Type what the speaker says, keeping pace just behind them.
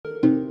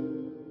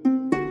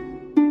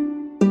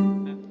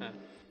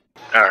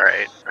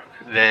Alright.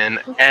 Then,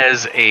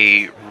 as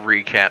a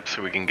recap,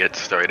 so we can get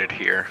started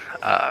here,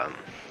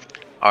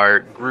 our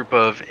group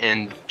of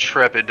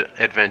intrepid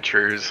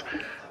adventurers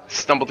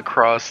stumbled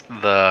across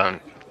the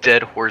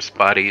dead horse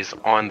bodies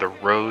on the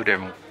road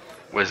and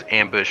was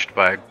ambushed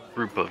by a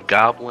group of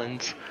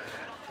goblins.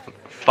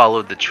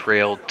 Followed the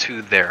trail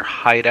to their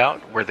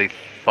hideout where they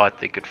thought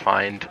they could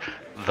find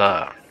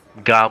the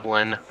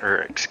goblin, or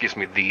excuse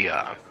me, the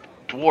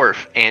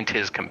dwarf and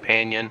his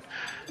companion.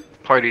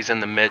 Party's in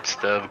the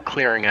midst of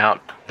clearing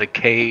out the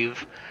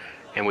cave,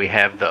 and we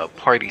have the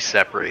party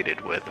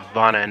separated with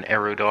Vana and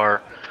Erodar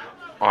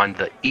on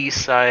the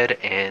east side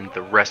and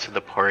the rest of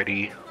the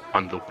party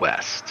on the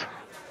west.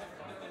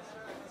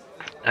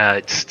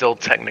 It's still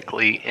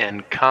technically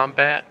in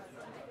combat,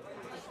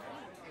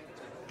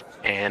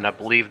 and I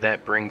believe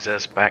that brings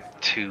us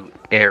back to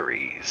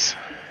Ares.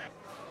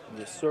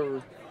 Yes,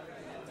 sir.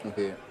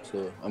 Okay,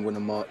 so I'm gonna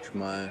march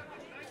my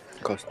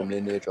custom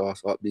lineage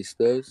ass up these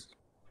stairs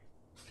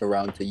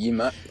around to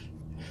Ymac,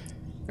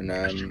 and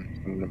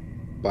I'm gonna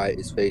bite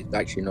his face.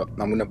 Actually, not.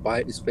 I'm gonna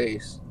bite his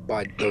face, but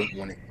I don't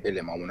want to kill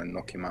him. I want to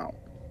knock him out.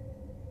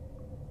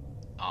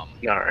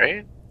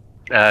 Alright.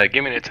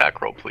 Give me an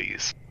attack roll,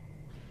 please.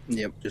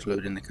 Yep, just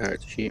loading the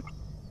character sheet.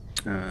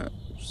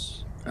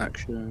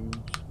 Actions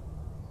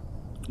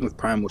with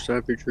primal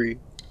savagery.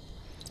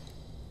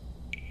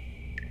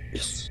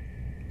 It's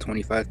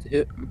 25 to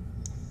hit.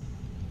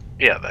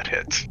 Yeah, that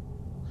hits.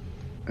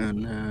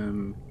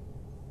 And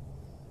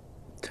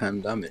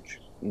 10 damage.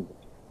 Ooh.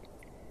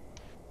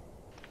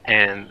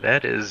 And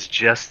that is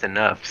just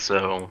enough,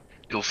 so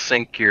you'll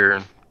sink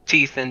your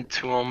teeth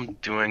into him,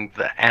 doing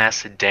the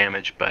acid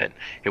damage, but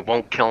it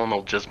won't kill him,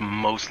 it'll just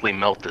mostly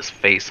melt his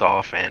face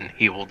off, and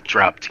he will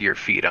drop to your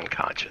feet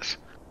unconscious.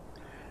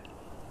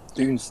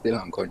 Dude's still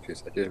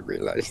unconscious, I didn't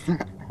realize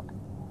that.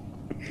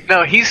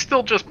 No, he's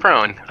still just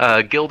prone.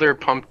 Gildir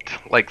pumped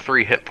like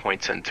 3 hit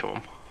points into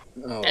him.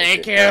 Oh,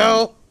 Thank okay.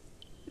 you!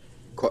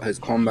 Has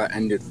combat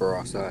ended for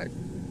our side?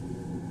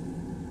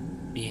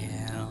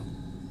 Yeah.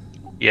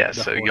 Yeah,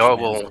 so y'all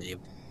will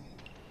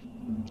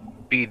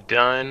be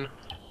done.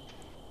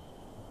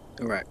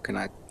 Alright, can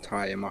I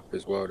tie him up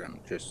as well then,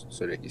 just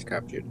so that he's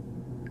captured?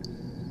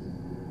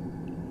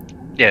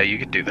 Yeah, you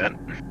could do that.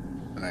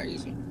 Alright,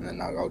 easy. And then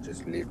I'll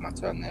just leave my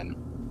turn then.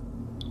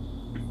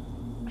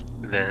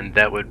 Then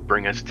that would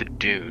bring us to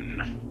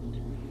Dune.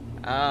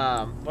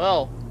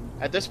 Well,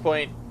 at this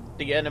point,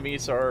 the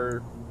enemies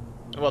are...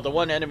 Well, the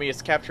one enemy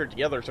is captured,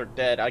 the others are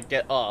dead. I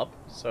get up,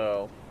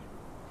 so...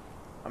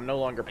 I'm no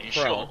longer prone.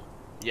 Sure?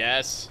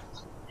 Yes.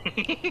 Where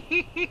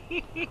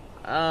the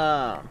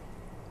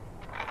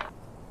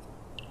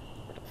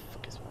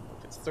fuck is one?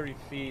 It's 30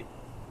 feet.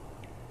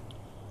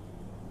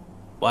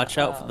 Watch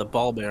out for the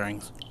ball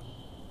bearings.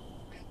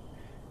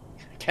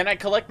 Can I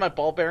collect my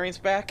ball bearings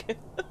back?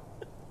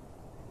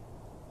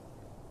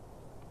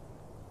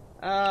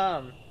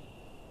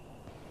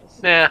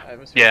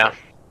 Yeah.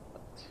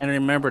 And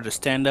remember, to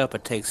stand up,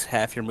 it takes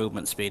half your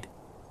movement speed.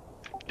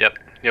 Yep,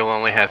 you'll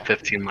only have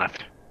 15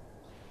 left.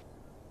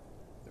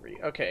 3.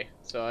 Okay,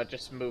 so I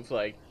just move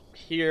like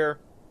here.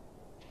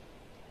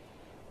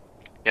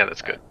 Yeah,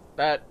 that's good.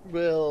 That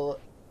will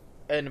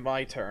end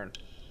my turn.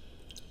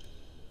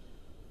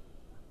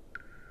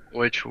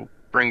 Which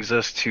brings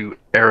us to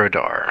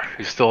Erodar,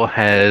 who still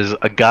has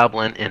a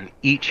goblin in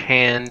each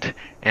hand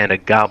and a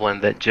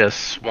goblin that just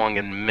swung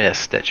and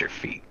missed at your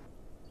feet.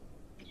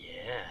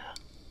 Yeah.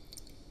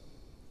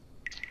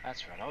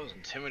 That's right, I was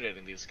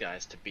intimidating these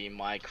guys to be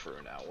my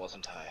crew now,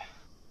 wasn't I?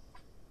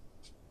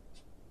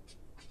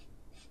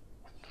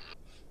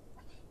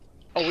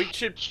 Oh, we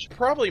should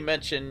probably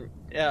mention,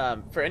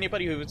 for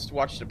anybody who's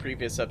watched the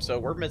previous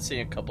episode, we're missing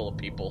a couple of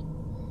people.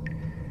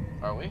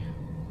 Are we?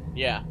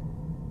 Yeah.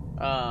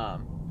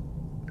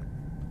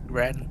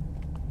 Red.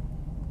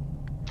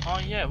 Oh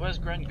yeah, where's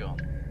Gren gone?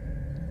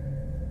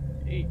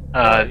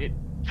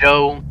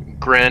 Joe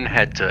Gren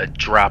had to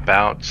drop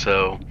out,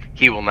 so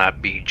he will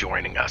not be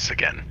joining us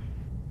again.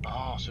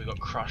 Oh, so we got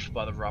crushed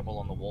by the rubble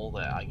on the wall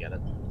there, I get it.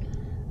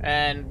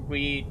 And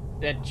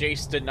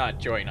Jace did not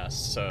join us,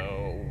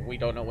 so we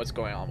don't know what's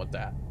going on with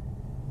that.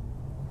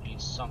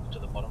 He's sunk to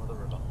the bottom of the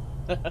river.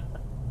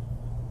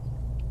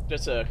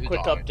 Just a Who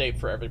quick died? update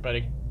for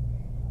everybody.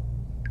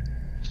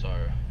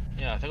 So,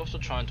 yeah, I think I'm still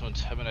trying to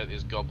intimidate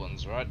these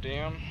goblins, right,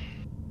 DM?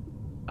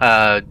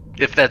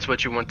 If that's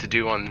what you want to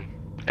do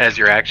as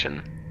your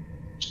action.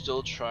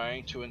 Still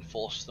trying to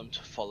enforce them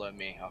to follow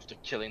me after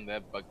killing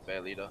their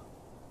bugbear leader.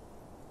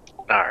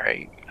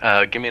 Alright,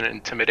 give me an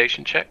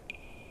intimidation check.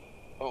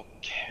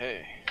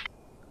 Okay.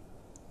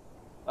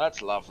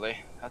 That's lovely.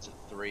 That's a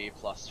 3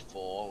 plus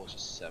 4, which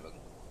is 7.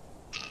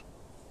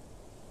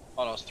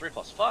 Oh no, it's 3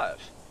 plus 5.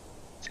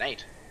 It's an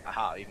 8.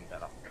 Aha, even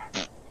better.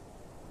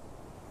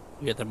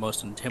 You're the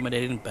most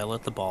intimidating belle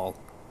at the ball.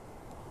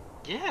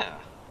 Yeah.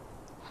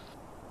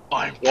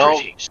 I'm Well,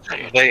 pretty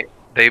excited.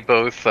 they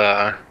both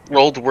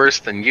rolled worse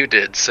than you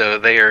did, so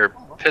they are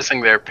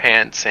pissing their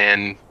pants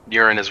and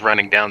urine is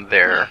running down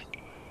their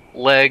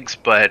legs,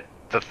 but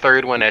the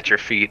third one at your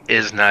feet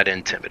is not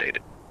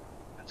intimidated.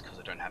 That's because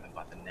I don't have him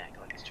by the neck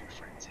like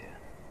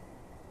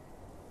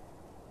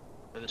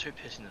Are the two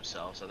pissing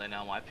themselves? Are they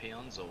now my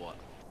peons or what?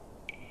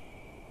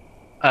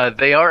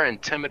 They are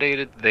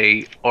intimidated.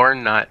 They are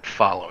not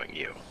following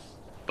you,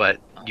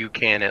 but you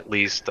can at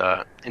least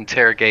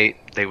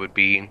interrogate. They would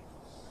be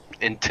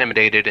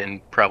intimidated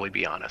and probably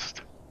be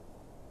honest.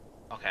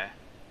 Okay.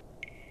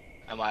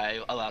 Am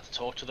I allowed to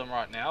talk to them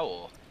right now,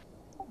 or?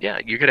 Yeah,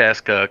 you could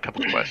ask a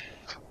couple of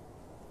questions.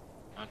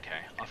 Okay,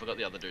 I forgot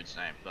the other dude's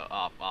name.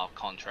 Our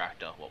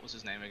contractor. What was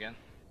his name again?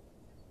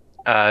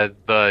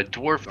 The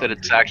dwarf that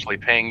it's actually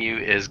paying you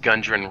is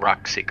Gundren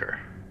Rockseeker.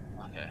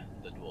 Okay,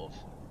 the dwarf.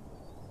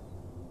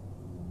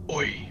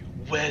 Oi,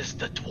 where's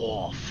the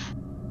dwarf?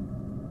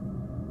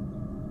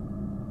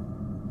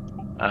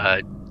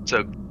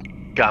 So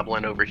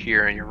Goblin over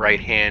here in your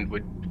right hand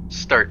would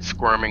start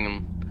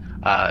squirming.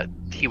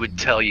 He would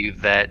tell you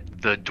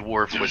that the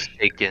dwarf was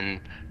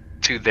taken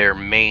to their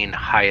main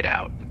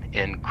hideout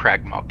in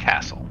Cragmaw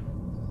Castle.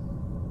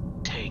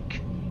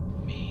 Take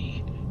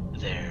me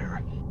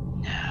there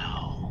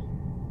now.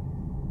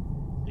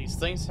 These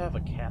things have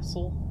a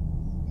castle?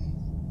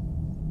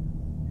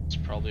 It's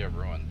probably a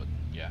ruin, but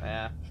yeah.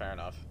 Eh, fair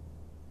enough.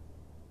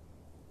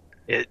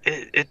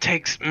 It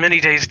takes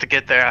many days to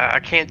get there. I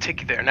can't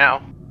take you there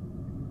now.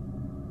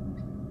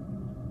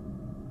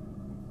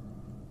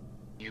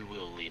 You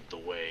will lead the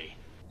way.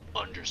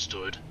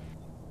 Understood?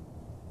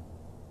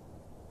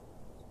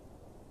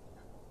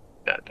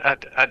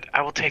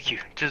 I will take you.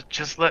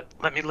 Just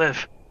let me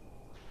live.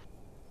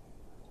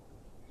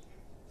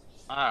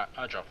 Alright,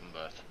 I drop them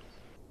both.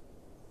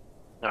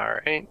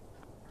 Alright.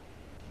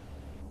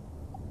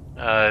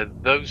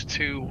 Those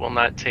two will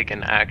not take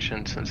an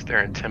action since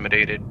they're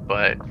intimidated,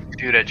 but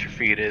dude at your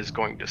feet is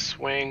going to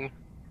swing.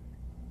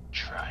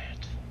 Try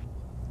it.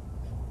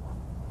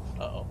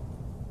 Uh-oh.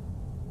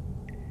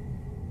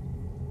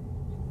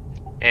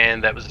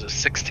 And that was a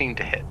 16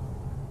 to hit.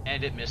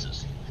 And it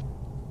misses.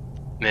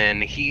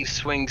 Then he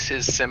swings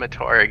his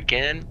scimitar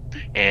again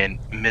and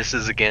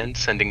misses again,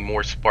 sending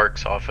more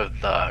sparks off of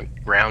the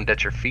ground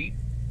at your feet.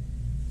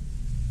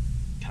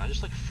 Can I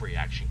just like free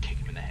action kick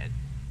him in the head?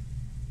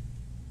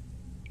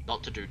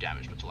 Not to do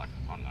damage, but to like,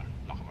 I don't know,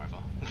 knock him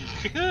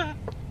over.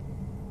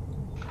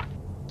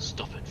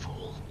 Stop it,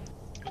 fool.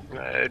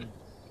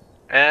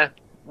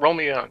 Roll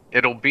me a.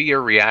 It'll be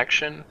your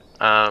reaction.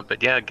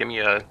 But yeah, give me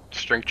a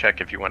strength check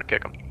if you want to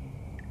kick him.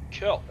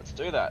 Cool, let's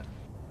do that.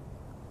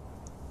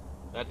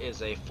 That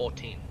is a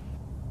 14.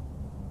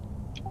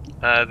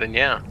 Then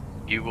yeah,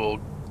 you will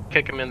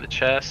kick him in the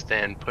chest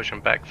and push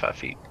him back 5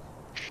 feet.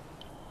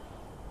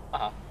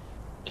 Uh-huh.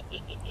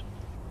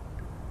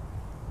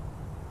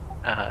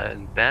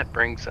 And that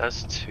brings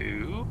us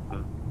to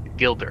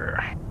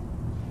Gildir.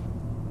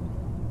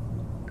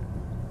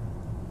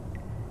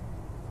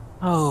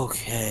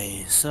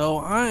 Okay, so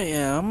I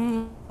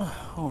am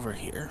over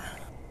here.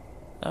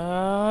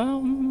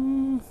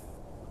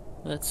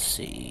 Let's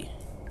see.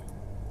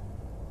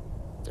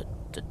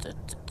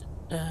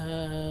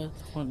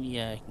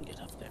 Yeah, I can get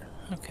up there.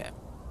 Okay.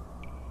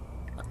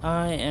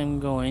 I am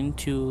going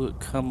to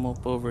come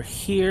up over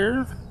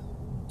here,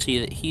 see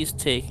that he's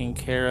taken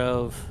care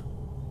of,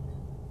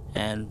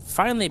 and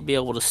finally be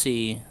able to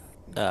see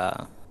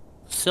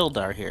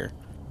Sildar here.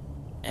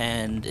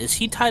 And is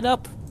he tied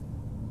up?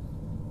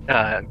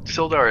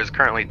 Sildar is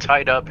currently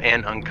tied up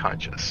and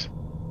unconscious.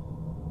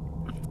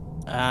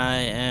 I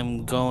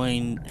am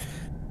going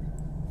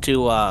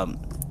to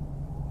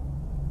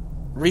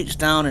reach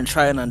down and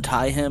try and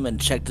untie him and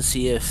check to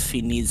see if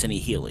he needs any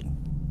healing.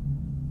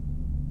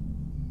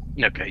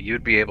 Okay,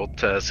 you'd be able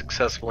to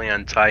successfully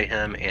untie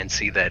him and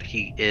see that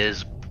he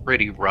is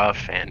pretty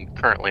rough and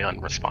currently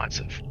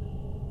unresponsive.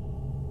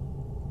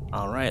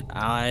 Alright,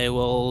 I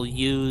will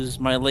use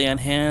my lay on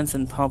hands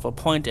and pump a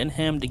point in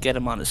him to get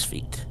him on his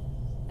feet.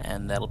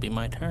 And that'll be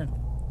my turn.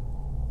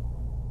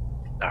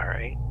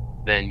 Alright.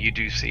 Then you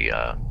do see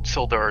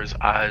Sildar's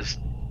eyes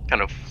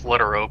kind of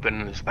flutter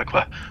open and it's like,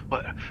 what?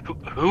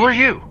 Who are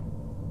you?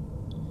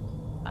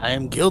 I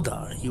am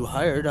Gildir. You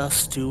hired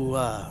us to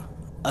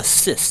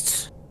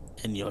assist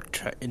in your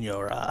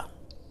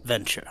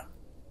venture.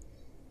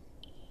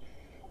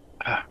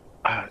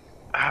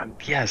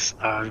 Yes,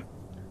 I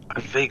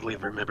vaguely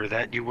remember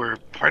that. You were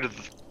part of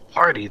the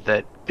party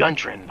that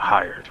Gundren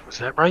hired. Was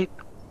that right?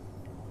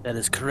 That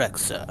is correct,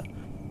 sir.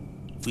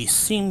 We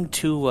seem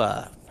to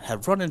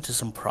have run into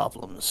some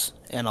problems,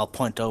 and I'll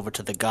point over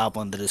to the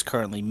goblin that is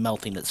currently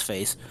melting its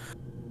face.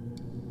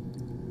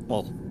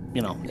 Well,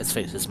 you know, its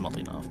face is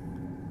melting off.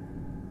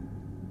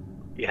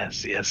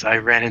 Yes, I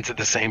ran into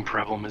the same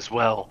problem as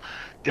well.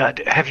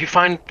 Have you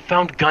found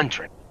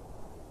Gundren?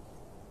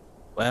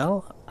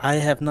 Well, I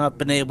have not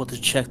been able to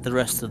check the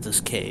rest of this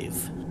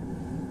cave,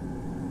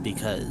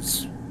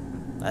 because,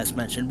 as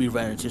mentioned, we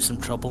ran into some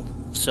trouble,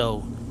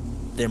 so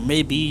there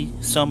may be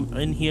some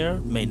in here,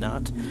 may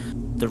not.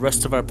 The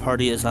rest of our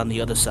party is on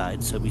the other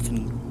side, so we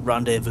can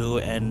rendezvous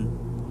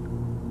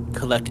and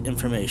collect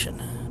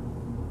information.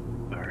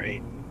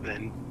 Alright,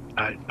 then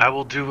I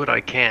will do what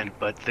I can,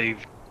 but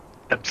they've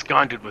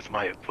absconded with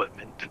my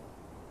equipment.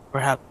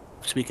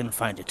 Perhaps we can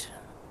find it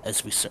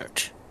as we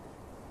search.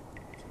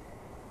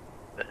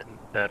 Then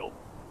that'll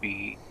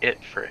be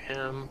it for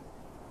him.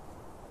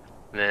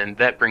 Then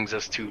that brings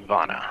us to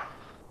Vana.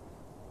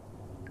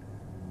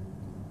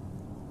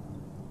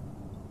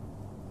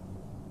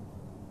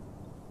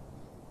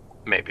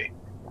 Maybe.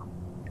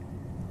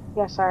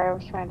 Yeah, sorry, I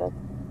was trying to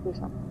do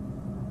something.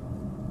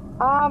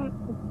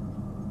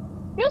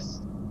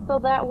 Just so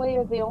that way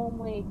the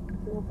only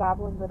two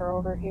goblins that are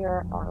over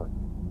here are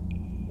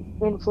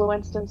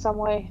influenced in some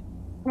way.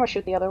 I'm gonna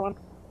shoot the other one.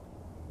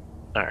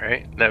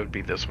 Alright, that would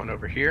be this one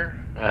over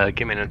here.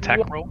 Give me an attack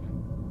Yep. roll.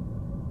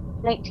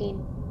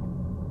 19.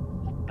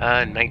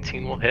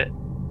 19 will hit.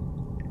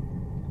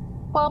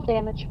 12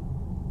 damage.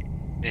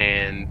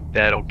 And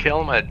that'll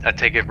kill him. I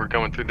take it we're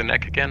going through the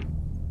neck again?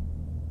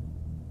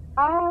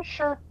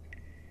 Sure.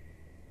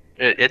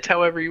 It's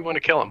however you want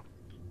to kill him.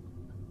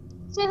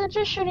 See, then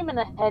just shoot him in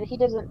the head. He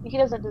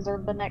doesn't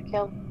deserve the neck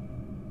kill.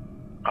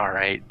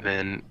 Alright,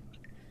 then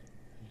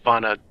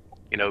Vana,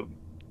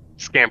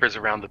 scampers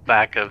around the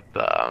back of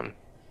the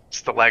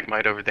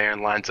stalagmite over there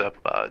and lines up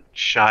a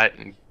shot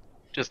and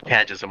just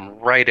catches him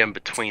right in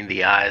between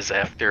the eyes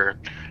after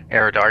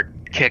Erodar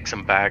kicks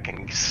him back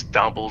and he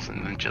stumbles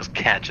and then just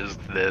catches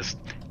this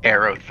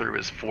arrow through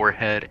his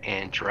forehead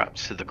and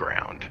drops to the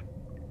ground.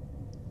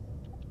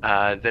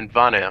 Then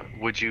Vana,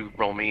 would you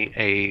roll me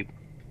a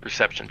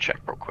perception check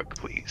real quick,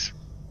 please?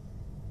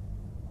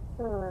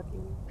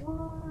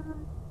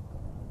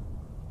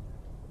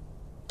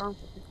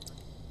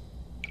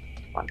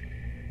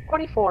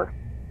 24.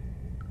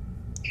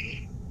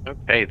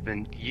 Okay,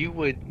 then you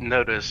would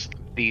notice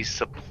these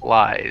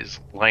supplies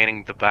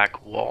lining the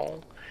back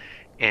wall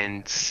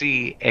and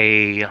see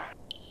a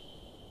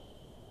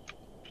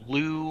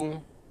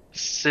blue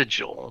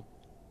sigil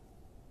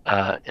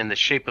in the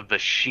shape of a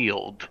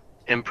shield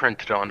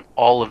imprinted on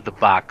all of the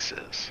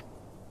boxes.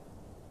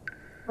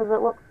 Does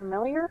it look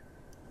familiar?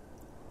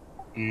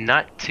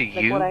 Not to Like,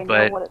 you, would I know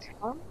but what it's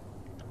from?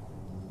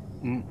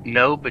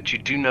 no, but you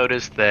do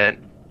notice that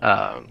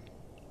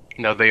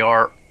they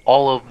are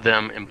all of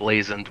them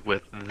emblazoned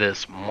with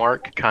this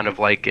mark, kind of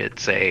like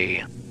it's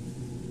a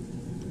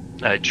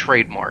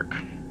trademark,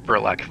 for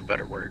lack of a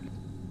better word.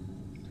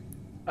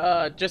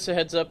 Just a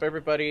heads up,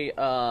 everybody.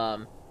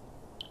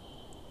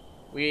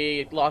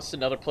 We lost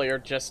another player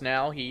just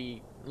now.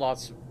 He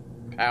lost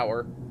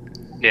power.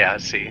 Yeah, I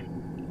see.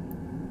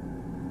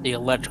 The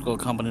electrical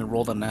company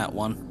rolled on that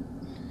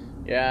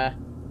one. Yeah.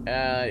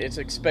 It's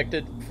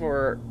expected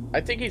for... I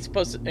think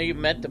he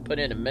meant to put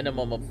in a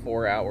minimum of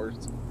 4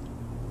 hours.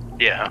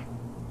 Yeah.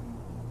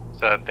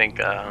 So I think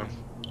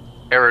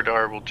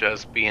Erodar will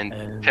just be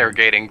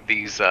interrogating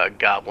these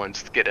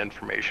goblins to get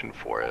information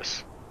for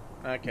us.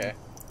 Okay.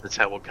 That's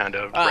how we'll kind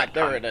of...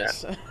 there it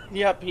is.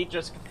 Yep, he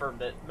just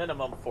confirmed it.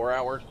 Minimum 4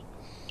 hours.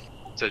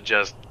 So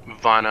just,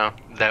 Vana,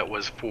 that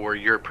was for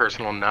your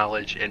personal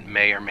knowledge. It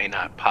may or may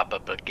not pop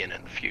up again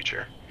in the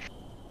future.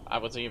 I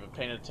wasn't even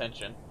paying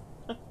attention.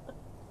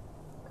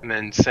 And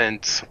then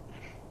since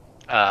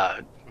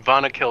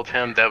Vana killed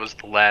him, that was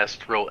the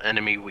last real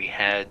enemy we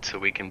had, so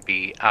we can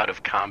be out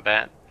of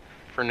combat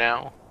for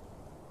now.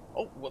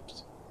 Oh,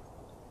 whoops.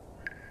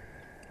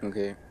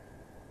 Okay.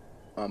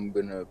 I'm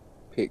gonna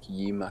pick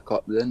Yimak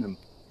up then and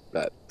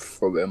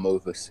throw him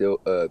over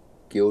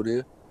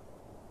Gildir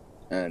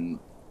and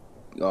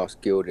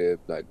ask Gildir,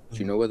 do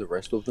you know where the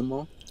rest of them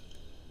are?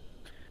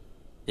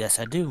 Yes,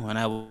 I do, and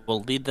I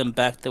will lead them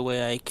back the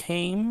way I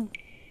came.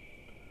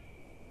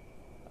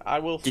 I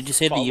will. Did you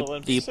say that you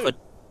put? Did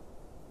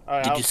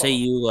you say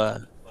follow.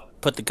 you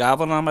put the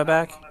goblin on my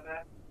back?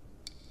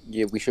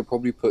 Yeah, we should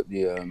probably put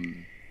the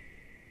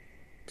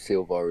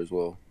Silvar as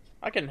well.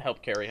 I can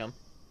help carry him.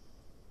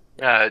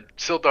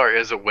 Sildar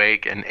is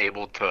awake and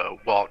able to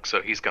walk,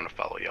 so he's gonna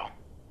follow y'all.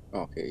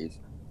 Okay.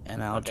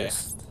 And I'll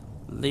just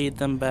lead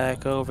them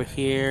back over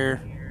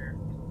here,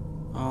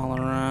 all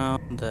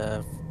around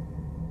the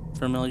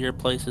familiar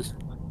places.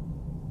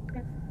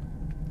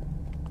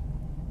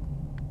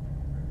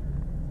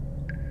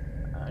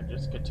 I'm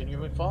just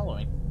continuing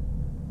following.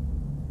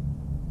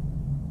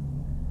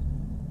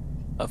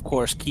 Of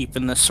course,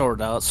 keeping the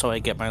sword out so I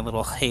get my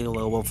little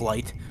halo of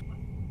light.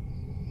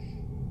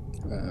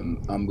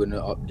 I'm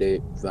gonna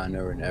update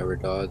Vana and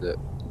Erodar that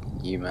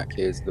Yimak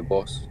is the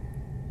boss.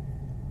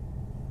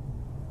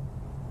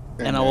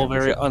 And I will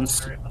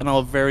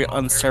very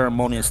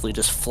unceremoniously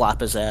just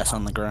flop his ass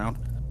on the ground.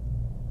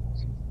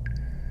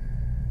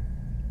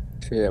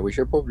 So yeah, we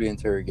should probably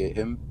interrogate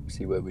him,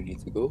 see where we need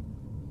to go.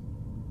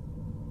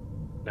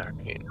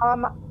 Alright.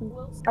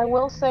 I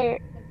will say,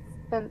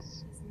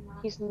 since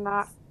he's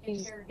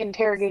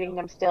interrogating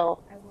them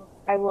still,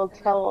 I will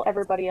tell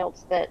everybody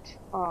else that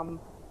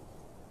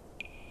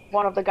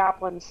one of the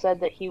goblins said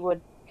that he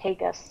would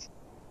take us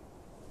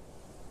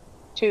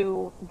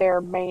to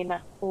their main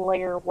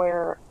lair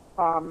where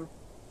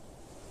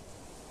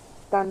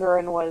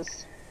Gundarin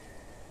was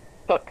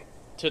took.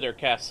 To their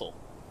castle.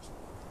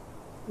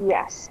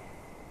 Yes.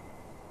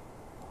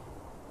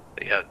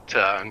 Yeah,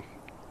 to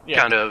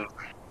kind of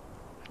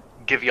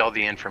give you all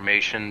the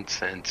information,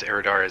 since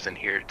Erodar isn't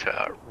here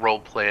to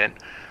roleplay it,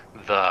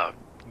 the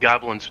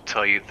goblins would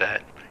tell you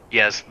that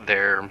yes,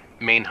 their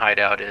main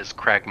hideout is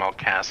Cragmaw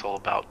Castle,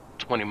 about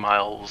 20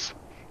 miles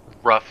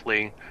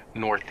roughly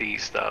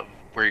northeast of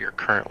where you're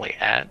currently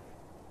at.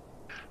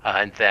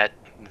 And that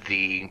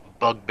the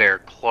Bugbear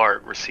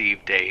Clark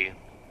received a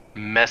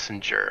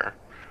messenger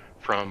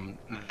from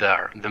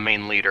the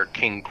main leader,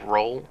 King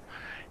Groll,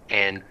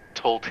 and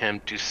told him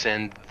to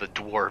send the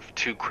dwarf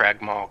to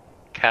Cragmaw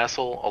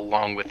Castle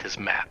along with his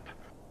map.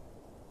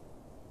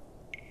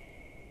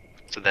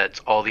 So that's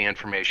all the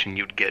information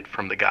you'd get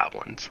from the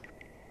goblins.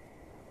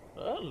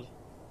 Well,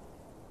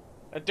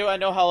 do I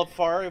know how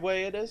far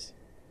away it is?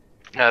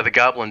 The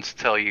goblins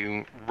tell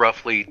you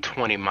roughly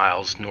 20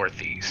 miles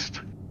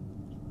northeast.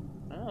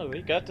 Oh,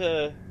 we got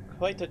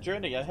quite a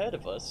journey ahead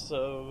of us,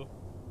 so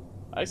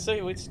I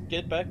say we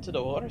get back to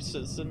the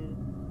horses and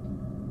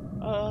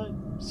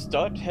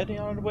start heading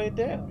on our way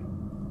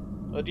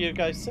down. What do you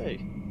guys say?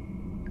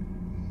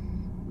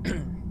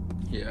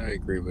 Yeah, I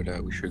agree with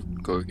that. We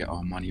should go get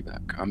our money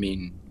back. I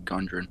mean,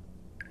 Gundren.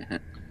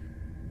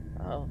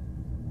 Oh,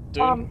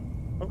 dude.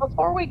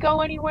 Before we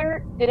go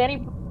anywhere,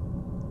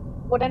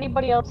 would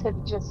anybody else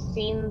have just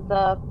seen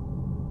the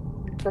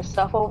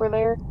stuff over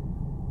there?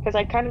 Because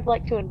I'd kind of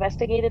like to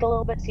investigate it a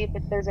little bit, see if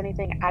there's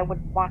anything I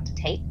would want to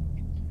take.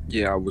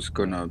 Yeah, I was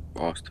gonna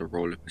ask to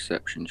roll a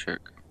perception check.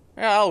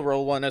 Yeah, I'll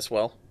roll one as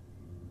well.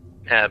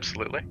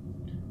 Absolutely.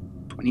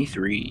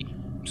 23.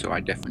 So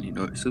I definitely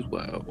noticed as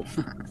well.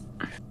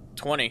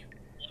 20.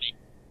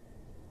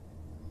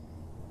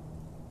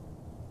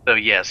 So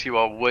yes, you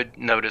all would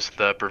notice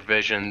the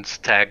provisions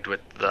tagged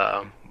with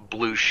the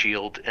blue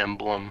shield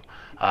emblem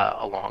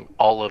along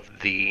all of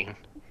the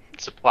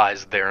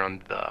supplies there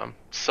on the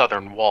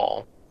southern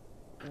wall.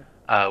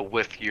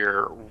 With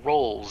your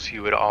rolls,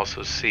 you would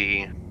also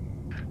see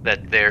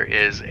that there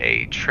is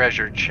a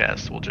treasure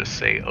chest, we'll just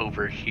say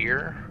over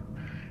here.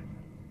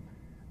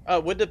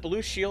 Would the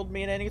blue shield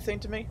mean anything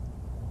to me?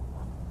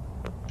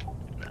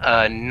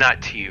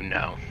 Not to you,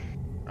 no.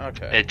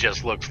 Okay. It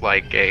just looks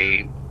like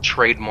a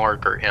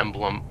trademark or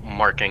emblem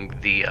marking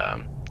the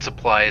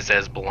supplies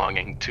as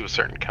belonging to a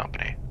certain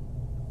company.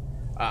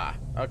 Ah,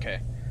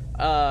 okay.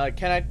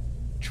 Can I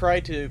try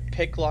to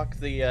picklock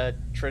the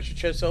treasure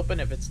chest open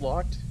if it's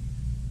locked?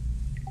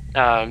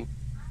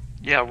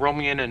 Yeah, roll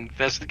me an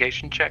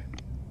investigation check.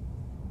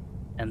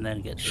 And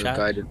then get shot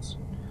Guidance.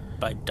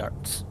 by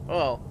darts.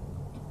 Well,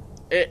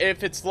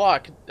 if it's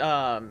locked,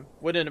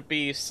 wouldn't it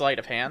be sleight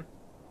of hand?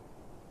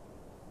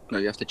 No,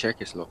 you have to check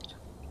it's locked.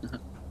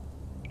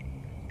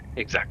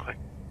 Exactly.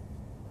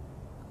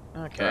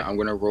 Okay. I'm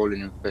gonna roll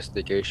an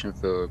investigation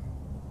for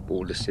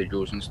all the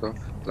sigils and stuff,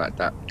 like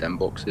them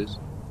boxes.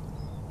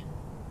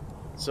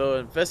 So,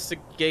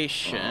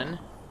 investigation...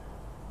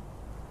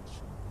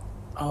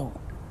 Oh.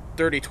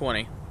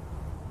 30-20.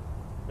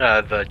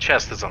 The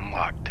chest is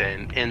unlocked,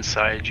 and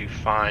inside you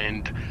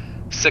find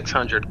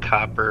 600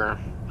 copper,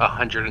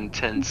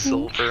 110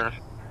 silver,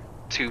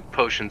 2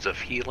 potions of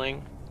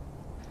healing,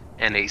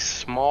 and a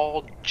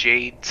small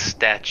jade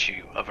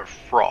statue of a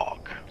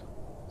frog.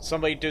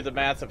 Somebody do the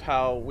math of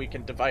how we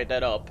can divide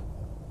that up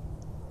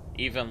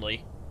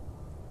evenly.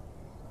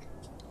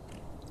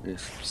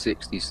 It's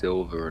 60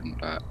 silver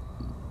and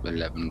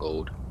 11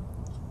 gold,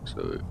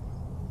 so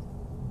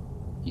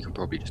you can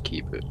probably just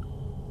keep it.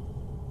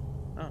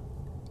 Oh.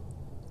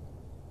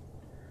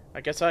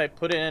 I guess I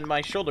put it in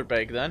my shoulder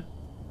bag then.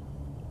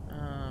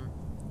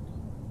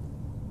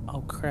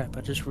 Oh crap,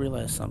 I just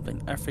realized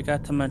something. I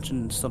forgot to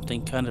mention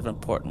something kind of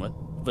important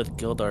with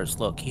Gildar's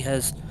look. He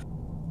has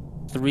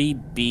 3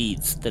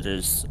 beads that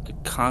is a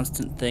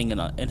constant thing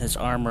in his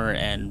armor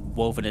and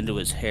woven into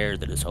his hair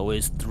that is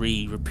always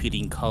 3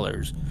 repeating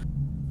colors.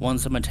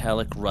 One's a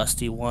metallic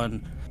rusty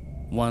one,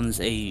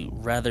 one's a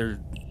rather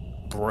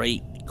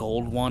bright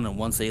gold one, and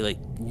one's a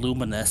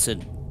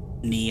luminescent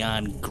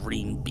neon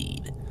green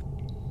bead.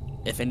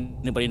 If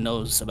anybody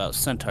knows about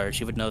centaurs,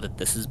 you would know that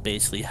this is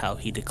basically how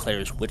he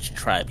declares which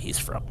tribe he's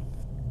from.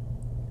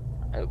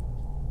 Oh.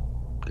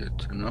 Good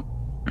to know.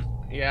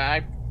 Yeah,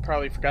 I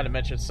probably forgot to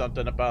mention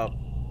something about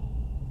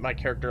my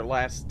character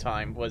last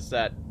time, was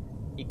that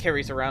he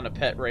carries around a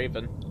pet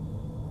raven.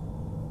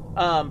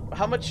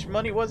 How much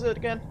money was it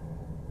again?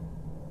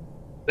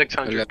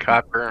 600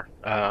 copper,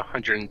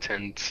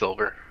 110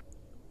 silver.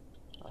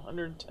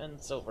 110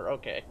 silver,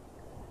 okay.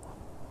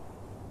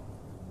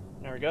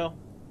 There we go.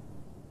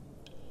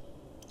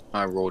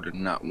 I rolled a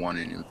nat 1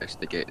 in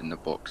investigating the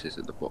boxes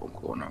at the bottom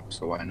corner,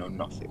 so I know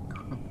nothing.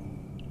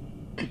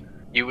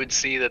 You would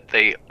see that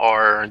they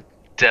are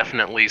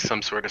definitely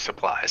some sort of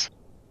supplies.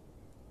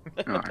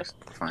 Alright,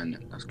 fine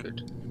then, that's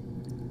good.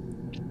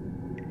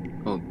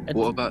 Oh,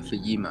 what about for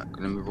Yimak?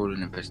 Let me roll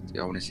an investigation.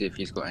 I want to see if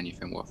he's got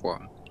anything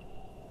worthwhile.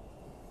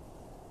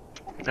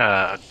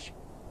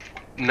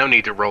 No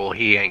need to roll,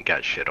 he ain't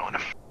got shit on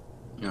him.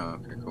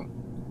 Oh, okay, cool.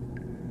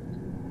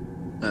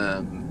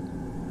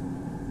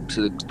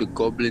 So the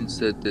goblin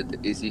said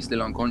that, is he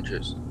still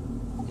unconscious?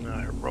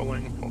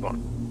 Rolling, hold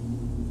on.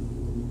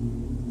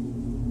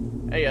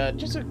 Hey,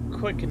 just a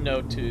quick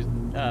note to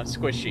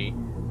Squishii.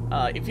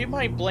 If you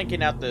mind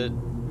blanking out the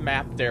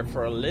map there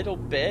for a little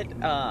bit,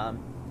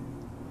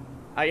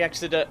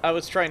 I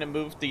was trying to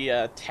move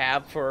the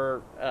tab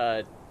for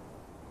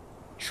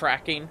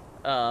tracking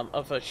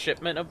of a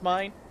shipment of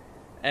mine,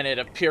 and it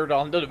appeared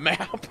onto the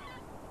map.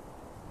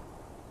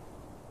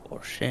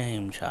 For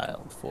shame,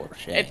 child. For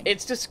shame.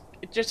 It's just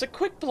a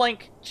quick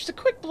blink. Just a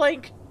quick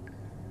blink.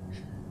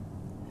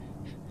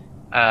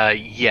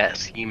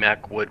 Yes,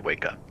 UMAC would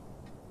wake up.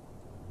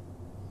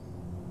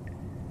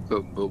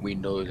 But we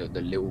know that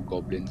the little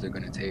goblins are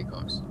gonna take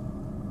us.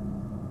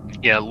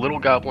 Yeah, little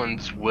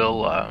goblins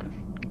will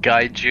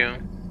guide you.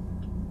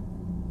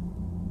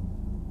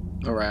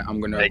 Alright, I'm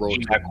gonna roll.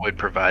 UMAC would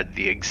provide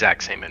the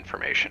exact same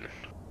information.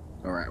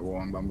 Alright, well,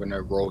 I'm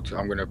gonna roll.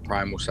 I'm gonna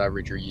primal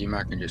savagery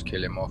UMAC and just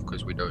kill him off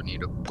because we don't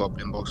need a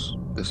goblin boss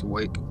that's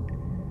awake.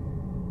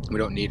 We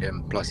don't need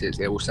him. Plus, it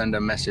will send a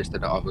message to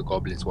the other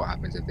goblins what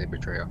happens if they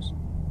betray us.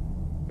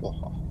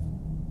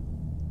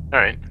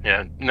 Alright,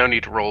 yeah, no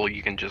need to roll.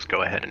 You can just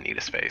go ahead and eat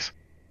a space.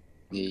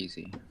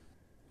 Easy.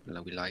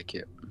 We like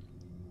it.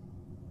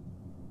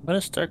 I'm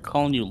gonna start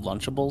calling you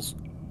Lunchables.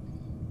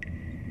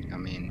 I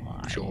mean,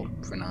 sure,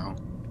 for now.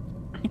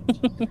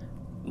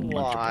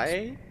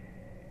 Why?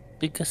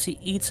 Because he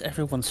eats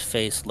everyone's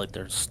face like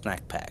they're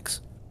snack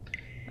packs.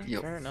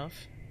 Yep. Fair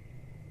enough.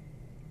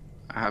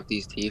 I have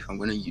these teeth, I'm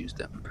gonna use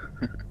them.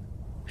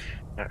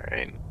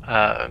 Alright,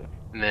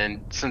 and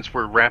then since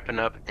we're wrapping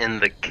up in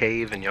the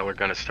cave and y'all are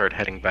gonna start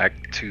heading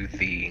back to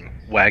the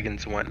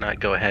wagons and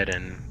whatnot, go ahead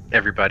and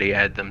everybody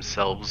add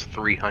themselves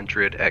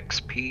 300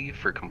 XP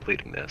for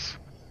completing this.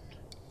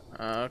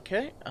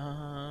 Okay,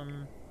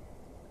 and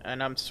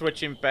I'm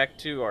switching back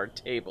to our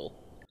table.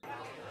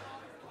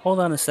 Hold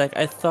on a sec.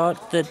 I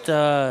thought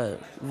that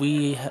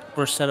we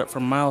were set up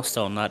for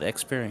milestone, not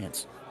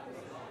experience.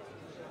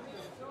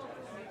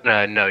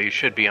 No, you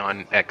should be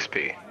on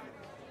XP.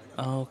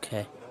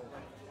 Okay.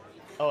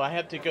 Oh, I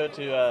had to go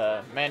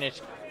to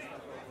manage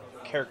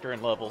character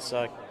and levels, so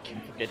I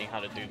keep forgetting how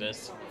to do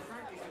this.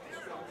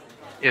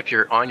 If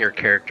you're on your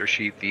character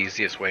sheet, the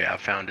easiest way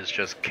I've found is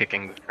just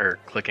clicking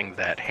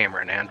that hammer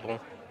and anvil.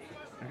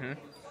 Mm-hmm.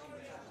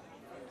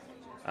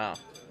 Oh,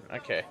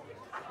 okay.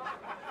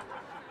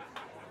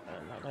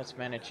 Now let's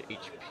manage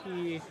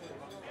HP.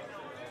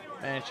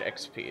 Manage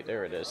XP,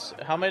 there it is.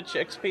 How much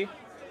XP?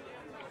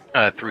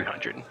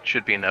 300.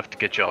 Should be enough to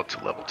get y'all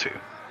to level 2.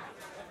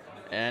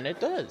 And it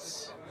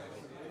does.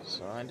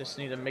 So I just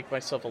need to make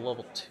myself a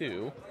level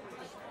 2.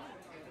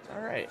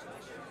 Alright.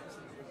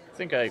 I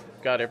think I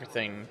got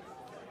everything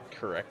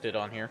corrected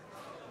on here.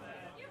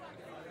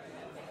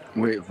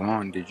 Wait,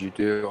 Vaan, did you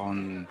do it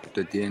on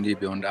the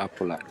DNDBeyond app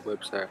or like the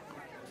website?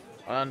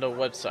 On the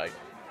website.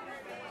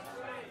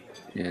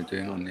 Yeah,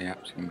 doing it on the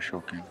app seems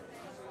shocking.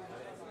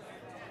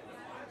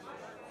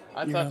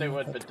 I thought they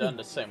would have been done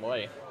the same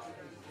way.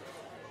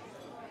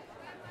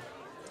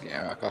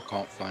 Yeah, I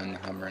can't find the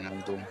hammer and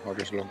anvil. I'll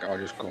just go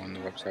on the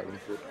website real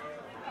quick.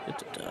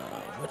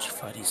 Which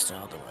fighting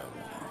style do I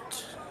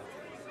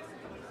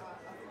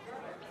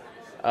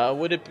want?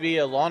 Would it be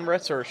a long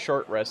rest or a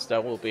short rest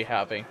that we'll be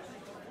having?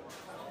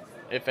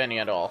 If any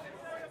at all.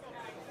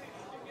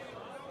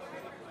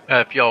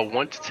 If y'all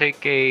want to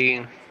take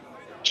a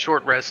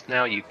short rest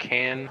now, you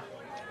can.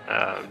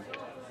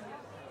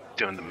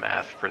 Doing the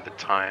math for the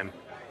time.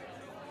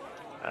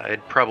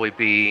 It'd probably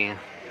be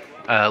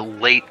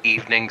late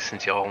evening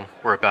since y'all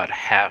were about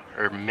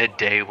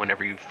midday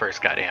whenever you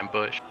first got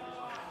ambushed.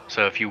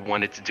 So if you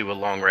wanted to do a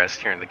long rest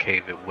here in the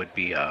cave, it would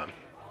be a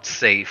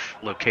safe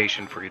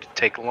location for you to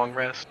take a long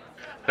rest,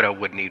 but I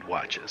would need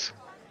watches.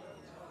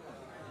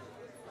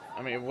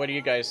 I mean, what do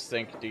you guys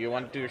think? Do you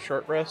want to do a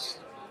short rest?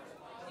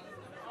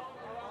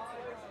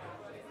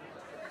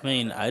 I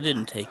mean, I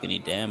didn't take any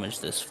damage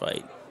this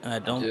fight. I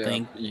don't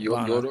think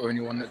you're the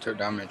only one that took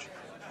damage.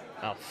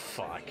 Oh,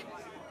 fuck.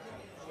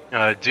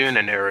 Dune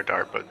and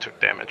Erodar both took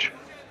damage.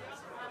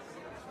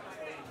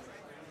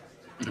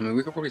 I mean,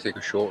 we could probably take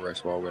a short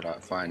rest while we're like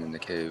fine in the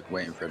cave.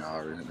 Waiting for an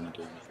hour isn't going to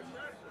do anything.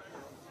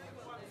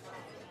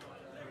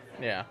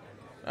 Yeah,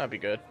 that'd be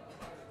good.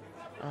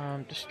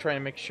 Just trying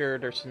to make sure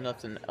there's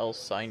nothing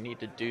else I need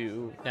to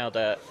do now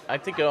that I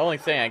think the only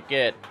thing I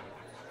get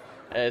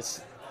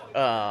is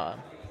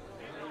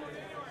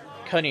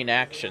cunning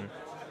action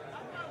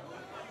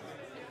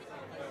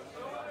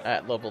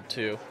at level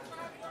 2.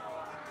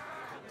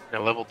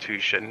 Now level 2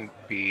 shouldn't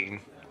be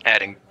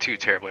adding too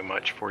terribly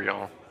much for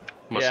y'all.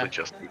 Mostly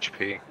just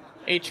HP.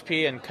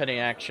 HP and cutting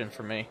action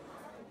for me.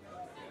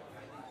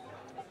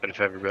 But if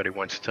everybody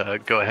wants to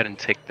go ahead and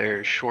take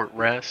their short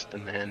rest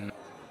and then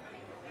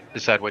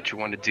decide what you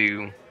want to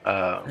do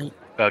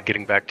about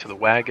getting back to the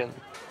wagon.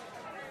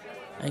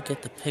 I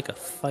get to pick a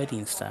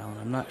fighting style, and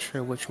I'm not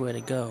sure which way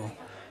to go.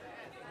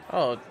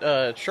 Oh,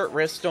 short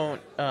rests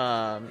don't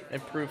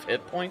improve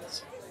hit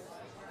points?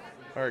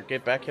 Or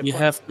get back hit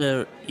points?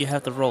 You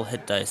have to roll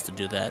hit dice to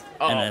do that,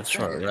 and then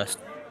short rest.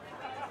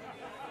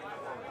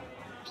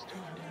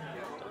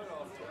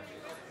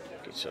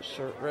 Okay, so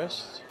short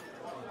rest.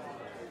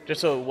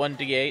 Just a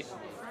 1d8.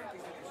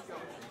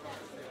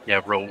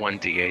 Yeah, roll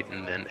 1d8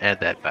 and then add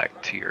that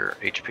back to your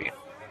HP.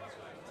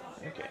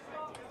 Okay.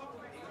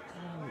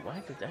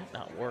 Why did that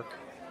not work?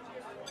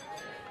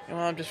 Well,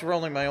 I'm just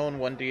rolling my own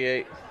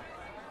 1d8.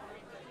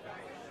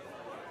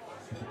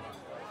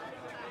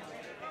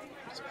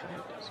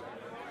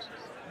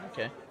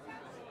 Okay.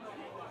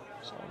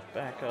 So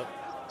back up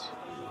to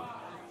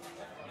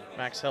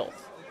max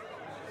health.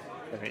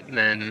 Alright, and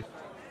then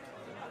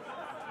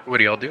what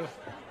do y'all do?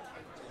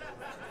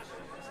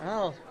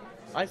 Well,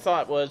 my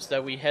thought was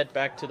that we head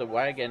back to the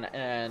wagon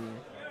and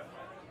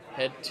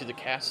head to the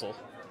castle.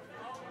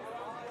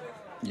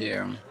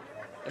 Yeah.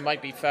 It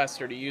might be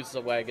faster to use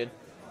the wagon.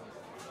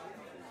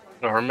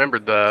 Now remember,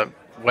 the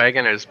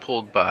wagon is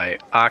pulled by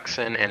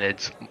oxen and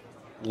it's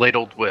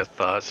ladled with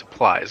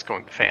supplies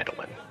going to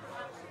Phandalin.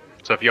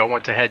 So if y'all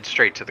want to head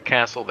straight to the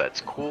castle,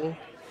 that's cool,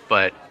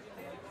 but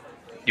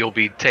you'll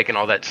be taking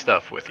all that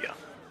stuff with you.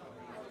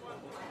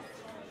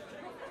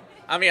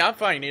 I mean, I'm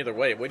fine either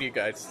way. What do you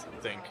guys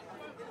think?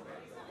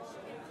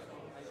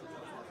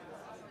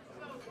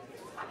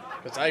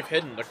 Because I've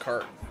hidden the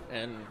cart,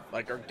 and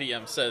like our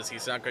DM says,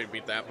 he's not going to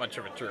be that much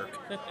of a jerk.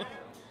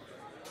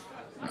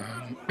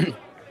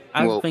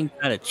 I've been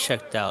kind of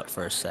checked out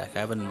for a sec.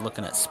 I've been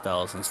looking at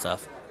spells and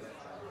stuff.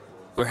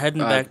 We're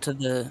heading back to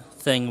the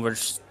thing. We're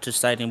just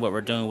deciding what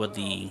we're doing with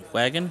the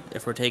wagon,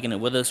 if we're taking it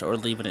with us or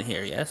leaving it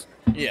here, yes?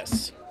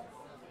 Yes.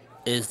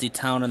 Is the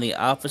town in the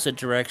opposite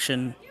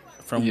direction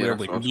from where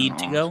we need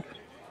to go?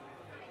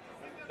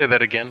 Say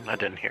that again, I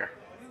didn't hear.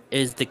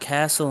 Is the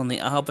castle in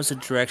the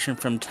opposite direction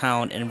from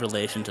town in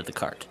relation to the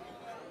cart?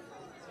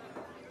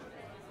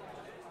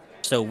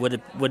 So would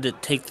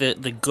it take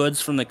the goods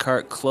from the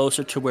cart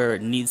closer to where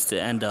it needs to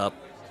end up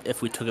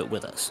if we took it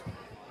with us?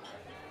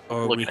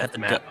 Or would we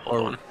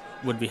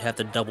have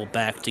to double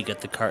back to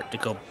get the cart to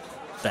go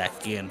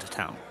back into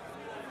town?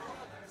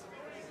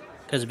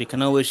 Because we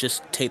can always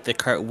just take the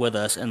cart with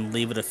us and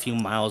leave it a few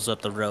miles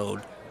up the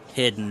road,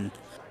 hidden,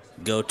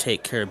 go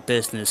take care of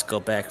business, go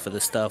back for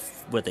the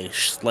stuff with a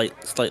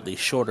slightly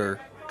shorter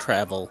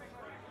travel,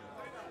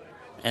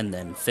 and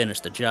then finish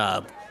the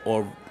job.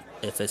 Or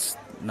if it's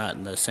not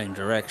in the same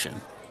direction,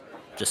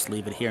 just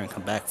leave it here and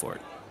come back for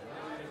it.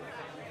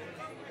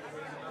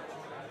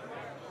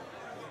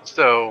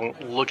 So,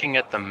 looking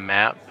at the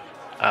map,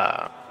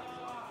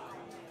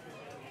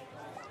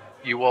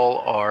 you all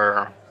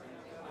are,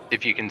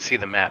 if you can see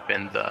the map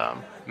in the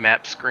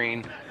map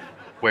screen,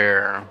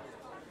 where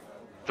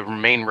the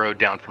main road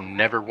down from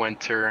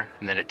Neverwinter,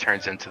 and then it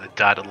turns into the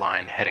dotted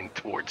line heading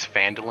towards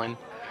Phandalin.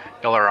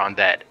 Y'all are on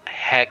that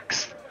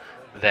hex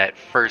that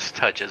first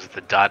touches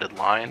the dotted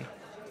line,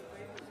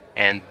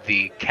 and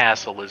the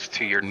castle is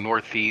to your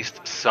northeast,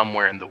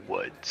 somewhere in the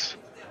woods.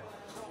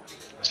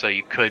 So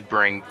you could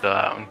bring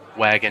the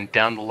wagon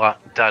down the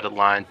dotted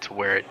line to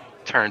where it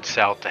turns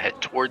south to head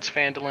towards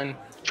Phandalin,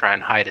 try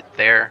and hide it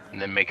there,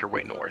 and then make your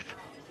way north.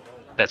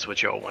 That's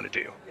what y'all want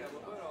to do.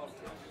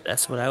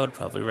 That's what I would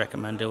probably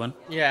recommend doing.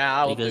 Yeah,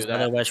 I'll do that.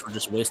 Because otherwise we're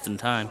just wasting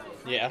time.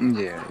 Yeah.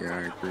 Yeah,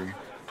 I agree.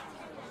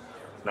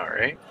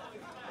 Alright.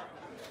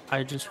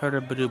 I just heard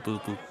a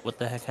badoo-boo-boo. What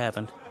the heck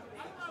happened?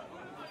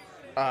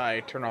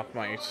 I turned off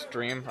my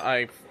stream.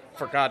 I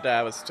forgot that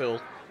I was still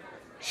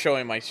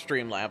showing my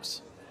Streamlabs.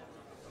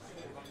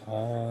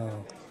 Oh.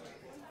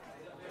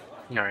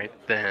 Alright,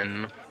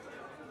 then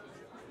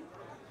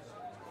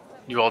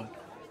you all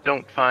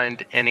don't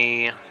find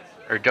any,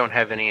 or don't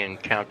have any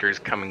encounters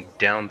coming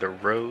down the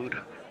road,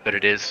 but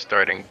it is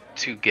starting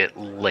to get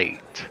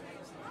late.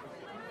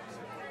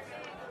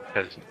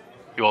 Because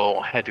you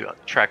all had to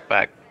track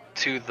back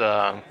to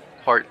the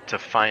cart to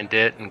find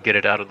it and get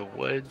it out of the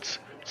woods.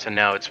 So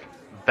now it's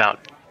about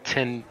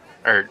 9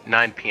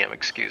 p.m.,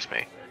 excuse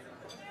me.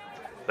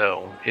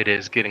 So it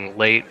is getting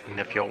late, and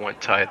if y'all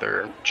want to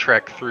either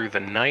trek through the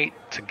night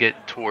to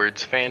get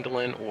towards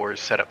Phandalin or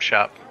set up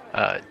shop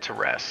to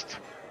rest.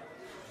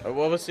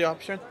 What was the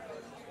option?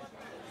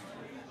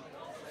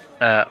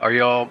 Are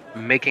y'all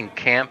making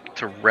camp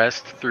to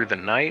rest through the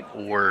night,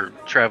 or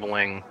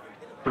traveling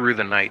through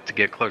the night to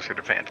get closer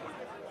to Phandalin?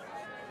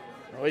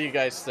 What do you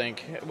guys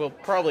think? We'll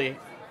probably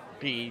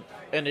be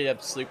ended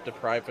up sleep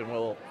deprived and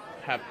we'll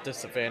have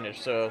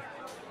disadvantage, so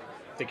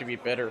I think it'd be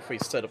better if we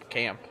set up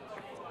camp.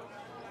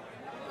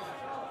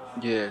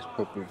 Yeah, it's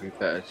probably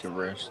better to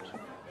rest.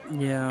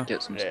 Yeah.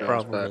 Get some Yeah, spells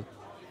probably.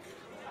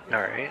 back.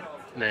 Alright,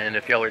 then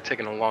if y'all are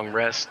taking a long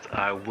rest,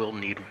 I will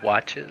need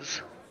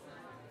watches.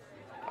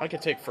 I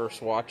could take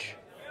first watch.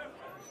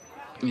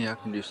 Yeah, I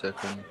can do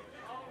second.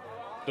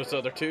 Those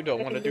other two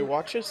don't want to do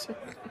watches?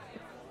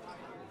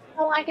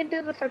 Oh, I can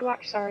do the third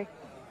watch, sorry.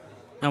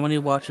 How many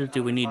watches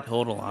do we need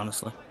total,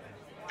 honestly?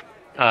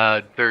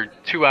 They're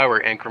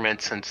 2-hour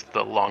increments since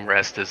the long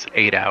rest is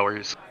 8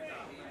 hours.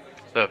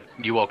 So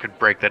you all could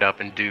break that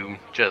up and do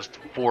just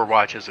 4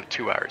 watches of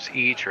 2 hours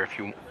each, or if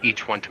you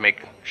each want to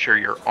make sure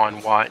you're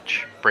on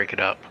watch, break it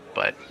up,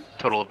 but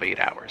total of 8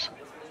 hours.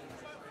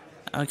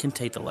 I can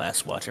take the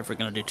last watch if we're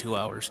gonna do 2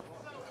 hours.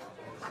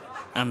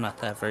 I'm not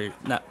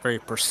very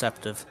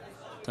perceptive,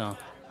 so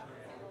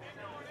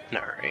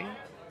Alright.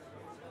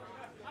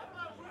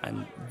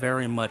 I'm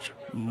very much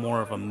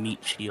more of a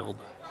meat shield.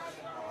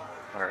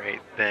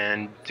 Alright,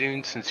 then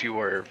Dune, since you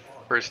were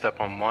first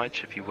up on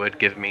watch, if you would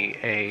give me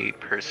a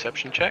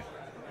perception check.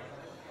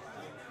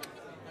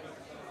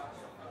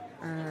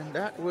 And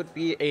that would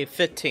be a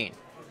 15.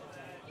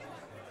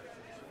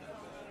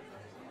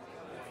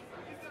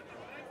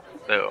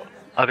 So,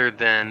 other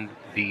than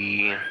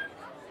the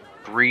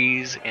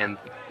breeze and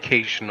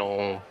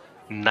occasional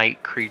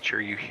night creature,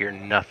 you hear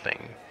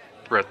nothing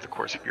throughout the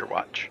course of your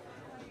watch.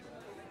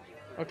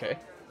 Okay.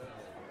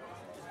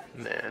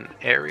 And then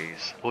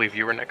Ares, I believe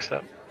you were next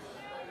up.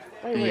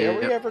 Wait, are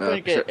we ever going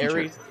to get perception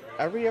Ares?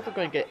 Are we ever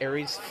going to get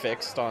Ares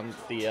fixed on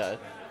the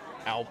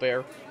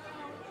owlbear?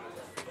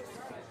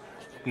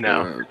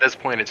 No, at this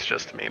point it's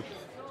just me.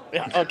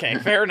 Yeah. Okay.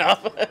 Fair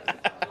enough.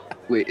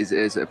 Wait, is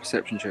it a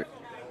perception check?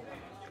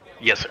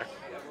 Yes, sir.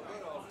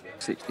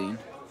 16.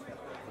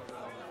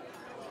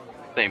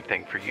 Same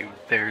thing for you.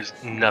 There's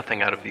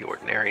nothing out of the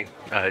ordinary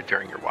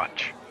during your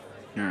watch.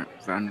 Alright,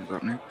 Van is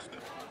up next.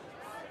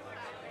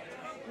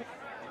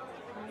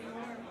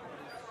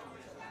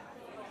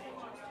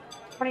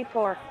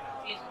 $24.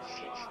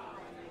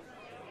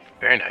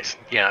 Very nice.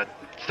 Yeah,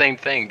 same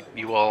thing.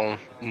 You all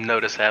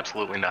notice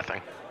absolutely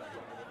nothing.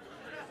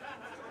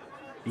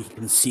 You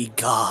can see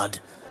God.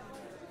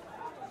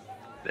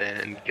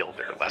 Then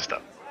Gildir last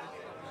up.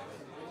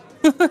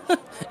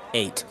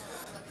 8.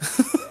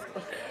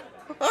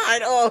 I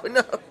don't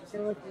know. I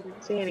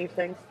didn't see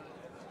anything.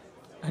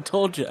 I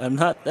told you, I'm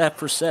not that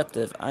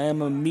perceptive. I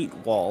am a meat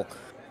wall.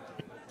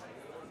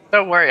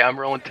 Don't worry, I'm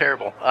rolling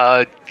terrible.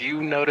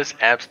 You notice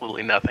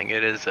absolutely nothing.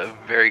 It is a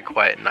very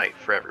quiet night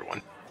for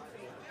everyone.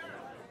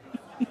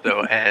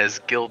 So as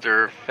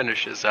Gildir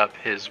finishes up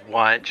his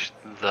watch,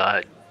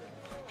 the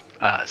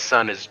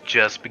sun is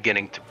just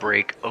beginning to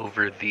break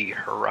over the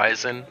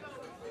horizon.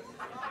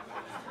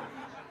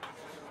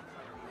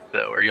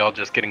 So are y'all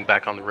just getting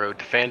back on the road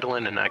to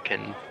Phandalin and I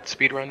can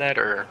speedrun that,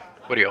 or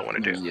what do y'all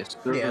want to do? Yes,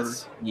 sir.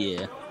 Yes.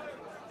 Yeah.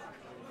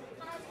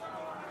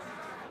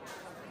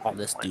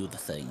 Let's do the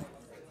thing.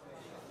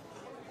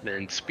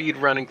 Then speed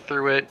running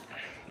through it,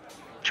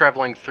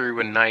 traveling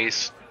through a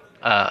nice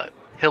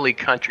hilly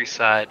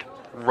countryside,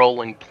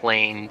 rolling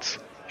plains,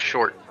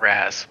 short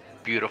grass,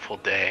 beautiful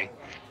day.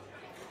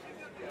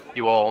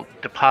 You all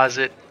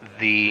deposit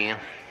the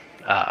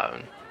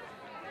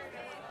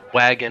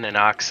wagon and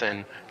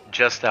oxen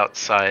just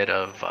outside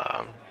of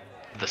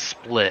the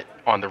split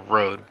on the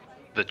road.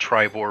 The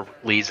Tribor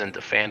leads into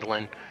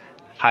Phandalin.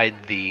 Hide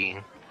the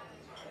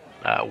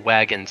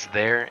wagons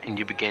there, and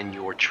you begin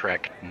your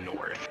trek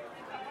north.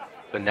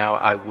 But now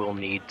I will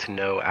need to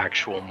know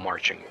actual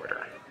marching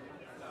order.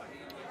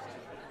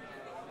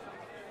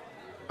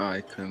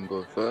 I can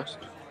go first.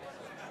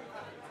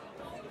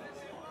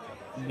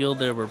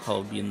 Gildir will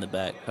probably be in the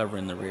back,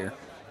 covering the rear.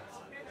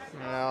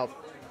 I'll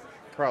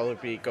probably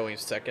be going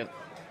second.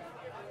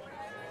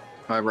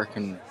 I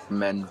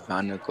recommend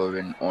Vana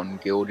going on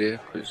Gildir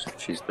because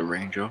she's the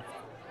ranger.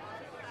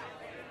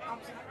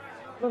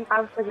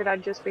 I figured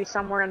I'd just be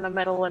somewhere in the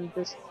middle and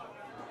just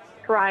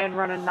try and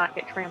run and not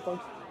get trampled.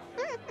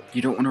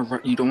 You don't want to.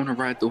 You don't want to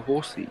ride the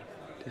horsey.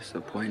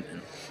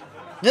 Disappointing.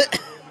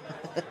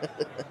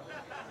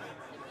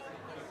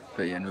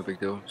 But yeah, no big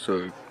deal.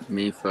 So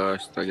me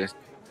first, I guess.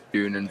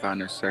 Dune and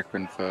Vanna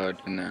second,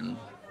 third, and then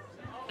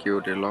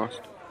Gildir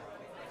last.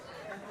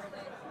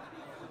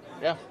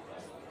 Yeah.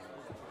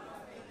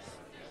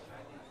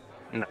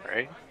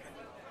 Alright.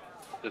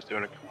 Just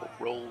doing a couple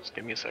rolls.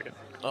 Give me a second.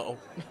 Uh-oh.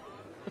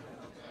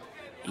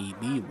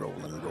 EB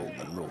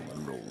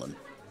rolling.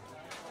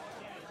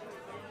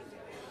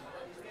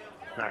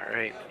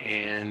 Alright,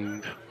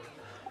 and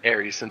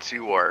Ares, since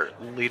you are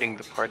leading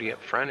the party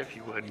up front, if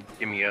you would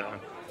give me a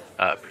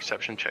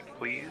perception check,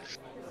 please.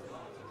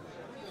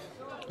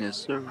 Yes,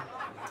 sir.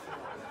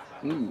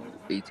 Ooh,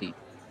 18.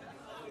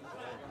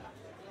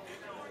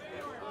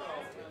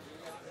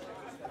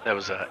 That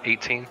was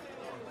 18.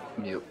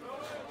 Yep.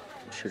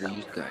 Should have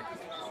used guidance.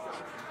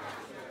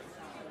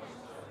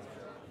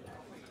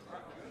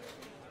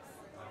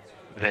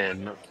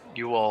 Then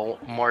you all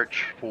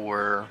march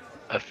for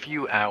a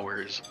few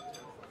hours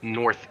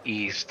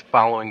northeast,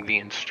 following the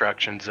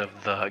instructions of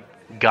the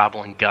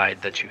goblin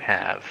guide that you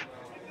have.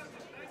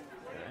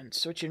 And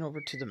switching over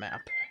to the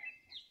map.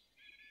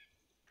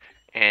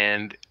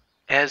 And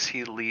as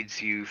he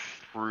leads you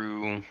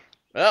through and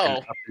Oh.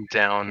 up and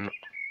down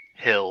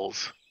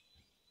hills,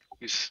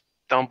 you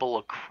stumble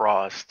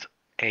across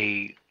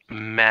a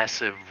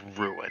massive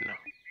ruin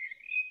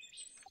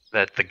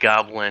that the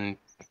goblin,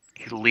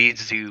 he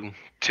leads you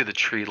to the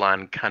tree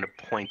line, kind of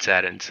points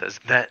at it and says,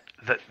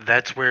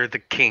 that's where the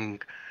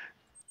king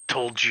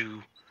told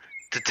you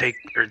to take,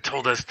 or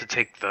told us to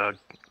take the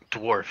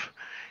dwarf.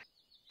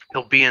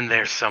 He'll be in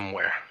there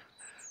somewhere,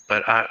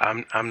 but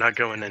I'm not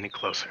going any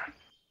closer.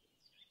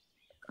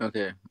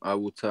 Okay, I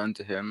will turn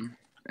to him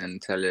and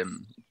tell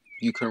him,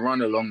 you can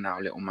run along now,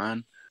 little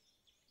man.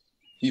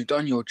 You've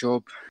done your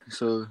job,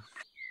 so...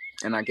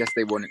 And I guess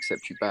they won't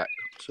accept you back,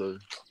 so...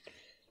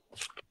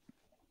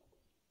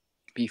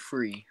 Be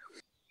free.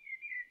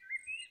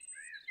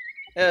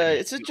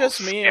 Is it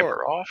just me, or...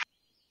 Scamper off?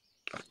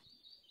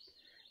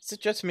 Is it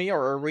just me,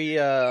 or are we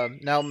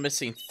now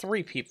missing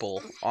 3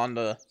 people on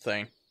the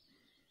thing?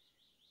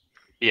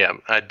 Yeah,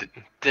 I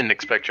didn't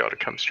expect y'all to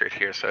come straight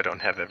here, so I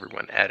don't have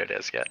everyone added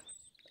as yet.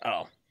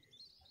 Oh.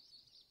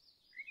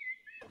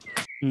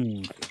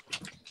 Hmm.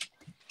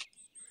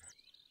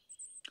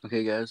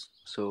 Okay, guys.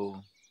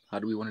 So, how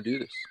do we want to do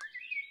this?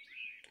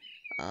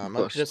 I'm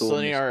Got to just storm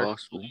letting this our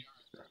castle.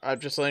 I'm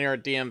just letting our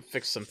DM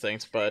fix some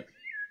things, but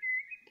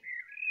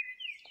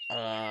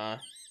Oh,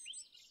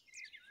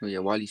 yeah,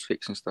 while he's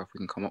fixing stuff, we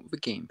can come up with a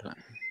game plan.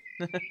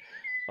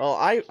 well,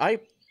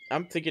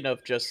 I'm thinking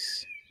of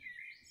just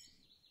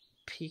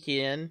peeking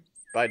in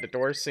by the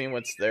door, seeing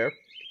what's there,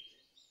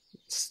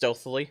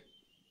 stealthily.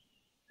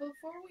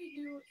 Before we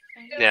do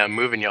Yeah, I'm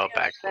moving y'all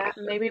back a little That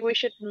bit. maybe we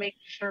should make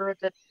sure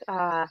that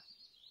that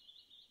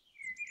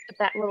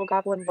little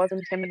goblin was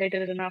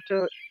intimidated enough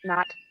to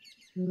not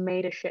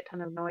made a shit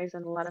ton of noise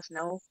and let us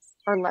know,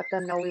 or let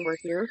them know we were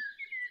here.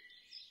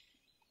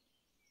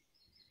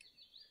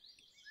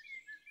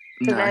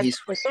 Nah, Because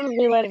as soon as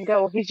we let him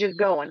go, he's just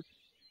going.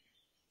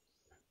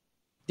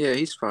 Yeah,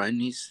 he's fine.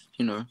 He's,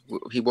 you know,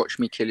 he watched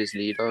me kill his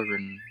leader,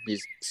 and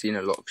he's seen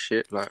a lot of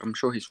shit. Like, I'm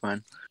sure he's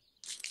fine.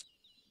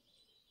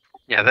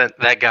 Yeah,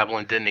 that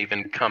goblin didn't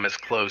even come as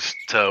close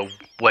to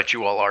what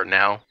you all are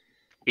now.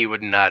 He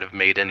would not have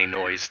made any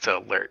noise to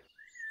alert.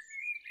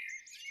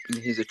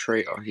 He's a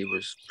traitor.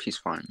 He's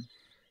fine.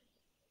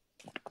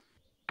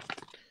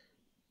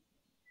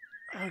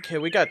 Okay,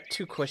 we got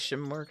 2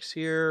 question marks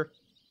here.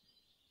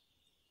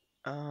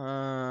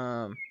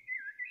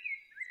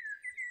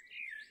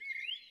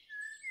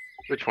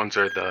 Which ones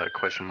are the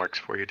question marks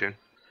for you, dude?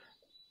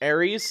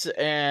 Ares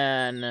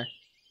and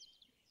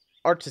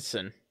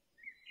Artisan.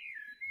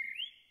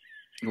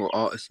 Well,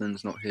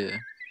 Artisan's not here,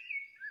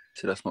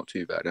 so that's not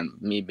too bad.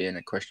 And me being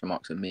a question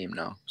mark's a meme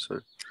now, so.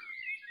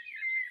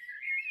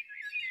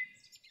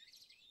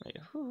 Wait,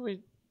 who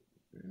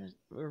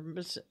we're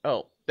missing?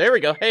 Oh, there we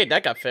go. Hey,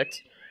 that got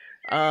fixed.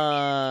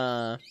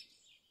 I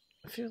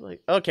feel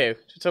like okay,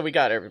 so we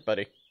got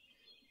everybody.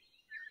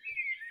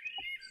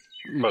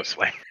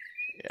 Mostly.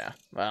 Yeah.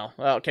 Well,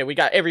 okay, we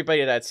got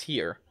everybody that's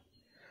here.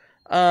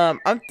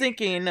 I'm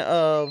thinking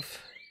of,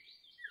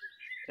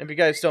 if you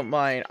guys don't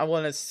mind, I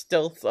want to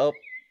stealth up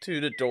to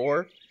the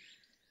door,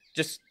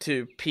 just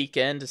to peek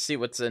in to see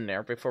what's in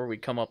there before we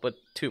come up with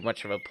too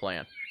much of a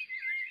plan.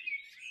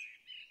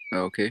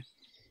 Okay.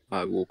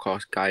 I will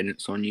cast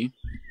guidance on you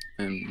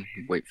and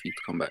wait for you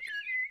to come back.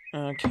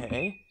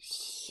 Okay,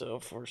 so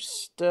for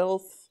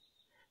stealth,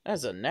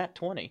 that's a nat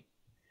 20.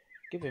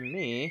 Giving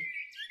me,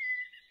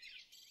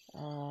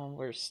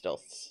 where's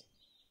stealth?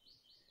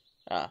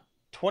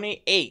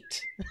 28.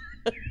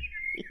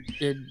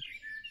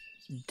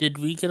 Did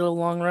we get a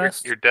long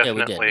rest? You're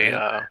definitely Yeah, we did,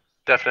 right?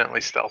 definitely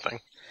stealthing.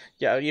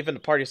 Yeah, even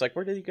the party's like,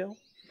 where did he go?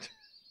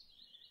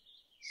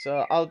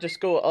 So I'll just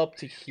go up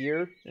to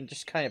here and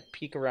just kind of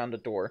peek around the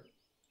door.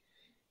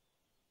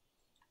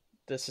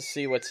 Just to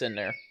see what's in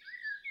there.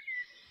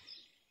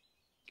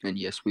 And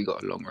yes, we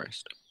got a long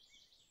rest.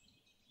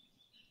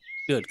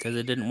 Good, because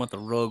I didn't want the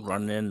rogue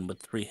running in with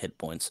 3 hit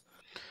points.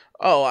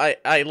 Oh,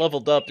 I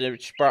leveled up,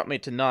 which brought me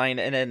to 9,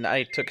 and then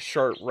I took a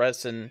short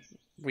rest, and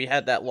we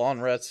had that long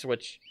rest,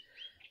 which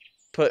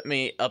put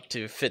me up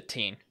to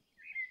 15.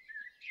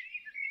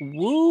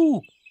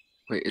 Woo!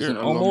 Wait, You're isn't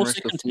a long almost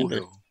rest a a full contender.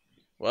 heal?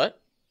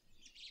 What?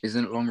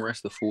 Isn't a long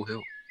rest a full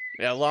heal?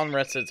 Yeah, long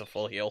rest is a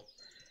full heal.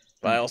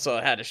 But I also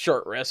had a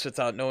short rest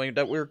without knowing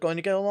that we were going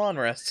to get a long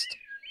rest.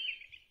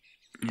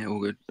 Yeah, all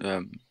good.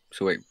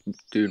 So wait,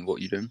 doing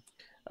what you doing?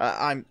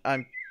 I'm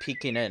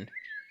peeking in.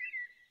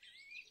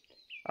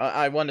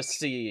 I want to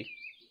see.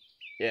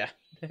 Yeah,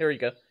 here we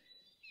go.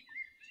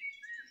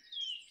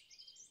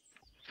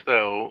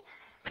 So,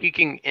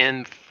 peeking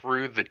in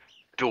through the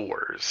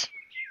doors,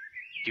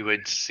 you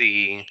would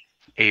see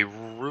a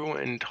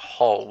ruined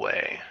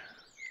hallway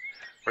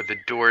where the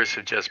doors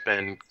have just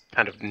been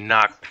kind of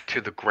knocked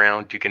to the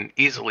ground. You can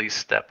easily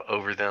step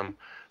over them,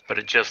 but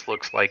it just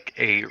looks like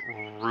a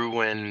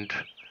ruined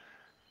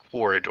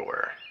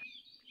corridor.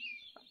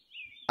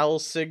 I will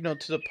signal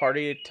to the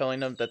party telling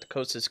them that the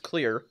coast is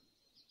clear.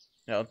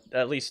 You know,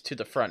 at least to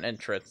the front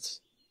entrance.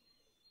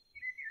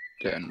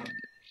 Then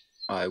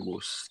I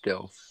will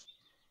stealth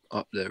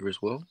up there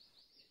as well.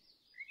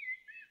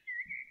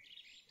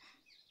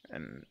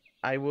 And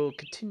I will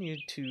continue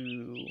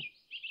to...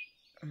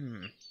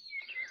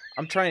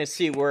 I'm trying to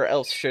see where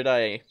else should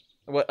I...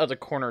 What other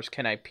corners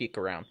can I peek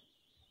around?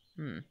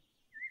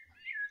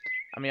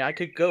 I mean, I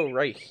could go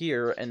right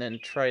here and then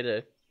try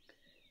to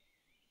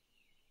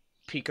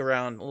peek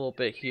around a little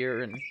bit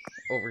here and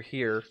over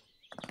here.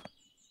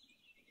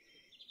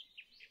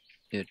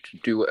 Yeah, to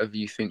do whatever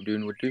you think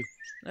Dune would do.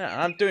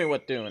 Yeah, I'm doing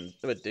what Dune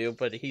would do,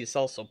 but he's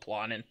also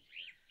plotting.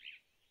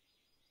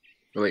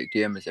 Wait,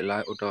 DM, is it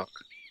light or dark?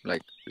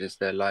 Like, is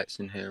there lights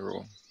in here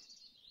or?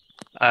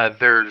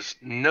 There's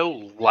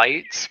no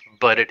lights,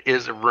 but it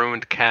is a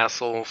ruined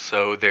castle,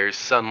 so there's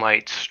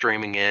sunlight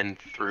streaming in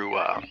through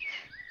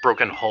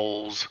broken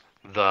holes.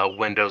 The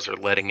windows are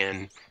letting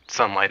in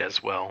sunlight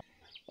as well.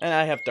 And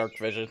I have dark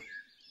vision.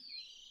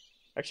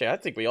 Actually, I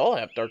think we all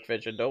have dark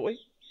vision, don't we?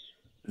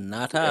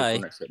 Not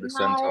Everyone I. except the No.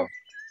 centaur.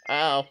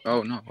 Ow.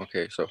 Oh no,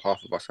 okay, so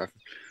half of us have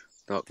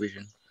dark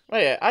vision. Oh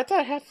yeah, I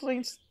thought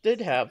halflings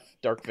did have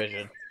dark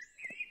vision.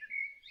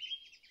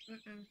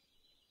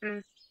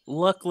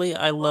 Luckily,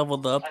 I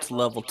leveled up to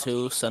level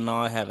 2, so now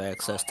I have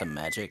access to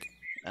magic.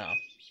 Oh.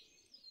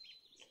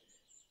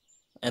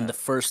 And the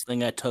first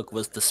thing I took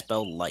was the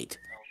spell Light.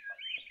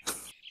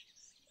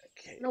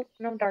 Okay. Nope,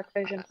 no dark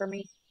vision for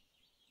me.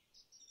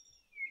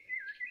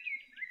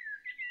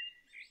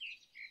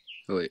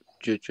 Wait,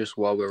 just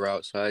while we're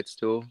outside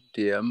still,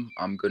 DM,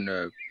 I'm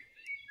gonna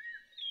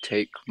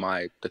take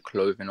the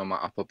clothing on my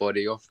upper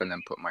body off and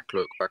then put my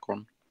cloak back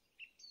on.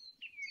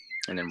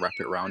 And then wrap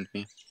it around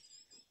me.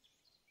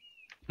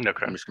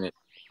 Okay. I'm just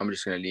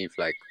gonna leave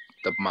like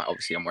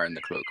obviously I'm wearing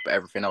the cloak, but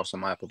everything else on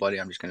my upper body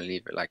I'm just gonna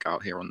leave it like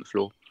out here on the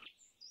floor.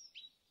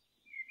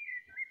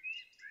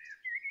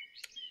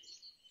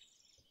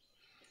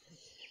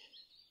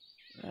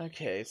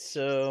 Okay,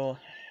 so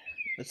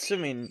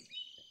assuming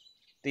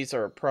these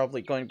are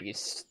probably going to be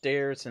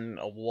stairs and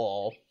a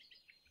wall,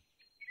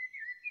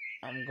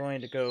 I'm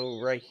going to go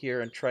right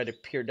here and try to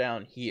peer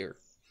down here.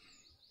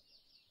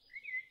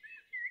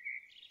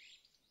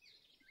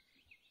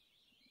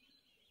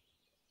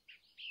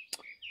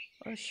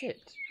 Oh shit.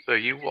 So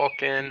you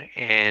walk in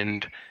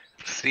and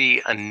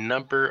see a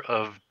number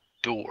of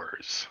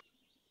doors.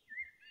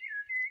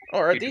 Oh,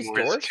 are Two these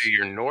doors? to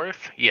your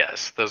north?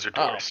 Yes, those are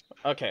doors.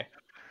 Oh, okay.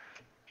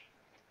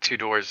 2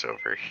 doors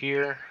over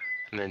here,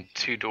 and then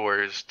 2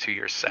 doors to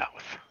your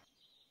south.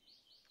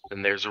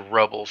 Then there's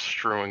rubble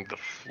strewing the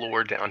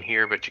floor down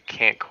here, but you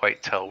can't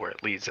quite tell where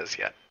it leads us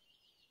yet.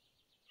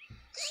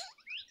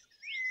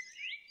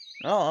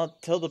 Oh, I'll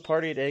tell the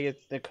party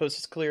the coast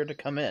is clear to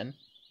come in.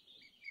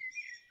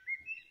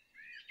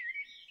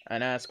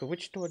 And ask,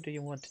 which door do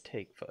you want to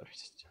take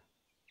first?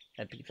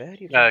 And be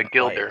very, very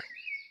Gildir. quiet.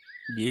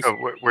 Yes. Oh,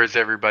 where's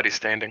everybody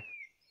standing?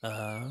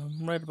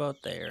 Right about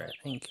there,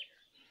 I think.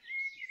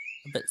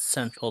 A bit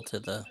central to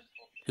the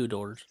 2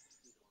 doors.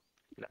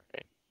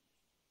 Okay.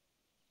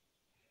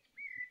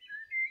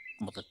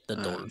 Well, the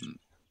doors.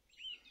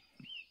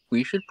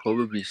 We should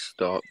probably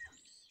start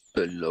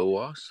below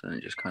us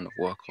and just kind of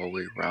work our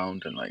way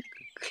around and like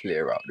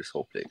clear out this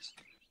whole place.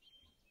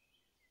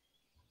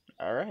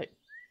 All right.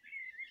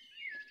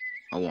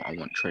 I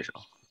want treasure.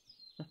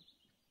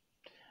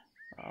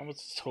 I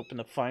was hoping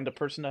to find a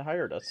person that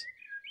hired us.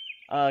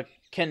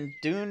 Can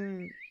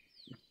Dune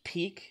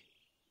peek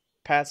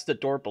past the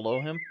door below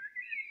him?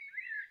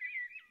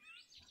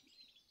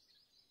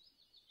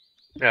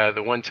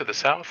 The one to the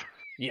south?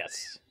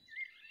 Yes.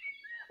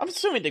 I'm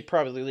assuming they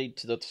probably lead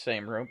to the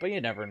same room, but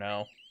you never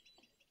know.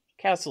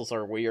 Castles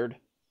are weird.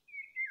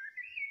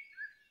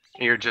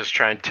 You're just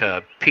trying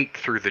to peek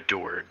through the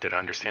door. Did I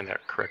understand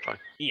that correctly?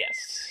 Yes.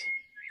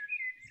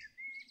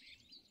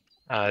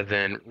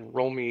 Then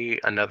roll me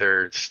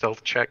another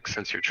stealth check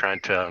since you're trying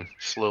to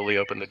slowly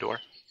open the door.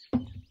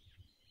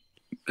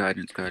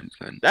 Guidance.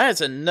 That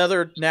is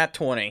another nat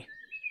 20.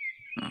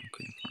 Oh,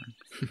 okay,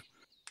 fine.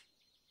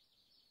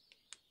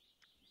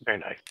 Very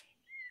nice.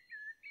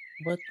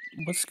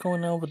 What's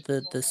going on with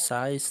the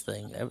size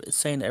thing? It's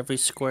saying every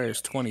square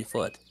is 20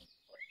 foot.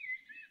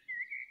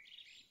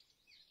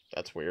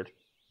 That's weird.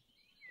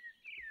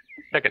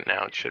 Check it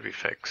now. It should be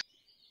fixed.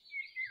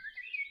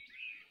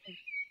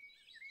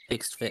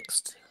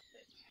 Fixed.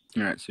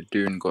 Alright, so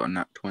Dune got a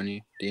nat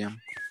 20, DM.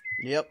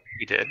 Yep.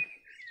 He did.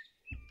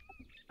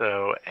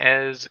 So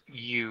as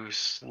you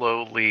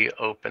slowly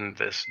open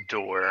this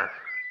door,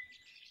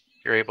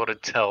 you're able to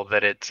tell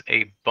that it's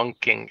a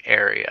bunking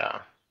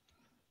area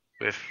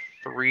with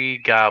 3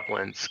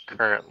 goblins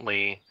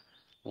currently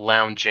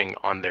lounging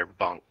on their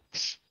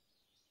bunks.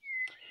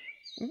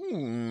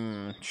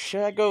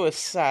 Should I go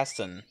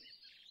assassin?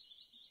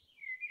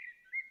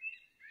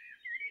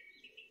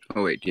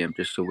 Oh wait, DM,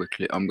 just so we're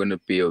clear, I'm gonna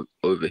be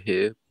over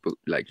here, but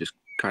like just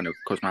kind of,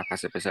 because my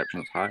passive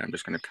perception is high, I'm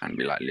just gonna kind of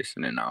be like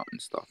listening out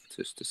and stuff,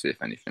 just to see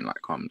if anything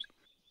like comes.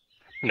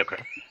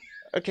 Okay.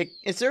 Okay,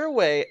 is there a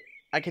way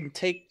I can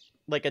take,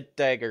 like, a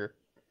dagger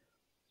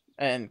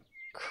and,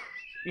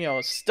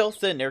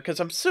 stealth in there, because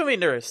I'm assuming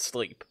they're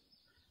asleep.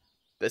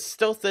 But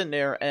stealth in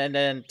there and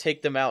then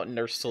take them out in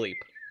their sleep.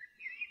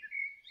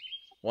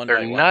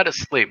 They're not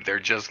asleep, they're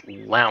just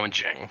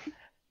lounging.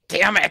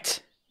 Damn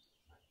it!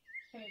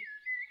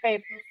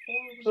 Hey,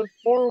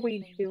 before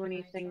we do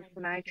anything,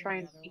 can I try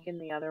and peek in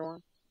the other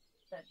one?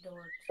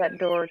 That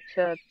door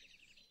to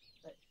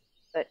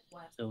the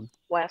Dune.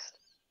 west.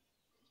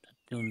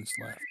 Dune's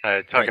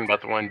left. Talking about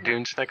the one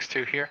Dune's next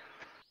to here?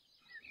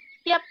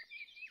 Yep.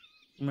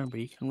 Remember,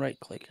 you can right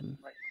click and.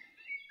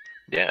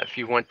 Yeah, if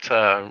you want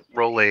to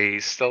roll a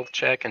stealth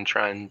check and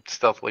try and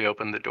stealthily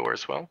open the door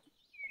as well.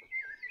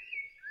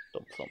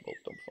 Don't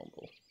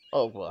fumble.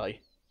 Oh, boy.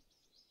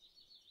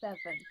 7.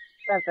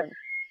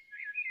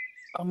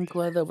 I'm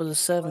glad that was a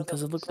 7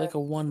 because it looked like a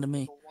 1 to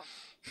me.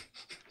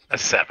 A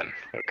 7.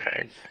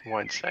 Okay.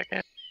 1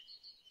 second.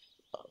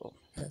 Oh.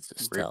 That's a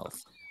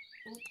stealth.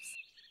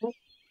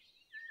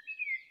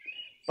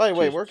 By the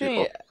way, Just we're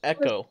getting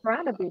echo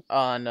Trying to be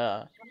on,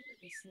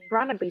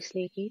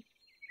 sneaky.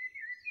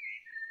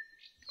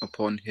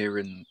 upon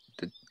hearing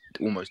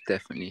almost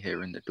definitely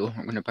hearing the door,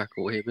 I'm gonna back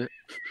away a bit.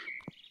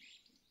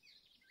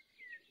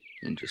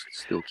 And just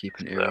still keep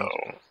an ear out.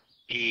 So,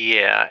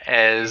 yeah,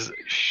 as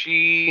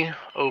she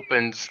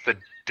opens the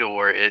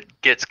door,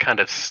 it gets kind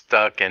of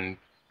stuck and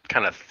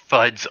kind of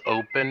thuds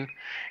open,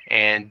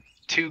 and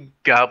two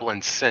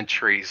goblin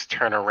sentries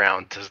turn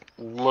around to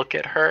look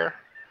at her,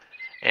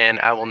 and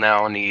I will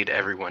now need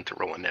everyone to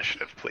roll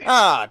initiative, please.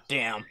 Ah,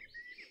 damn.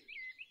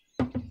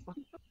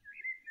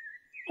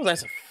 Oh,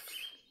 that's a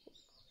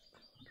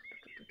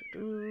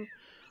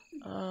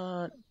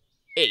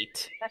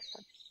 8.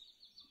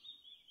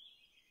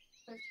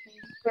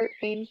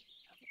 13.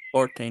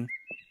 14.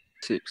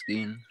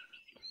 16.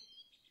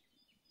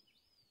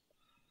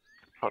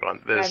 Hold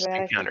on, My this bad, I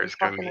think encounter I'm is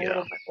giving talking me a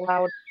little bit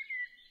loud.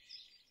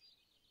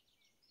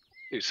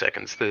 2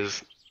 seconds.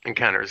 This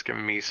encounter is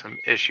giving me some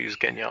issues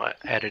getting y'all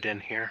added in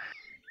here.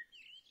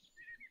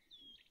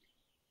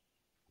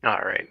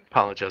 Alright,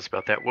 apologize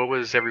about that. What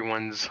was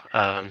everyone's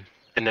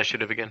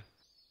initiative again?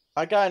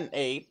 I got an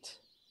 8.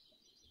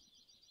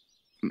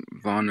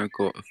 Vana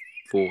got a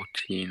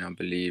 14, I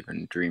believe,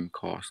 and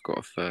Dreamcast got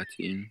a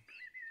 13.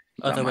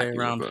 Other That way might be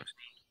around. reversed.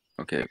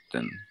 Okay,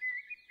 then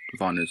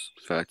Vana's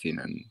 13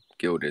 and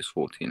Gildir's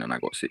 14, and I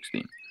got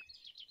 16.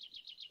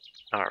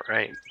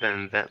 Alright,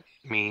 then that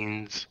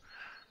means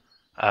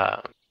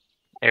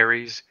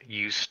Ares,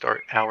 you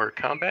start our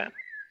combat.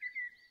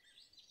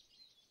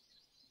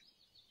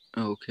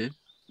 Okay.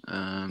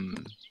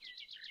 Can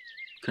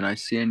I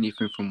see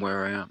anything from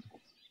where I am?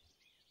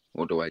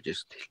 Or do I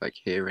just like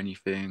hear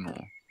anything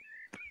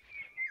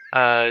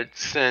or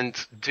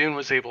Since Dune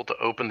was able to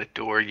open the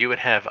door, you would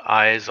have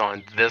eyes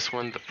on this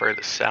one, the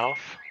furthest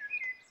south.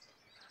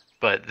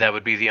 But that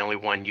would be the only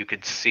one you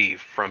could see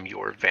from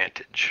your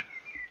vantage.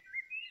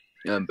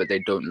 but they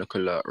don't look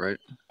alert, right?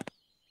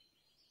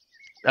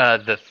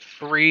 The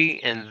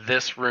 3 in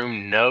this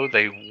room, no,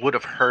 they would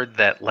have heard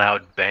that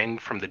loud bang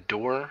from the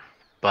door,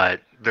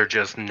 but they're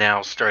just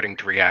now starting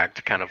to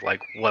react, kind of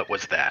like, what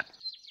was that?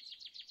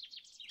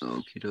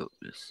 Okay, doke.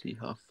 Let's see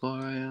how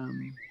far I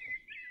am.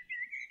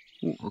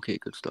 Ooh, okay,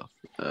 good stuff.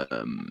 Alright,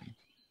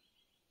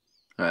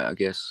 I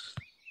guess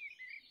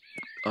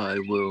I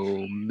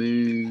will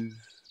move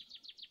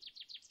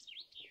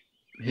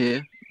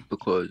here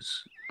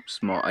because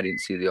smart. I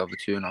didn't see the other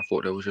two, and I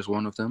thought there was just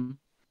one of them.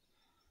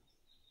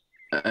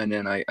 And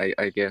then I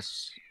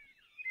guess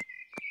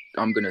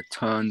I'm gonna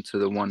turn to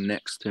the one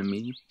next to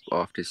me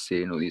after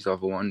seeing all these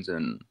other ones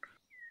and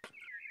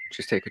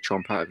just take a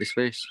chomp out of his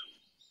face.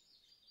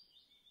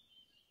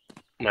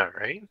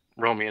 Alright,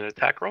 roll me an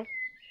attack roll.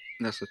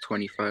 That's a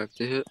 25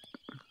 to hit.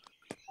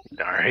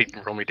 Alright,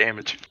 roll me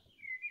damage.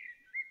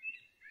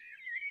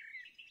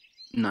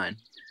 9.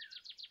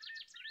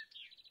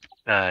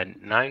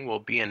 9 will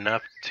be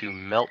enough to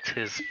melt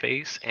his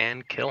face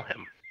and kill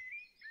him.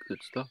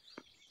 Good stuff.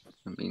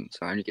 That means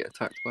I only get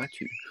attacked by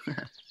 2.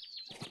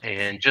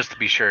 And just to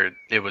be sure,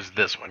 it was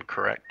this one,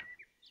 correct?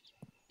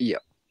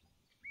 Yep.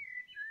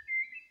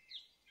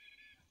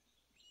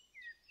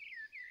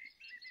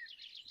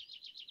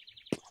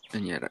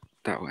 And yeah,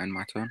 that will end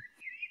my turn.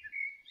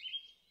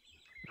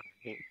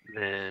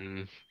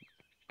 Then,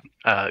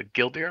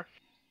 Gildir?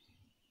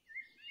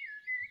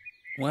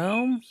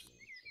 Well,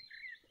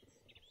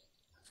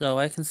 so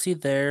I can see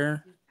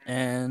there,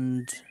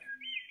 and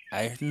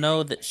I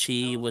know that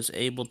she was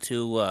able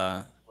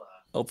to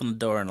open the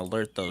door and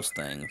alert those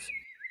things.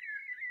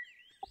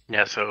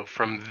 Yeah, so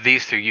from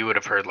these two, you would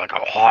have heard like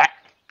a what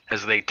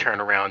as they turn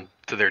around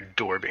to their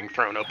door being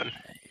thrown open.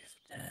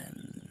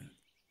 10,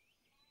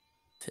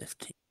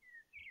 15.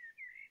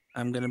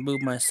 I'm going to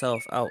move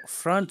myself out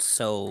front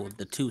so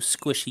the two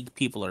squishy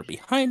people are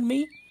behind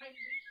me.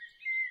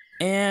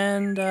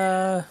 And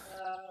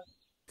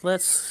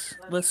let's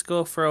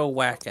go for a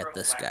whack at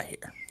this guy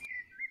here.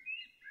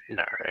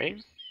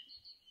 Alright.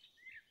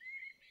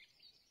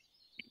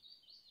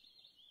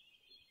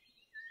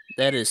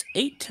 That is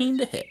 18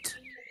 to hit.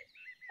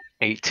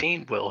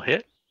 18 will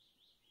hit.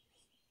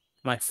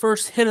 My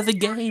first hit of the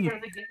game.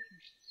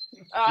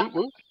 Woo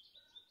woo.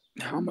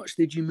 How much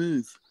did you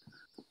move?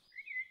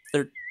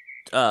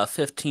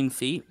 15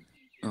 feet.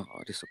 Oh,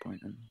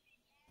 disappointing.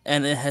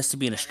 And it has to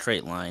be in a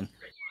straight line.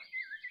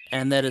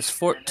 And that is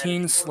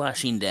 14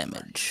 slashing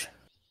damage.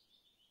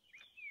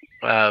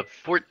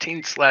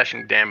 14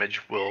 slashing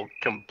damage will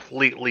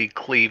completely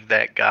cleave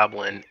that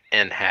goblin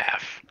in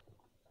half.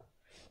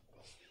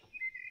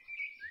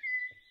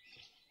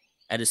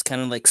 I just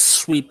kind of like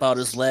sweep out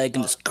his leg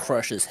and just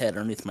crush his head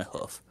underneath my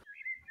hoof.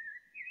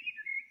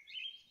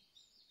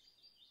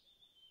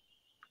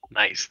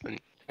 Nice. Then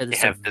And you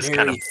it's a have this very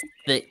kind of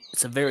thick.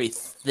 It's a very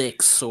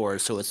thick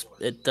sword, so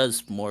it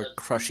does more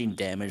crushing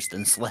damage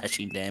than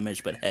slashing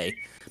damage. But hey,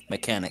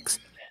 mechanics.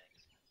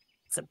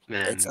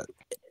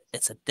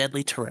 It's a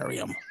deadly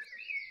terrarium.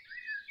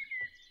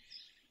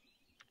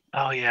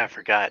 Oh yeah, I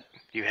forgot.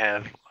 You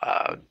have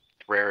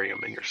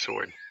terrarium in your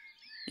sword.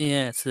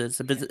 Yeah, it's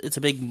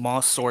a big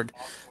moss sword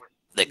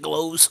that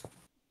glows.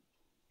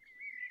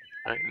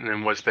 Right, and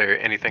then was there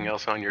anything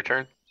else on your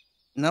turn?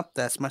 Nope,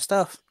 that's my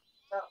stuff.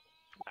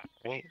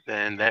 Alright,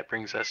 then that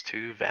brings us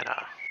to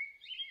Vana.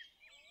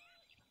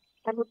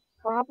 I would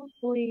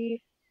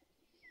probably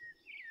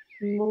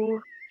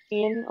move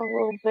in a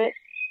little bit,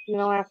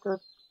 after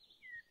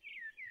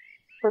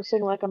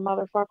cursing like a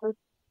motherfucker.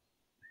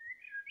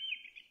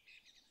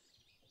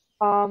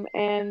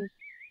 And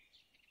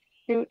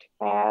shoot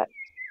at.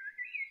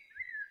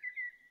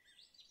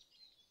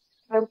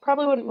 I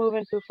probably wouldn't move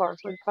in too far,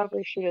 so I'd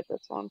probably shoot at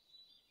this one.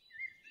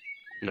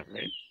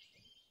 Alright.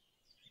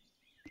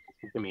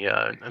 Give me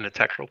an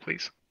attack roll,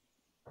 please.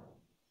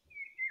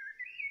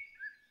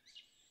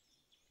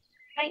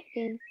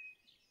 19.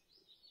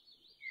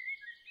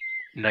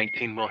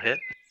 19 will hit.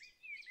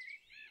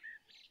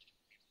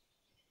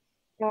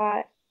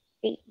 Got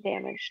 8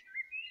 damage.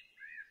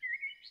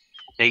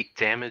 8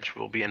 damage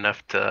will be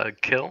enough to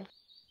kill.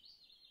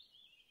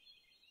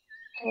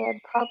 I'd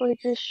probably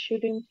just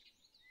shoot him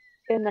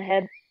in the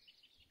head,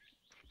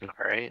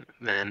 Alright,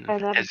 then.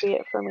 and that'd be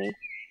it for me.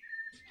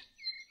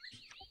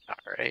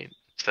 Alright,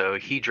 so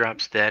he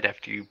drops dead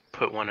after you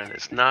put one on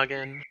his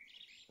noggin.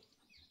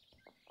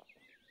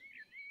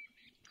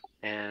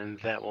 And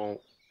that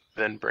will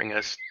then bring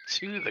us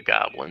to the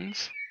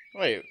goblins.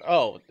 Wait,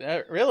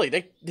 really?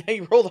 They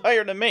rolled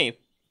higher than me.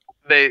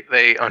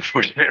 They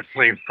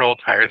unfortunately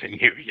rolled higher than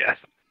you, yes.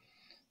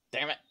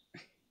 Damn it.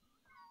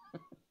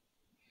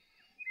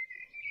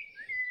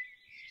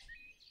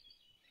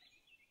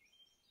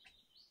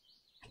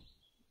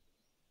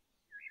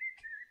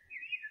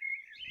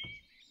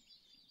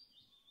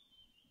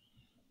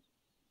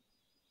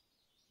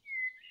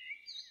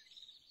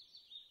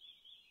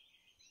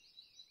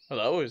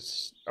 Hello,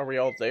 are we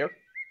all there?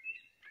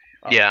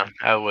 Oh. Yeah,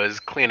 I was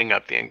cleaning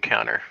up the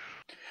encounter.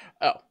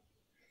 Oh.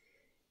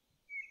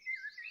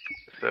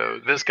 So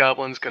this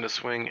goblin's going to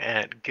swing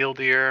at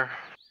Gildir.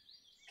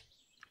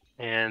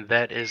 And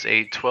that is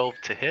a 12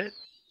 to hit.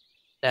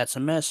 That's a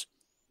miss.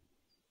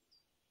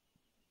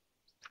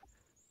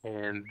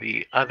 And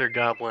the other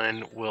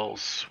goblin will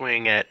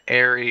swing at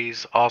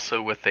Ares,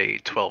 also with a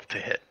 12 to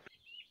hit.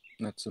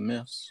 That's a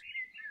miss.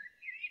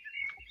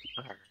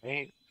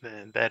 Alright,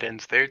 then that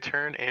ends their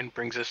turn and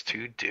brings us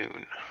to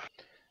Dune.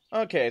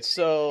 Okay,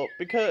 so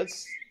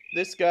because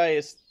this guy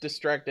is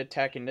distracted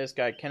attacking this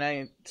guy, can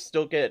I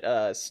still get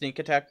a sneak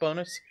attack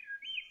bonus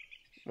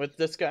with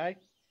this guy?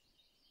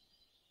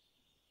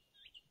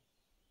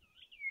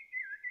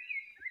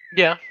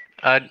 Yeah,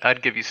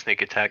 I'd give you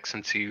sneak attack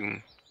since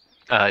you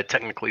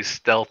technically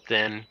stealthed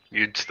in.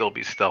 You'd still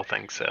be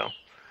stealthing, so.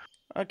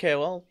 Okay,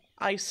 well,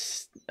 I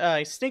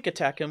sneak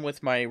attack him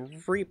with my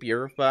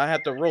rapier, but I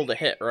have to roll to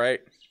hit, right?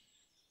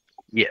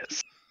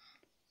 Yes.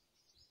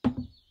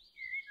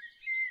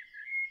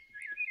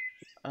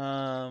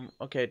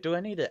 Okay, do I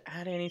need to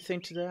add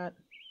anything to that?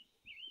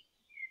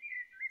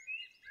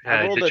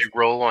 Did you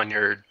roll on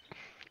your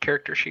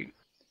character sheet?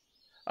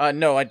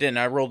 No, I didn't.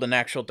 I rolled an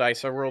actual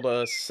dice. I rolled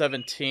a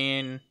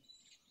 17.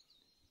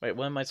 Wait,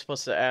 what am I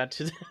supposed to add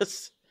to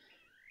this?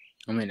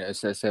 I mean, it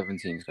says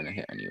 17 is going to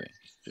hit anyway.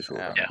 Just roll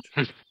damage.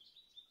 Yeah.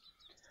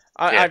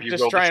 I'm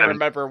just trying to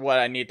remember what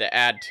I need to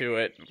add to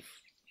it.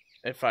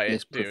 If I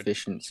It's do.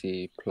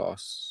 proficiency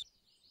plus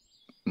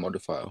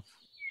modifier.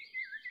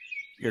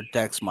 Your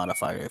dex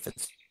modifier if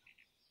it's...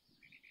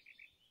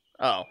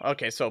 Oh,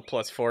 okay, so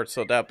 +4,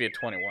 so that'd be a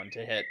 21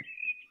 to hit.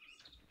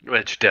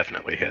 Which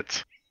definitely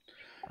hits.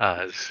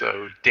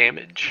 So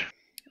damage.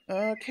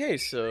 Okay,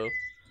 so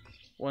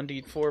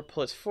 1d4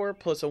 plus 4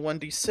 plus a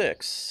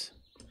 1d6.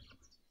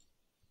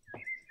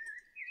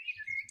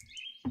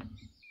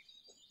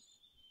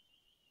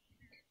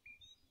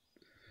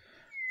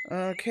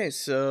 Okay,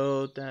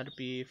 so that'd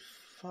be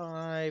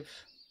 5.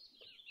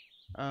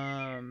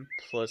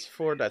 Plus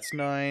 4, that's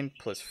 9.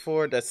 Plus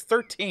 4, that's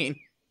 13.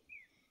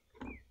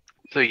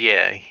 So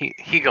yeah,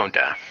 he gonna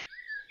die.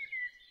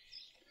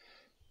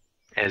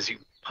 As you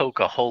poke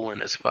a hole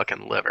in his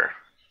fucking liver.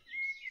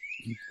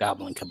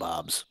 Goblin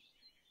kebabs.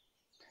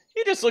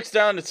 He just looks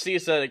down and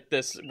sees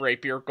this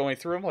rapier going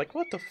through him, like,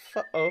 what the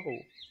fuck? Oh.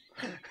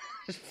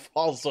 Just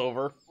falls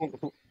over.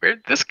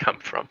 Where'd this come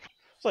from?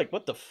 It's like,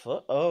 what the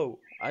fuck? Oh,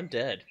 I'm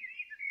dead.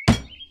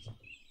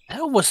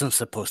 That wasn't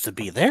supposed to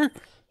be there.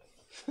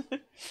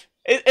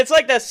 It's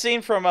like that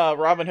scene from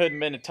Robin Hood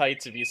Men in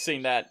Tights, if you've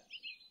seen that.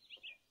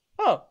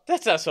 Oh,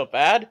 that's not so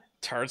bad.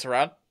 Turns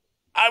around.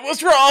 I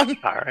was wrong!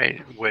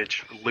 Alright,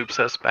 which loops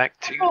us back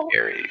to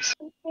Ares.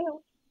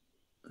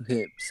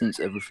 Okay, since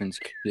everything's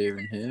clear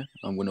in here,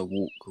 I'm going to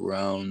walk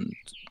around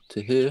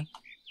to here.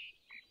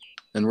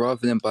 And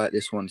rather than bite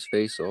this one's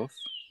face off,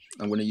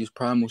 I'm going to use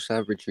Primal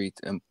Savagery,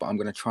 but I'm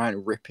going to try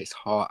and rip his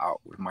heart out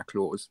with my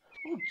claws.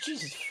 Oh,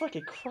 Jesus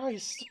fucking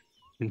Christ.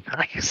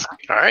 Nice.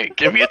 Alright,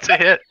 give me it to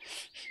hit.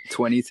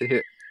 20 to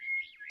hit.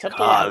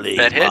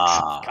 That hits.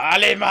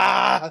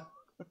 Kalima!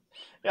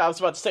 Yeah, I was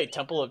about to say,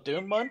 Temple of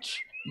Doom Munch?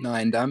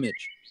 9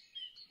 damage.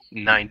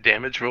 9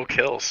 damage will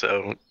kill,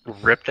 so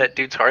rip that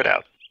dude's heart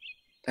out.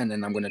 And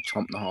then I'm going to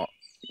chomp the heart.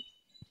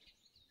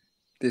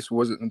 This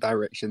wasn't the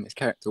direction this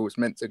character was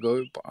meant to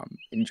go, but I'm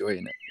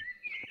enjoying it.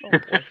 Oh,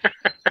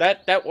 boy.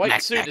 That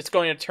white suit is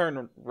going to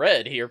turn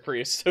red here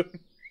pretty soon.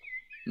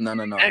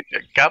 No.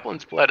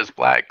 Goblin's blood is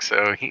black, so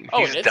Oh, he's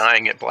it is?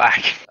 dying at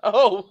black.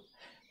 Oh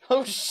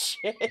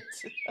shit.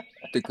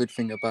 The good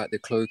thing about the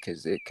cloak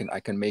is I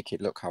can make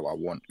it look how I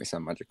want. It's a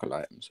magical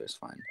item, so it's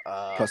fine.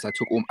 Plus, I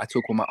took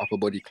all my upper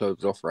body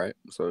clothes off, right?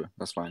 So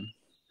that's fine.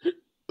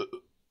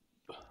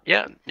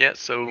 Yeah.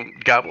 So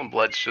goblin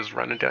blood's just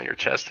running down your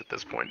chest at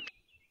this point.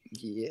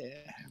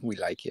 Yeah, we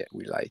like it.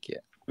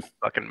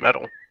 Fucking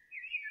metal.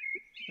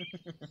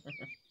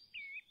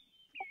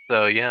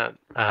 So yeah,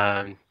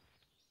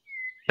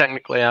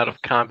 technically out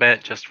of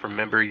combat. Just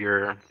remember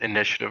your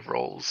initiative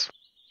rolls.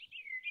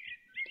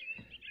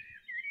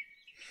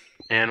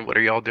 And what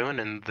are y'all doing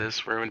in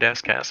this ruined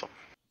ass castle?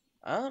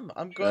 I'm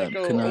going to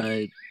go. Can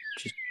I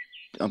just?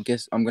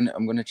 I'm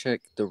gonna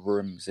check the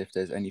rooms if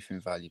there's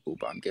anything valuable,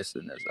 but I'm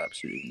guessing there's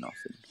absolutely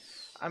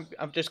nothing.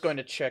 I'm just going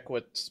to check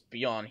what's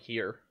beyond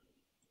here,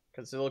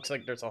 because it looks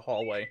like there's a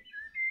hallway.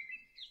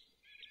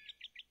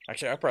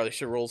 Actually, I probably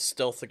should roll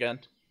stealth again.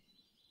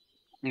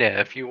 Yeah,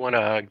 if you want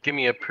to give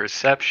me a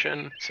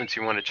perception, since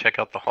you want to check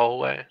out the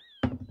hallway.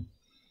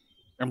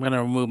 I'm going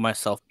to remove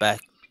myself back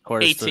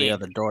towards 18. the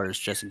other doors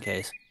just in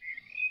case.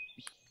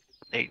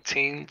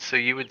 18. So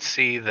you would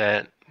see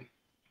that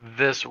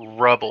this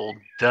rubble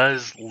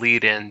does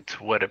lead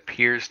into what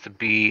appears to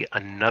be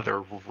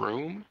another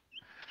room.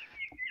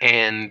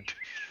 And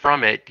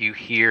from it, you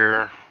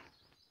hear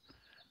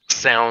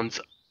sounds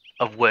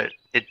of what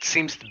it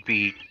seems to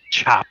be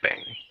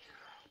chopping.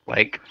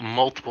 Like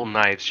multiple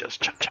knives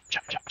just chop.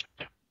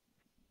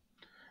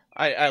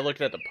 I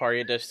looked at the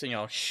party, just,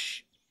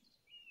 shh.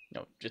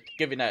 Just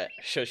giving that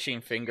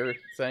shushing finger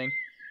thing.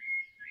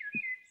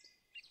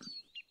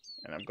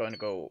 And I'm going to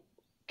go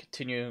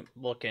continue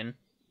looking.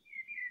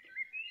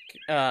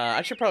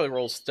 I should probably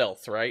roll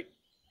stealth, right?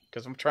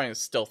 Because I'm trying to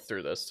stealth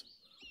through this.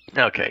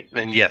 Okay,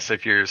 then yes,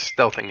 if you're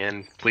stealthing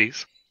in,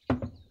 please.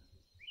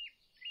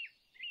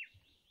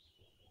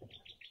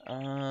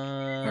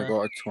 I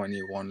got a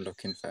 21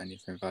 looking for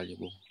anything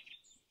valuable.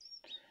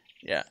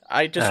 Yeah,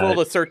 I just rolled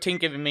a 13,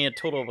 giving me a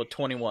total of a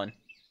 21.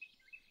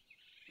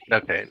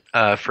 Okay,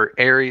 for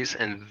Ares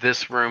in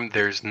this room,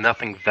 there's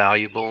nothing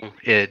valuable.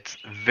 It's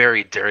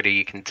very dirty.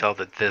 You can tell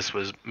that this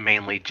was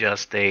mainly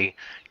just a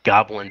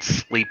goblin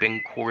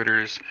sleeping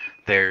quarters.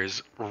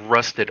 There's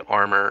rusted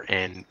armor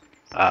and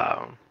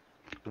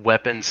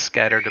weapons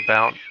scattered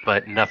about,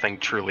 but nothing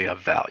truly of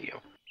value.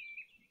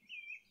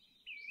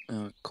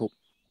 Cool.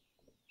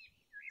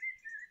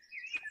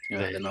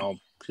 Yeah, then I'll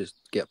just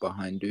get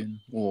behind you,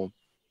 or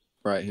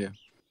right here.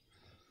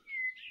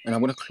 And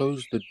I'm gonna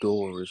close the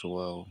door as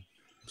well,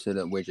 so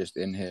that we're just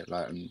in here,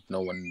 like, and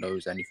no one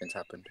knows anything's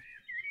happened.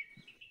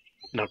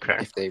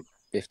 Okay.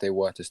 If they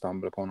were to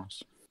stumble upon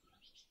us.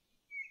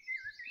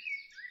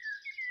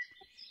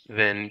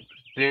 Then,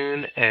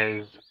 soon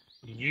as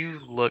you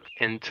look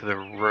into the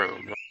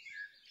room,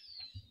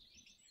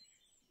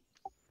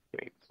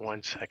 wait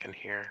 1 second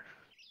here.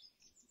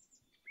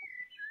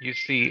 You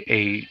see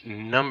a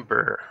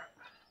number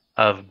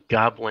of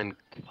goblin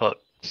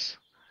cooks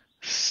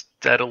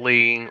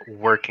steadily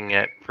working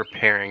at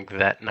preparing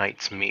that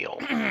night's meal.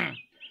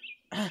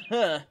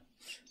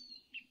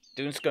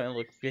 Dune's gonna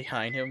look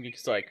behind him.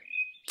 He's like,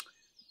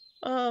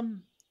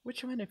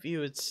 which one of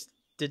you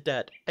did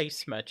that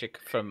ice magic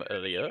from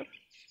earlier?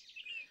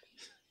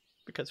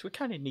 Because we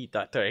kind of need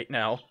that right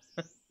now.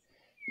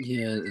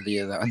 Yeah,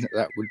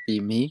 that would be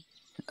me.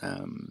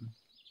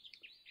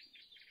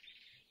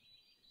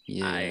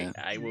 Yeah.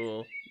 I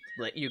will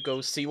let you go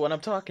see what I'm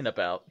talking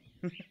about.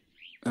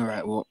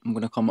 Alright, well, I'm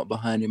gonna come up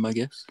behind him, I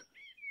guess.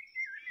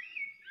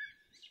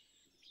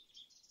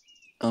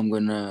 I'm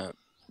gonna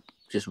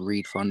just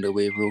read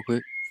Thunderwave real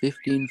quick.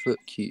 15-foot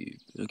cube.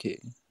 Okay.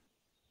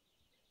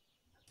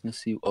 Let's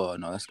see. Oh,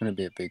 no, that's gonna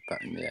be a big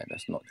pattern. Yeah,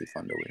 that's not the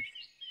Thunderwave.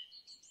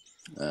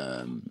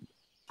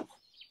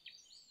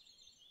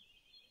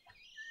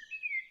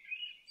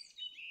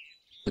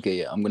 Okay,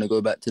 yeah, I'm gonna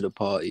go back to the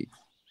party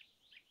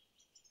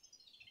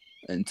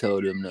and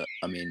tell them that,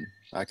 I mean,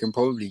 I can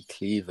probably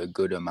cleave a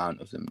good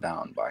amount of them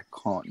down, but I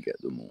can't get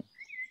them all.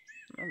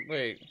 Oh,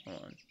 wait,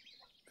 hold on.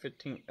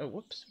 15. Oh,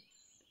 whoops.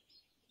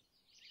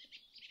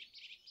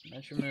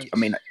 Measurements. I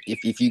mean,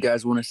 if you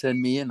guys want to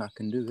send me in, I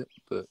can do it,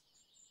 but...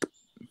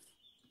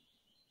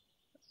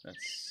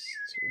 That's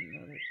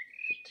another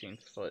 15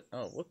 foot.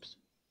 Oh, whoops.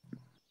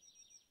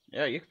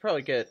 Yeah, you could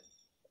probably get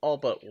all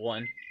but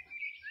one.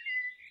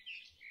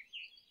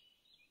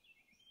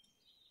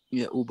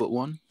 Yeah, all but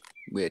one.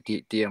 Wait,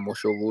 DM,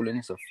 what's your ruling?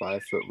 It's a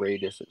 5-foot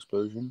radius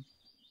explosion.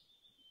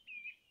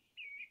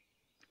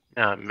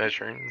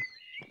 Measuring.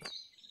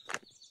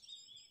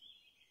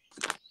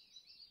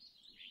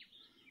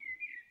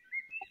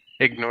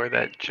 Ignore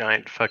that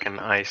giant fucking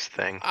ice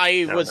thing.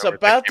 I was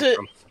about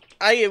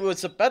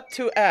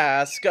to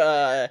ask.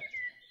 I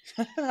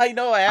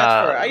know I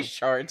asked for ice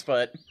shards,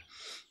 but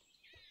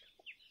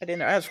I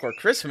didn't ask for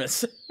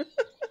Christmas.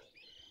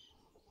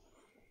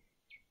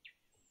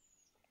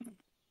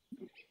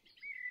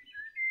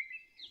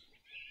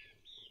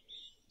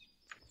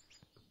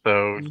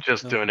 So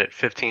just doing it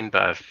 15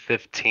 by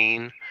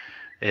 15,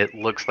 it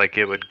looks like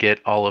it would get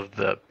all of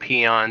the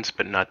peons,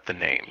 but not the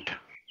named.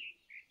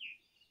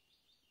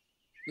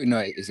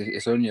 No,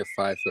 it's only a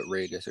 5-foot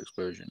radius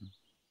explosion.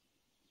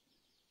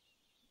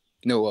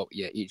 No, well,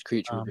 yeah, each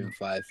creature within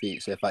 5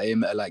 feet. So if I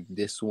aim at like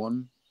this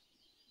one,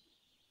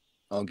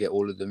 I'll get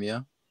all of them,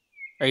 yeah?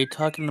 Are you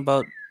talking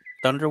about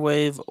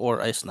Thunderwave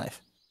or Ice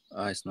Knife?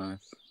 Ice Knife.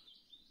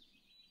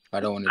 I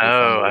don't want to do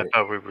Oh, I Thunderwave.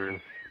 thought we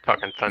were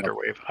talking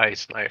Thunderwave,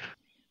 Ice Knife.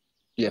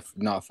 Yeah,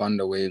 no,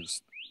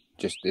 Thunderwave's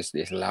just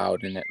it's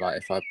loud, innit?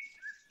 Like,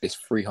 it's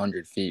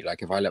 300 feet.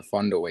 Like, if I let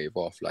Thunderwave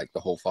off, like,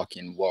 the whole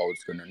fucking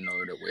world's gonna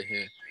know that we're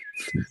here.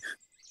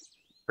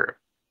 Sure.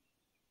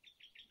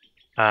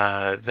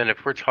 Then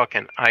if we're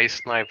talking Ice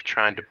Knife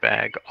trying to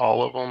bag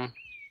all of them,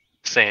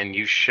 saying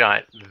you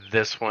shot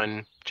this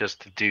one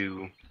just to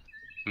do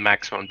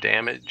maximum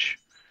damage.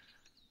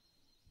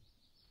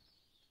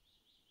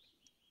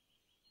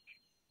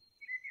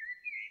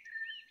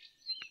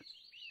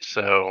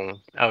 So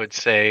I would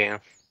say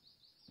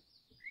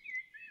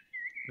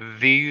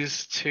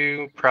these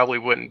two probably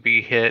wouldn't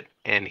be hit,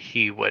 and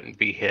he wouldn't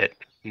be hit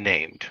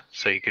named.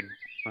 So you could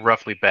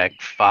roughly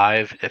bag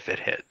 5 if it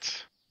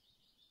hits.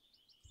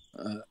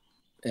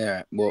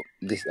 Yeah, well,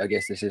 I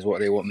guess this is what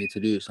they want me to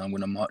do, so I'm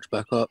gonna march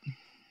back up.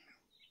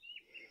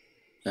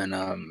 And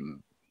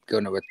I'm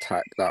gonna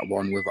attack that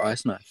one with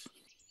Ice Knife.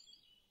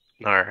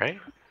 Alright.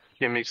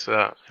 Give me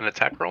an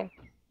attack roll.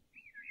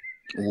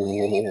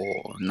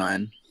 Oh,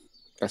 9.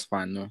 That's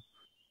fine though.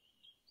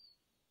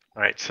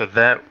 Alright, so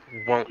that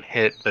won't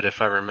hit, but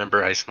if I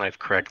remember Ice Knife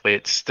correctly,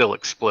 it still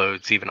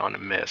explodes even on a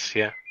miss,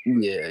 yeah?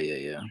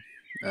 Yeah.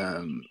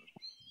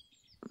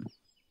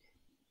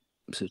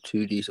 So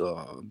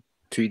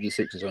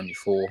 2d6 is only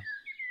 4.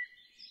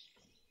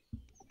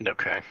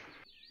 Okay.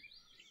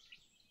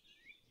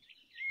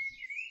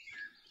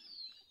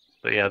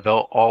 So yeah,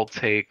 they'll all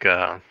take,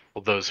 well,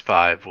 those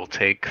 5 will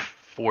take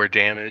 4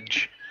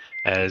 damage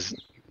as,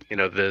 you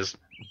know, this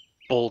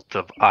bolt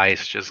of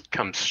ice just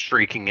comes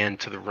streaking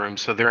into the room.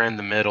 So they're in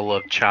the middle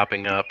of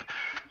chopping up,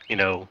 you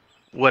know,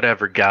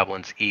 whatever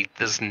goblins eat,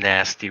 this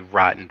nasty,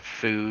 rotten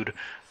food,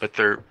 but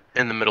they're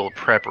in the middle of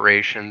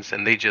preparations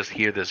and they just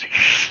hear this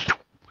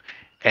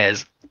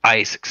as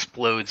ice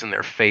explodes in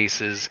their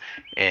faces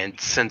and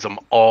sends them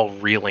all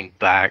reeling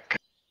back.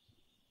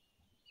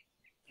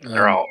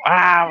 They're all,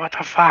 what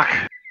the fuck?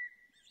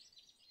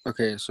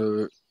 Okay,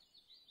 so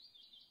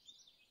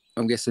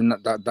I'm guessing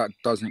that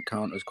doesn't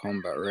count as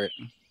combat, right?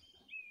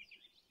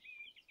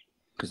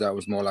 Because that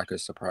was more like a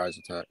surprise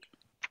attack.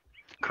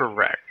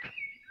 Correct.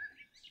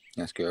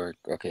 That's good.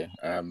 Okay.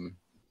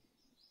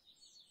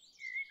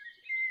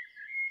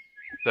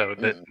 So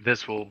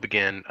this will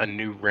begin a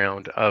new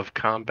round of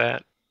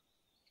combat.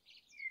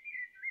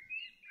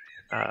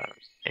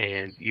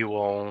 And you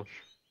will...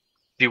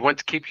 Do you want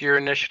to keep your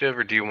initiative,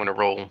 or do you want to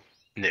roll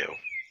new?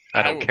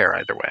 I don't care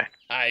either way.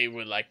 I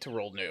would like to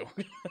roll new.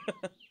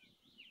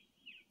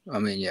 I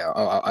mean, yeah,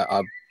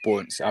 I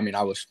won't say, I mean,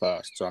 I was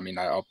first, so I mean,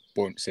 I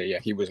won't say, yeah,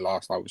 he was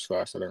last, I was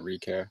first, I don't really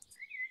care.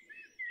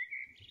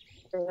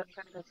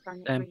 That's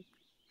fine with me.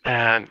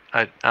 And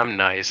I'm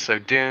nice, so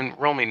Dune,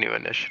 roll me new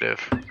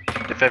initiative.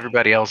 If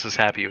everybody else is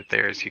happy with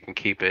theirs, you can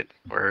keep it,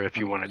 or if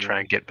you want to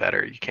try and get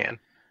better, you can.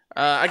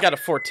 I got a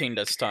 14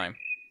 this time.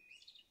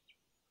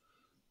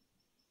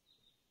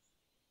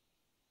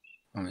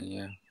 I mean,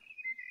 yeah.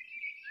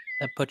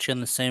 That puts you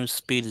on the same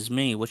speed as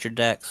me. What's your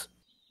dex?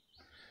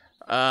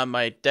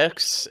 My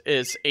dex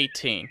is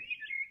 18.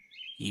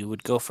 You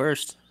would go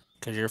first,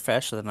 because you're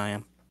faster than I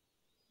am.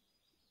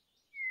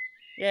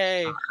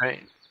 Yay.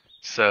 Alright,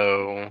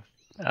 so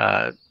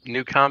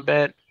new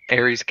combat.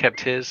 Ares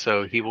kept his,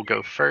 so he will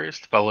go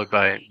first, followed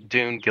by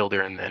Dune,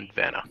 Gildir, and then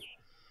Vana.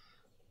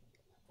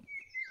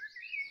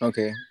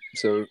 Okay,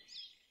 so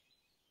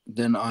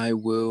then I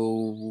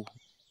will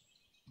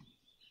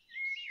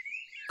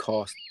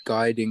cast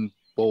Guiding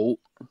Bolt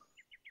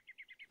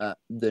at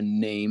the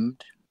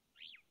named,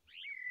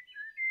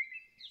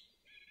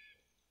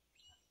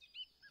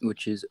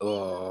 which is,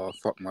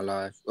 fuck my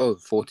life. Oh,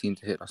 14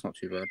 to hit, that's not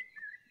too bad.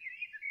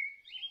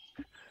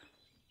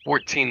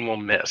 14 will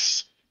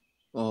miss.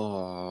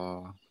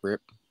 Oh,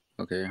 rip.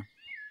 Okay.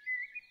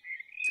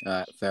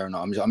 Fair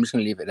enough. I'm just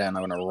gonna leave it there, and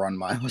I'm gonna run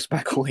my ass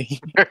back away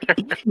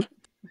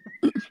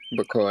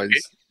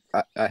because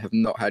I have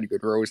not had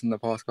good rolls in the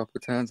past couple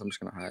of turns. I'm just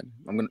gonna hide.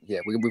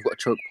 We've got a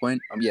choke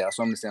point. Yeah, that's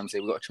what I'm saying.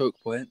 We've got a choke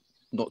point.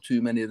 Not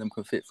too many of them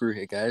can fit through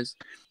here, guys.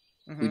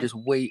 We just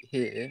wait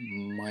here.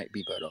 Might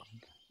be better.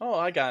 Oh,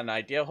 I got an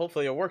idea.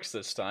 Hopefully it works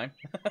this time.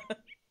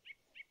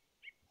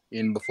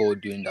 In before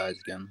Dune dies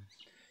again.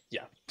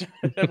 Yeah.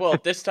 Well,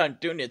 this time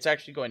Dune is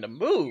actually going to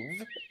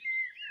move.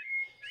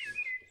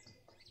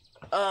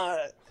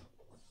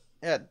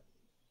 Yeah.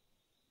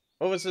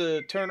 What was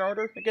the turn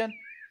order again?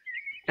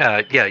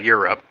 Yeah,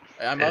 you're up.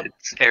 I'm up.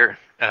 It's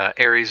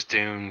Ares,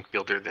 Dune,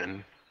 Gildir,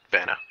 then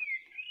Vana.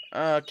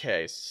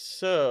 Okay,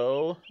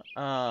 so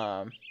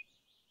I'll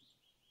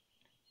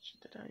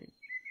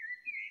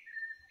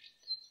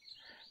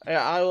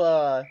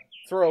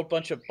throw a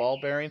bunch of ball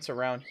bearings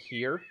around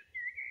here.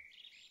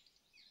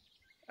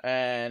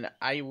 And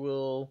I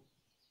will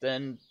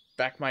then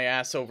back my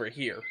ass over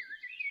here.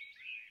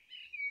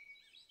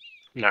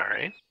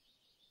 Alright.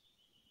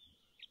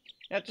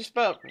 Yeah, just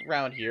about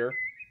around here.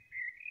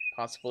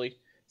 Possibly.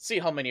 See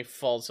how many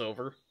falls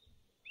over.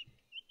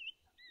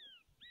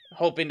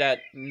 Hoping that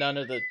none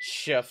of the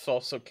chefs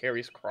also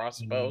carries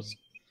crossbows.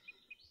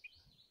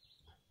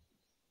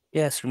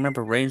 Yes,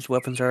 remember, ranged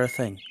weapons are a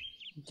thing.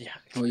 Yeah.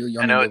 Oh,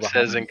 I know you're it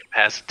behind says me.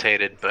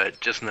 incapacitated, but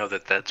just know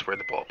that that's where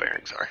the ball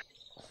bearings are.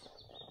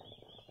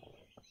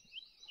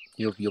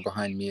 You're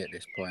behind me at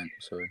this point,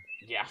 so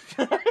Yeah.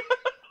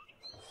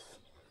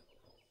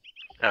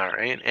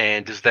 Alright,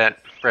 and does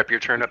that wrap your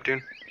turn up,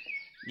 Dune?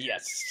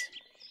 Yes.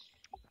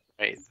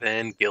 Right,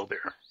 then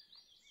Gildir.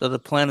 So the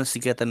plan is to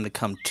get them to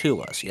come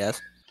to us,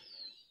 yes?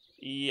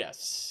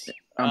 Yes.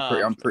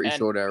 I'm pretty and-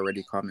 sure they're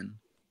already coming.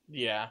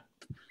 Yeah.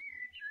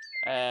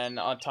 And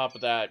on top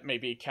of that,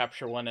 maybe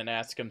capture one and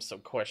ask him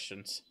some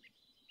questions.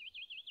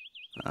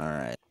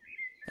 Alright.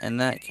 In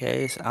that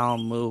case, I'll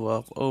move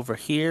up over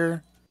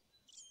here.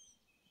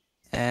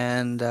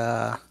 And,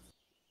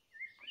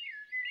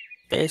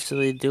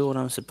 basically do what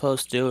I'm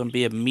supposed to do and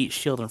be a meat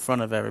shield in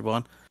front of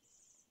everyone.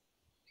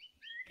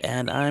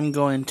 And I'm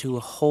going to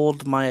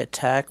hold my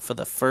attack for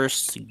the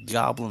first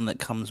goblin that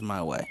comes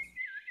my way.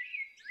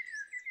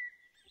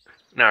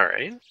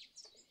 Alright.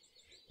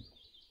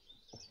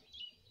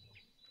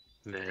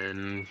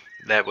 Then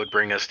that would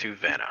bring us to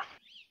Vana.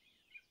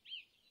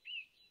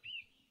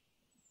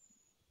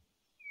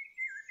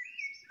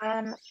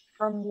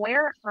 From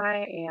where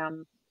I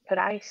am, could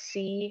I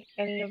see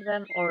any of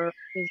them, or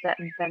is that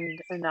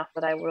bend enough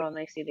that I would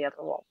only see the other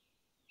wall?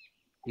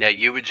 Yeah,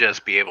 you would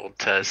just be able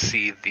to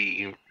see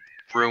the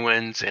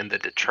ruins and the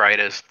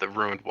detritus, the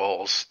ruined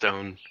walls,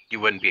 stone. You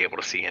wouldn't be able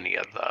to see any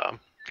of the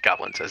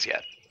goblins as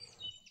yet.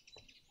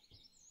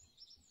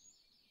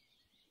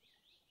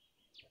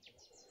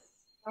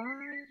 I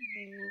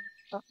move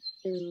up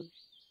to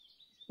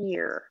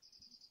here.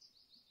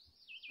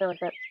 I feel like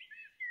that's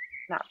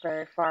not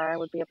very far. I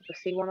would be able to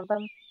see one of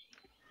them.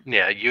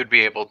 Yeah, you'd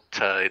be able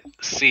to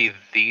see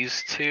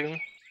these two,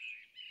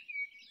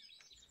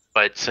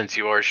 but since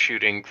you are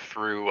shooting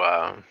through,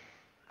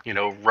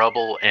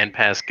 rubble and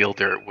past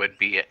Gildir, it would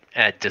be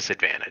at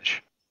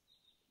disadvantage.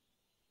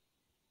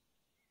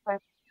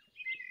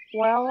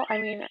 Well, I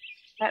mean,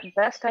 at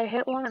best I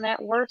hit one, and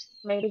at worst,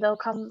 maybe they'll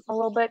come a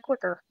little bit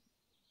quicker.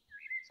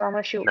 So I'm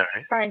gonna shoot.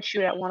 Alright. Try and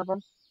shoot at one of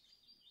them.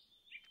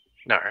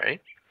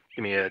 Alright.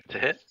 Give me a to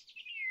hit.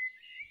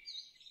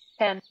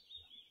 10.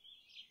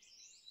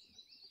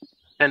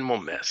 10 will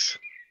miss.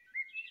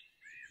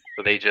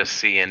 So they just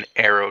see an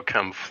arrow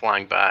come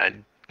flying by,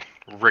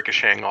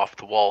 ricocheting off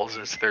the walls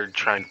as they're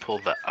trying to pull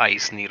the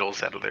ice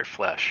needles out of their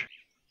flesh.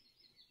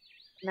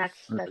 And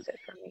that's it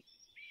for me.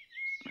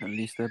 At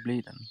least they're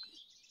bleeding.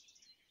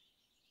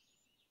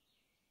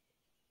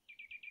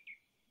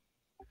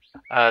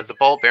 The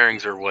ball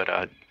bearings are what,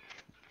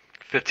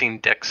 15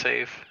 deck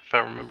save, if I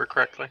remember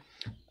correctly.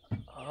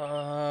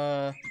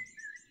 Let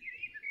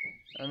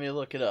me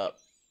look it up.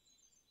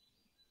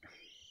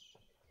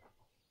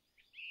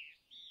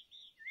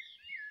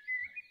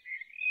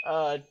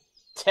 Uh,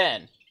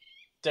 10.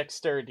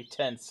 Dexterity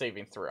 10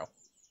 saving throw.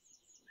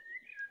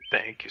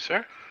 Thank you,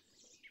 sir.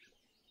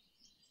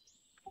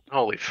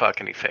 Holy fuck,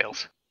 and he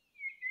fails.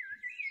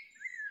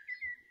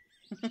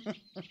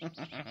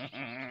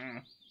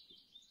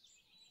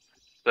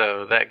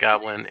 So that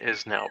goblin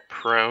is now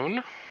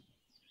prone.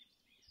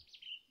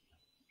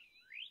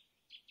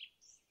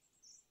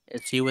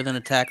 Is he within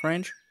attack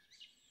range?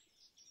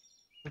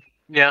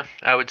 Yeah,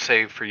 I would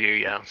say for you,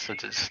 yeah,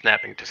 since it's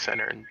snapping to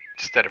center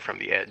instead of from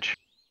the edge.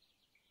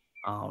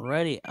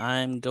 Alrighty,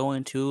 I'm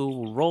going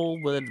to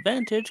roll with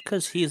advantage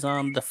because he's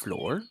on the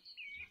floor.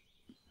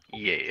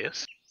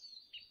 Yes.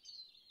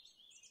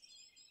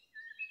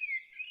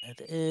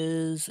 It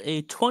is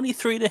a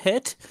 23 to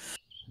hit.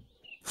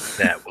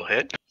 That will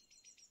hit.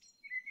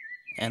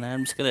 And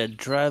I'm just going to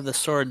drive the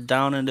sword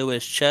down into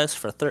his chest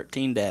for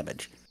 13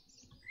 damage.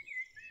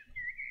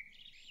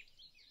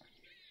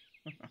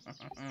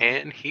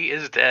 And he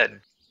is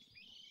dead.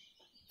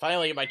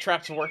 Finally, my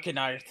traps work in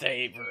our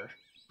favor.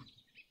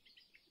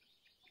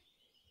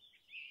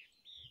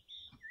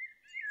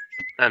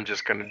 I'm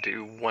just going to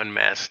do one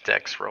mass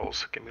dex roll,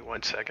 so give me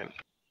 1 second.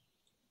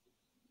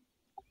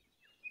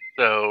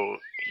 So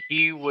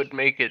he would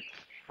make it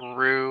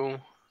through.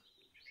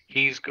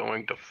 He's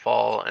going to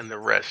fall, and the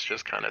rest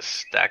just kind of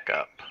stack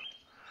up.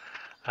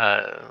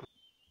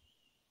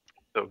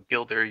 So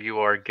Gildir, you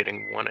are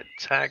getting 1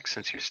 attack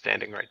since you're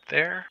standing right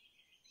there.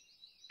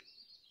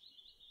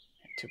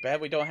 Too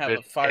bad we don't have a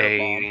With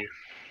firebomb. a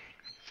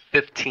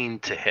 15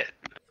 to hit.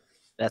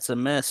 That's a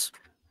miss.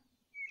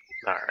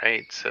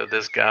 Alright, so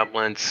this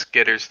goblin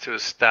skitters to a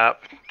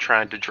stop,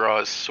 trying to draw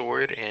his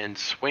sword and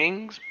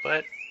swings,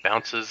 but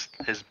bounces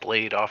his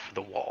blade off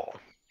the wall.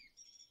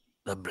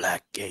 The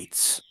Black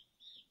Gates.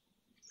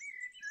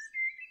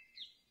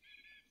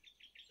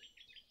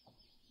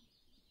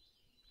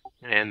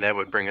 And that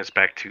would bring us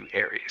back to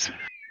Ares.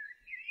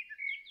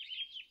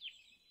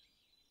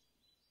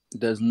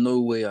 There's no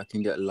way I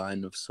can get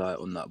line of sight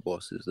on that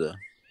boss, is there?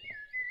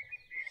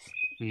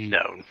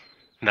 No,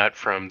 not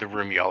from the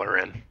room y'all are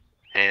in.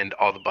 And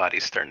all the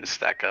bodies starting to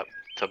stack up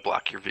to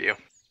block your view.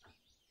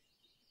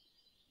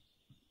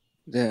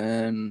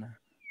 Then,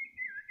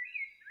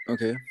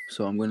 okay,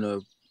 so I'm gonna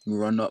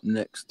run up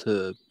next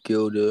to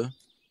Gildir,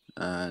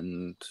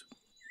 and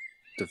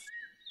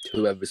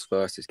whoever's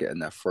first is getting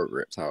their throat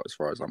ripped out, as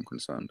far as I'm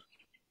concerned.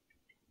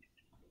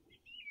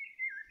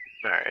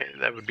 Alright,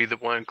 that would be the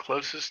one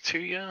closest to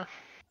you.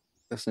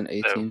 That's an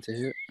 18 to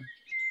hit.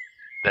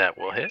 That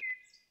will hit.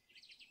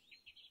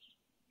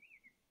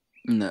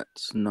 And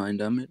that's 9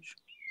 damage.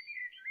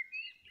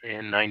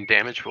 And 9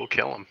 damage will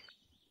kill him.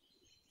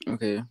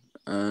 Okay,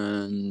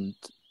 and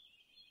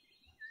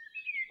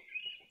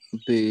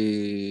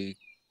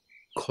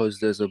because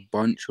there's a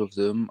bunch of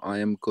them, I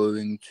am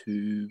going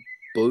to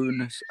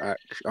bonus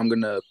action. I'm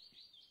gonna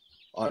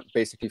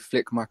basically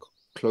flick my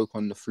cloak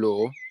on the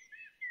floor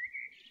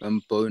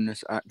and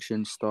bonus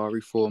action Starry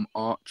Form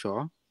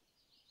Archer,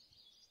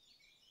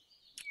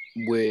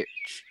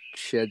 which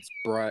sheds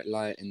bright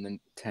light in the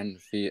 10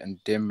 feet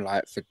and dim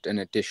light for an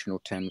additional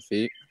 10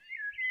 feet.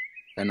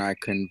 Then I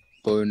can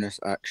bonus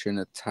action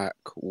attack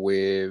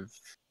with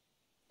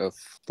a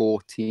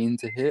 14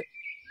 to hit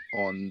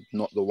on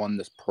not the one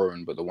that's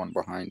prone, but the one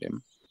behind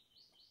him.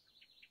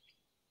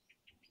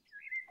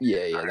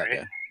 Yeah, All that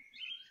right.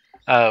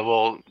 guy.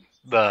 Well,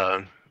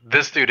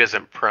 this dude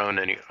isn't prone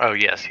any. Oh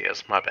yes, he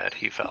is. My bad.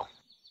 He fell.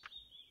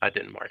 I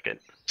didn't mark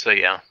it. So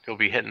yeah, you'll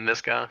be hitting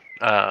this guy.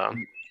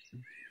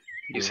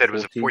 You said it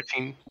was a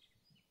 14.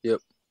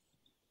 Yep.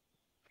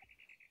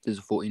 There's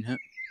a 14 hit.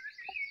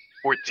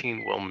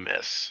 14 will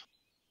miss.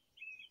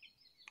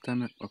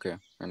 Damn it. Okay,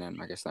 and then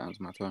I guess that ends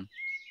my turn.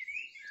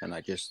 And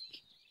I just,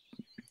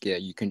 yeah,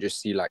 you can just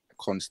see like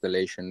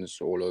constellations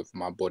all over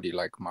my body.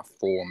 Like my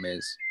form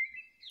is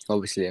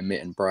obviously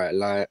emitting bright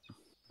light.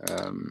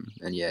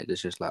 And yeah,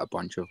 there's just like a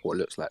bunch of what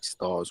looks like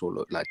stars all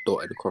look like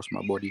dotted across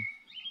my body.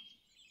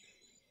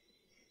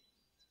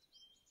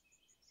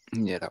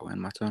 Yeah, that will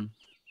end my turn.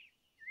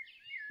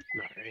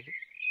 Alright.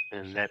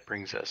 And that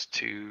brings us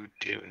to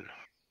Dune.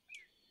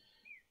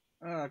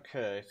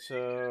 Okay,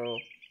 so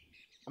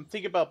I'm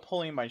thinking about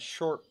pulling my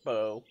short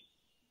bow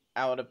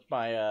out of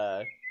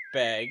my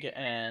bag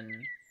and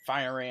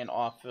firing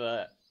off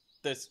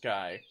this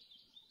guy.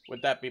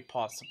 Would that be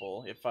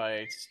possible if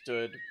I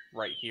stood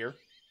right here?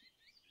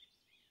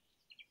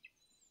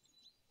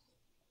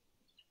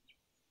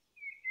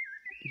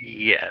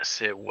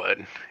 Yes, it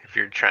would, if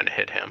you're trying to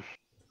hit him.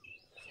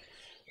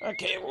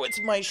 Okay,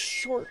 what's my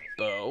short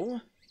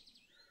bow?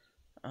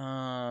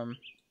 Are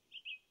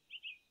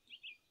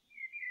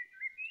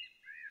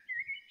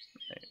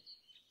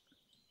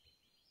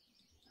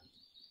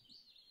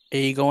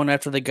you going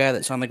after the guy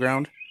that's on the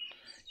ground?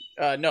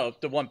 No,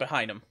 the one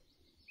behind him.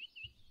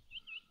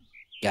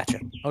 Gotcha.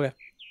 Okay.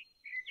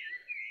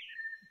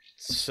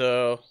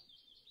 So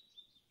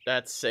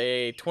that's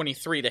a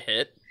 23 to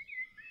hit.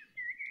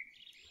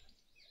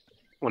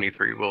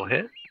 23 will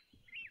hit.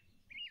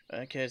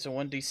 Okay, so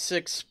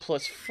 1d6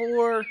 plus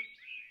 4.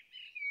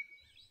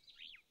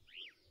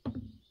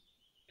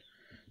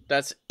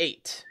 That's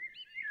 8.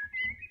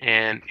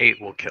 And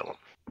 8 will kill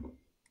him.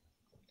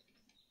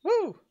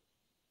 Woo!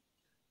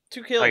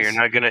 2 kills. Oh, you're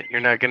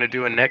not gonna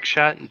do a neck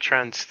shot and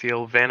try and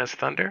steal Vana's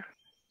thunder?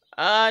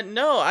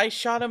 No, I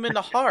shot him in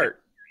the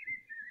heart.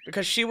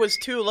 Because she was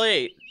too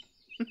late.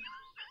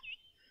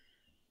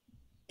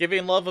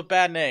 Giving love a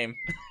bad name.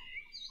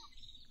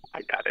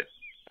 I got it.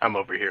 I'm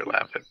over here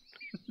laughing.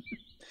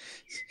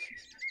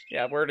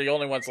 Yeah, we're the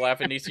only ones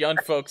laughing. These young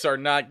folks are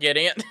not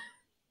getting it.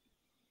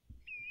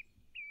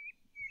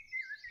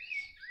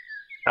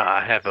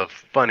 I have a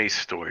funny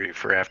story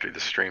for after the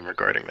stream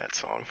regarding that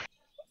song.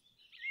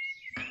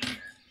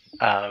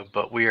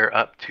 But we are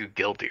up to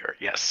Gildir,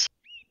 yes.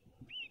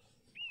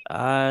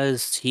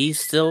 Is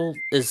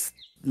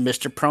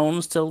Mr.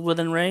 Prone still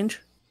within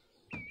range?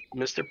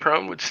 Mr.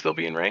 Prone would still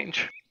be in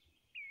range.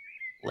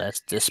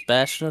 Let's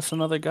dispatch us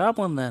another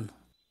goblin then.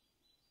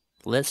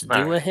 Let's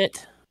do a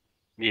hit.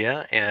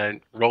 Yeah, and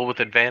roll with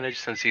advantage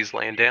since he's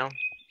laying down.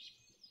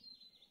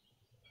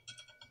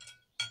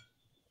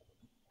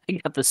 I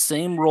got the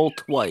same roll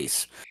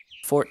twice.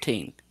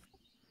 14.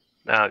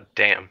 Oh,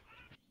 damn.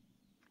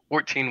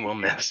 14 will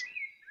miss.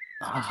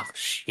 Oh,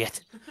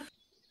 shit.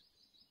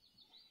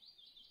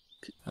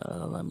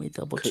 Let me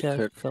double check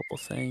a couple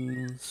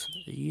things.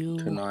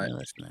 Can I- No,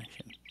 that's an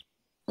action.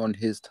 On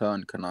his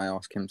turn, can I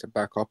ask him to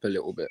back up a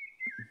little bit?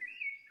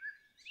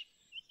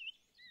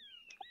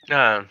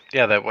 Yeah,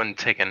 that wouldn't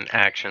take an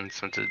action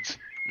since it's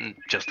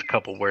just a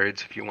couple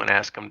words if you want to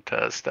ask him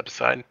to step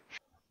aside.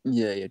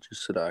 Yeah,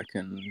 just so that I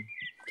can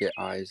get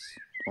eyes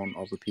on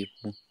other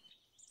people.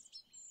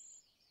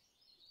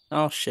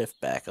 I'll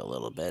shift back a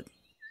little bit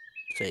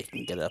so you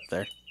can get up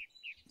there.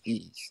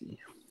 Easy.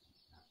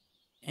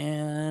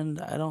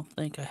 And I don't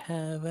think I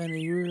have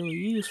any really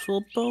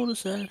useful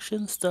bonus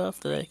action stuff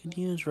that I can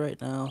use right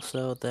now,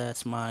 so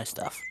that's my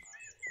stuff.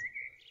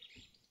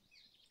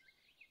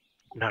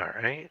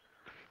 Alright.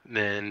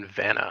 Then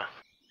Vana.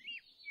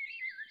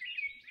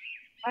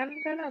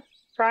 I'm gonna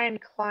try and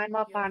climb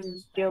up on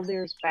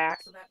Gildir's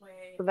back,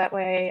 so that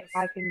way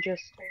I can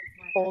just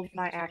hold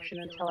my action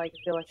until I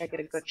feel like I get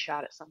a good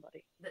shot at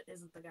somebody that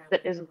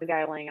isn't the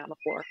guy laying on the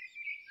floor.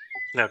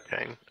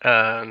 Okay.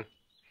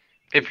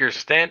 If you're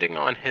standing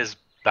on his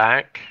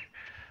back,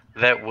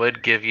 that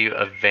would give you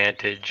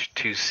advantage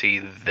to see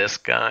this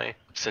guy,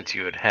 since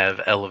you would have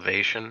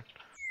elevation.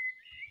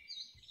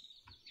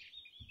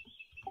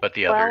 But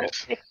the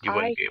others, you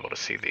wouldn't be able to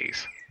see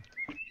these.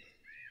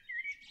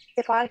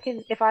 If I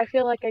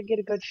feel like I get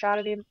a good shot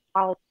at him,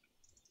 I'll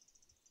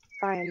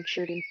try and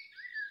shoot him.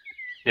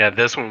 Yeah,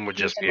 this one would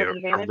just be a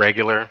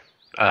regular,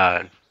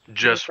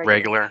 just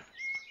regular,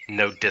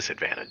 no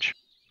disadvantage.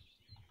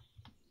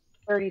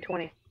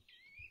 30-20.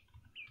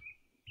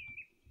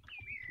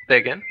 Say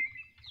again?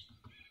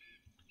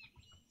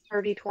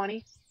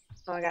 30-20.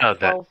 So I got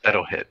 12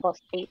 that'll hit. plus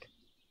 8.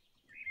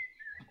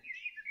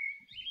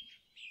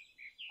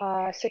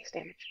 6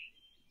 damage.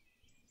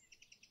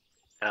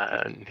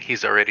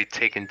 He's already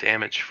taken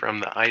damage from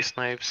the ice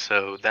knife,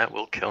 so that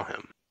will kill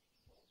him.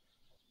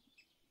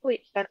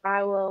 Sweet, then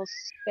I will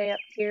stay up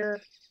here,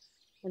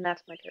 and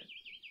that's my turn.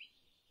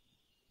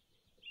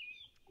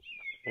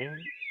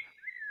 Okay.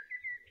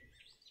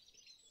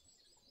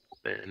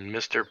 Then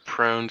Mr.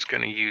 Prone's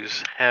going to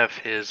use half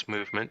his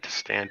movement to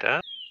stand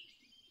up.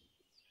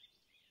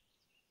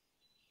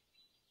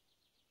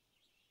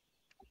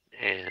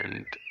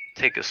 And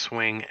take a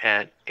swing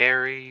at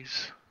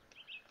Ares.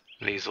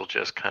 These will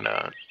just kind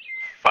of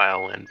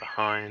file in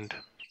behind.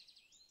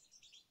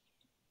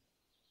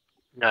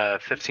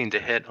 15 to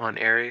hit on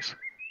Ares.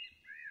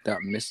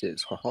 That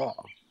misses, haha.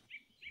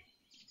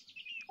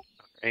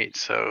 Alright,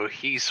 so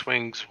he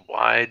swings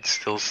wide,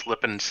 still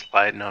slipping and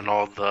sliding on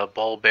all the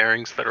ball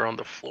bearings that are on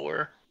the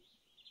floor.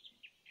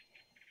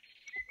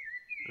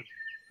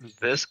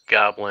 This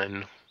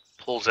goblin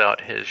pulls out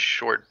his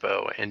short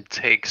bow and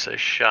takes a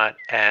shot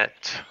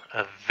at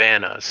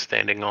Vana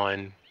standing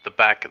on the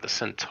back of the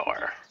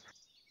centaur.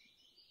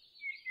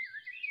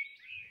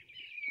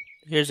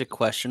 Here's a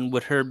question.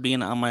 Would her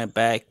being on my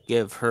back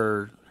give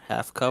her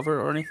half cover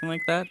or anything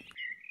like that?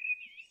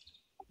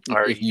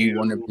 If you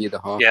want to be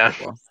the half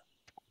cover.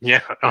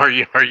 Yeah, are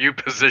you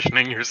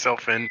positioning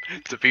yourself in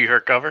to be her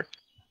cover?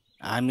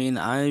 I mean,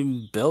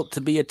 I'm built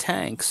to be a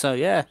tank, so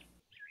yeah.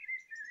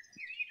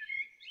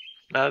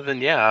 Then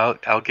yeah,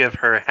 I'll give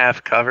her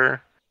half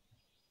cover.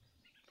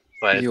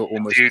 But you're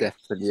almost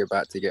definitely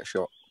about to get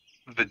shot.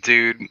 The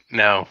dude,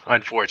 no,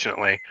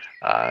 unfortunately.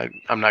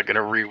 I'm not going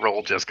to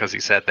re-roll just because he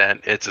said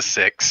that. It's a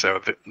 6,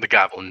 so the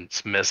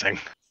goblin's missing.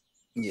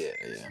 Yeah.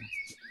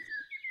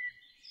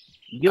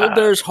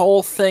 Gildir's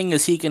whole thing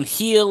is he can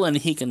heal and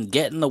he can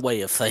get in the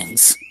way of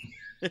things.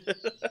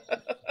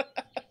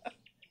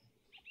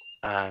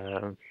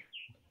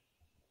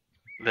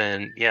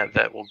 Then, yeah,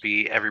 that will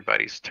be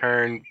everybody's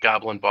turn.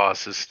 Goblin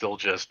Boss is still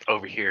just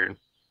over here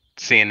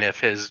seeing if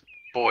his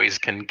boys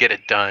can get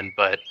it done,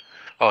 but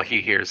all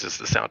he hears is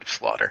the sound of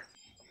slaughter.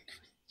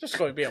 Just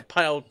going to be a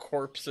pile of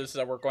corpses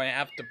that we're going to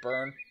have to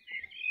burn.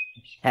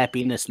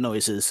 Happiness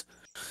noises.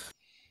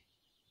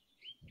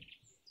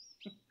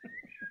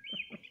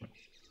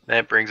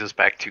 That brings us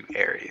back to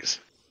Ares.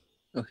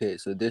 Okay,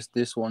 so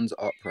this one's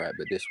upright,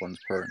 but this one's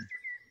prone.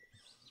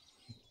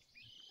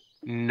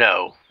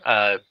 No.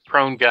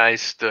 Prone guy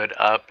stood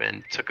up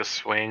and took a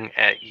swing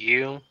at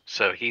you,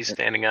 so he's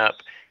standing up.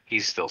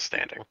 He's still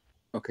standing.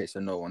 Okay, so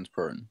no one's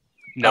prone.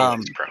 No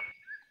one's prone.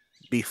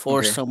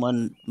 Before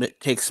someone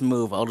takes a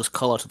move, I'll just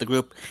call out to the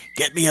group,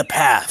 get me a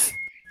path.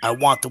 I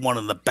want the one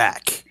in the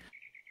back.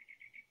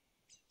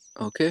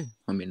 Okay,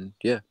 I mean,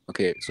 yeah.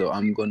 Okay, so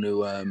I'm going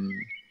to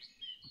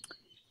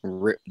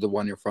rip the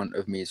one in front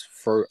of me's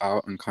throat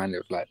out and kind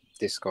of like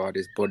discard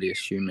his body,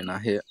 assuming I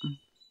hit.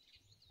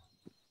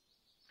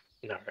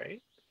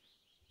 Alright.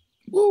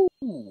 Woo!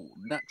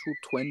 Natural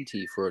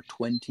 20 for a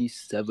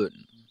 27.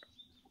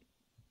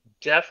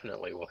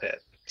 Definitely will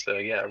hit. So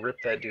yeah, rip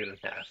that dude in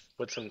half.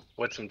 What's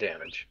some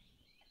damage?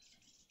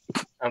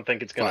 I don't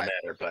think it's gonna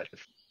matter, but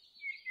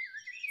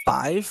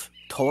 5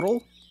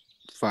 total?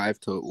 5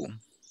 total.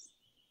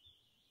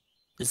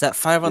 Is that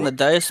 5 on the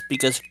dice?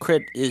 Because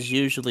crit is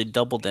usually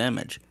double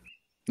damage.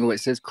 Oh, it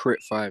says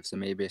crit 5, so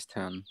maybe it's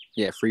 10.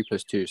 Yeah, 3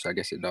 plus 2, so I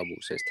guess it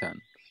doubles, so it's 10.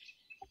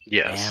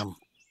 Yes. Damn.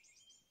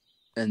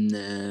 And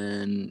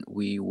then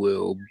we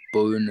will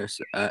bonus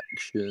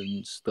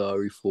action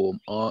Starry Form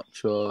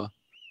Archer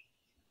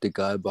the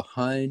guy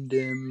behind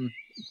him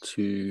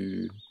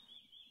to,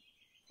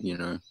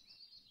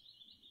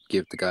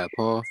 give the guy a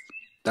path.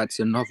 That's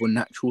another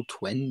natural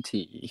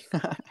 20.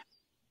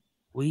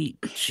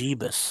 Sweet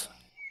Jeebus.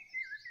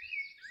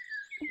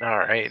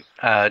 Alright.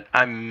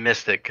 I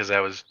missed it because I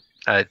was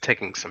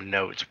taking some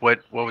notes.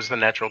 What was the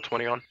natural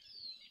 20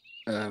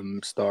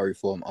 on? Starry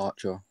Form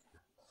Archer.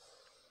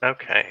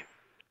 Okay.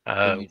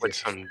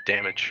 What's some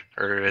damage?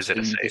 Or is it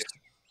a save?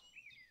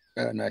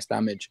 Nice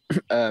damage.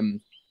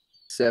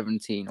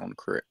 17 on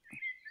crit.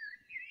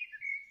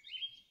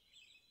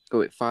 Oh,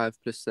 wait, 5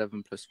 plus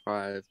 7 plus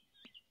 5.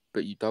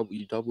 But you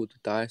double the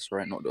dice,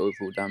 right? Not the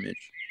overall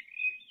damage.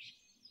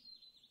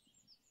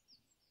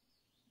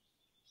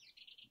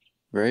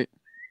 right?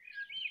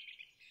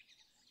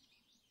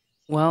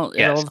 Well,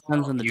 it all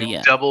depends on the you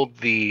DM. doubled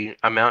the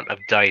amount of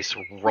dice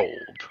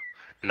rolled,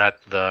 not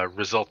the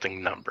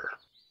resulting number.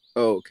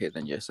 Oh, okay,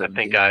 then yeah, I 17.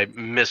 think I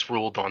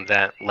misruled on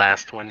that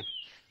last one.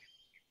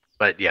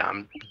 But yeah,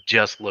 I'm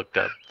just looked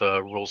up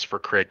the rules for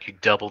crit. You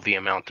double the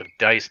amount of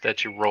dice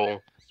that you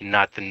roll,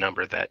 not the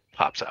number that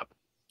pops up.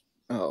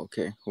 Oh,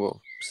 okay.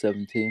 Well,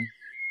 17.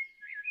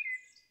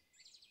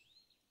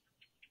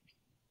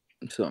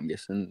 So I'm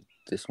guessing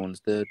this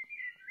one's dead.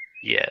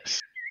 Yes.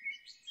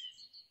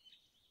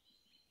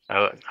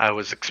 I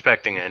was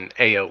expecting an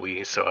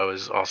AoE, so I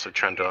was also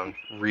trying to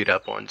read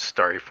up on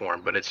Starry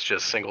Form, but it's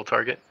just single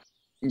target.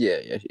 Yeah,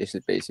 it's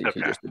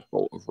basically Okay. just a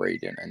bolt of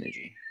radiant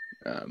energy.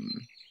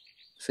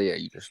 So yeah,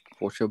 you just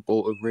watch a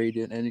bolt of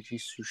radiant energy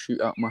shoot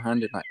out my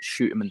hand and like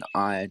shoot him in the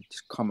eye and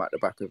just come out the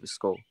back of his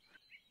skull.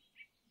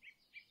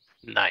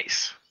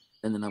 Nice.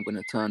 And then I'm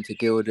gonna turn to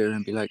Gildir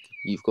and be like,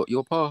 "You've got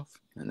your path."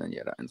 And then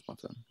yeah, that ends my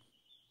turn.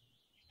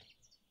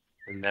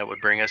 And that would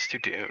bring us to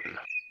Dune.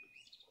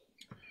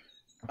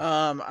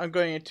 I'm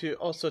going to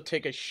also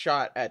take a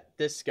shot at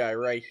this guy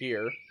right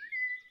here.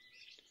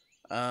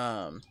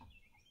 Going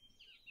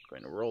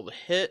to roll the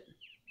hit.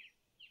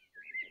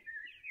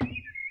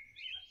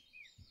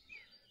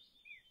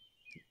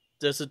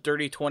 Does a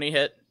dirty 20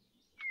 hit?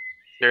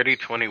 Dirty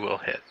 20 will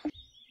hit.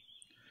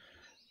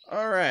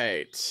 All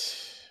right.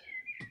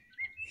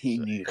 He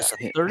knew Does that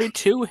a hit.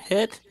 32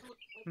 hit?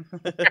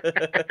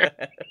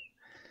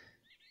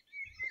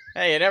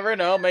 Hey, you never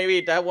know.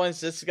 Maybe that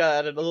one's just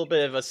got a little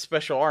bit of a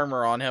special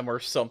armor on him or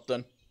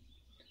something.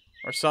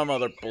 Or some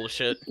other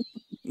bullshit.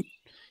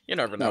 You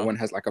never know. That one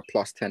has like a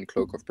 +10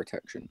 cloak of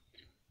protection.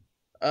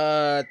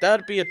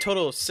 That'd be a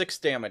total of 6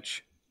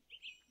 damage.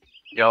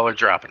 Y'all are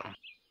dropping them.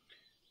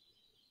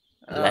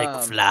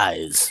 Like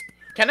flies.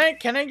 Can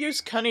I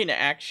use cunning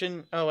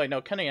action? Oh wait,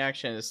 no, cunning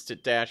action is to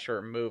dash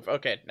or move.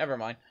 Okay, never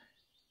mind.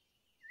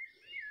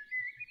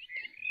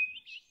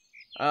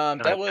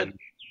 That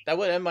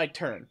would end my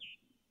turn.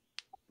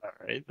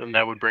 Alright, then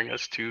that would bring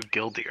us to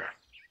Gildir.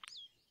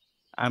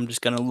 I'm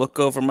just gonna look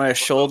over my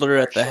shoulder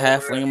at the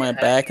halfling in my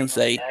back and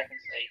say,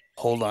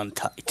 hold on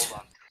tight.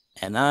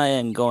 And I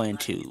am going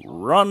to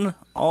run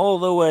all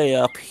the way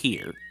up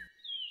here.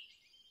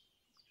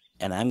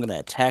 And I'm gonna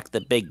attack the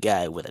big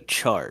guy with a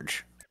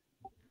charge.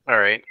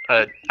 Alright,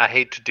 I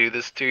hate to do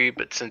this to you,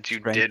 but since you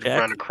Strength did check?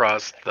 run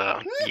across the...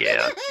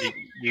 Yeah,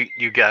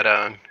 you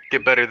gotta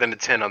get better than a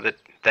 10 on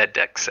that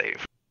deck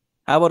save.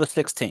 How about a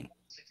 16?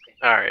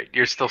 Alright,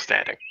 you're still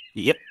standing.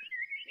 Yep.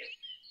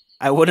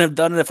 I wouldn't have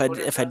done it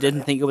if I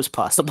didn't think it was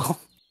possible.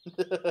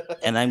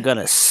 And I'm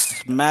gonna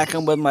smack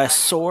him with my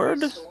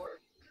sword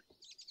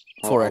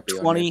for a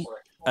 20,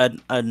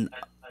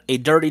 a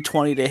dirty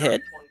 20 to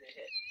hit.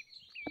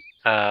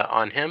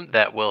 On him,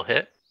 that will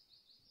hit.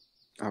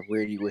 I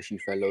really wish you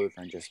fell over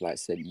and just like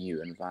sent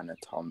you and Vana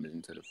tumbling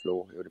into the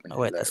floor. It would have been Oh,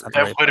 wait, that's not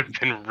hilarious. That would have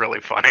been really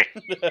funny.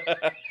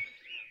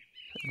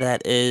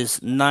 That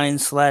is 9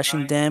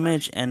 slashing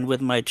damage, and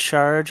with my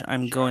charge,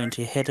 I'm going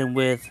to hit him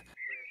with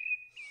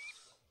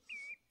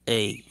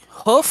a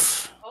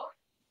hoof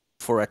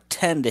for a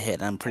 10 to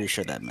hit. I'm pretty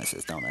sure that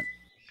misses, don't it?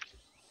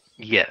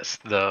 Yes,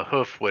 the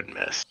hoof would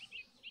miss.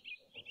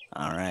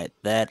 Alright,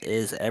 that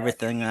is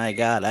everything I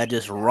got. I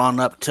just run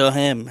up to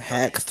him,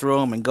 hack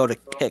through him, and go to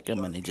kick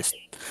him, and he just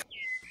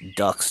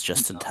ducks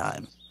just in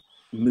time.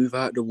 Move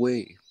out the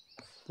way.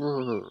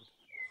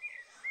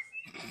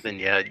 Then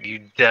yeah, you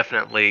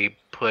definitely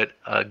put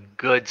a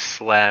good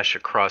slash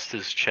across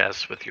his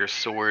chest with your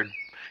sword,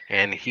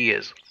 and he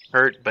is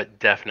hurt but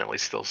definitely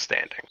still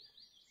standing.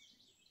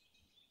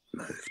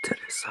 Move to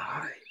the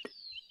side.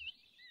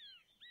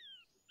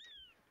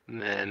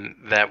 And then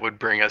that would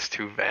bring us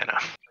to Vana.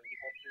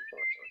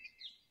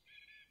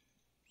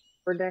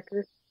 For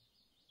Decker.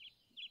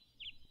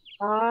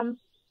 I'm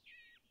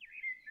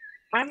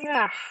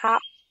gonna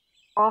hop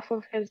off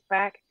of his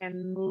back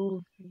and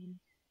move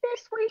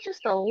this way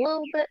just a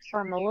little bit, so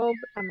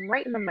I'm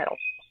right in the middle.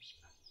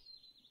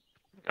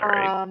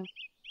 Alright.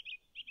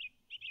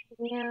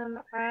 And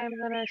I'm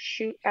gonna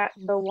shoot at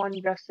the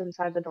one just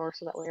inside the door,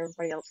 so that way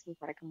everybody else can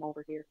try to come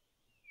over here.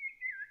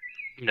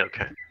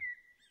 Okay.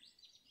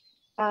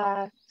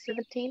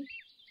 17.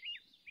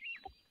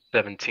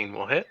 17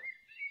 will hit.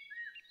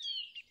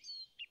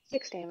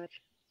 6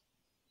 damage.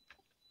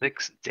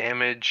 6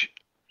 damage.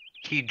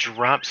 He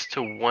drops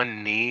to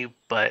one knee,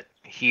 but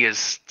he is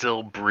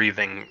still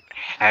breathing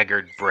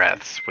haggard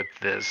breaths with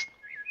this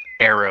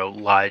arrow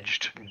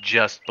lodged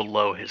just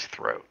below his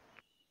throat.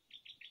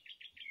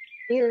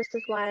 See, this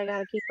is why I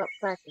gotta keep up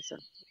practicing.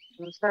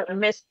 I'm starting to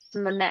miss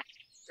the neck.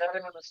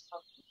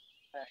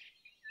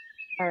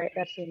 Alright,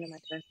 that's the end of my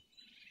turn.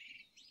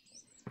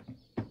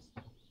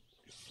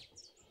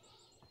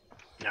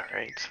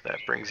 Alright, so that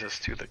brings us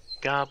to the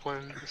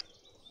goblins.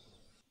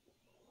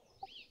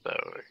 So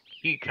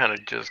he kind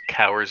of just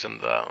cowers in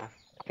the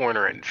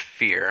corner in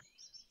fear.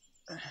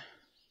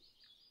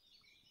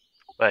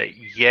 But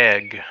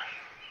Yeg,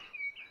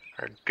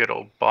 our good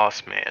old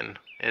boss man,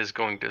 is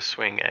going to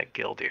swing at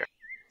Gildir.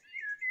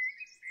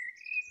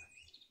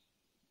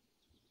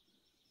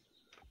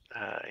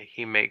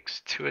 He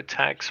makes 2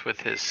 attacks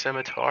with his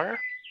scimitar.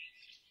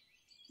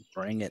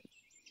 Bring it.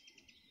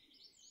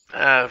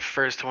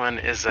 First one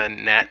is a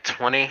nat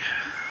 20.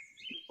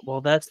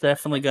 Well, that's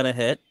definitely gonna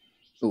hit.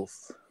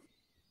 Oof.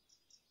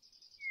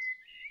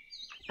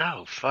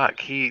 Oh fuck!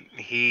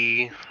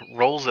 He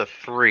rolls a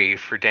 3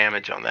 for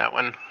damage on that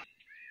one.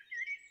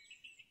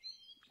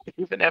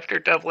 Even after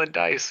doubling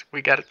dice,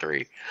 we got a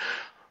 3.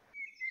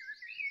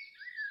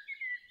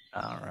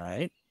 All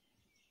right.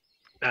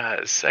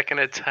 Second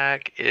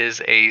attack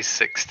is a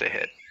 6 to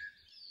hit.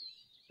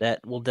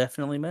 That will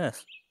definitely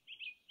miss.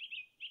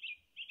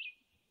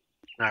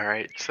 All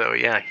right, so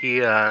yeah,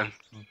 he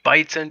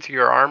bites into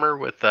your armor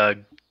with a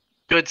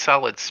good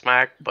solid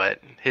smack, but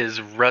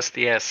his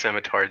rusty ass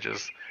scimitar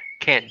just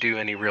can't do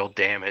any real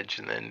damage,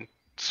 and then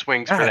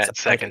swings for That's that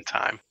second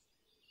time.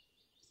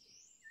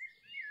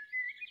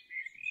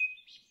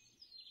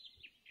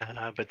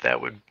 But that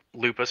would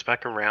loop us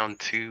back around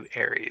to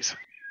Ares.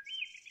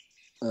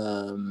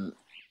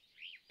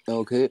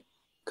 Okay.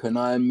 Can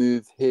I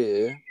move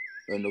here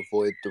and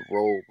avoid the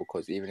roll?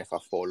 Because even if I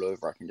fall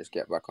over, I can just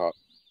get back up.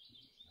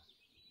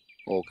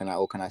 Or can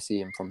I see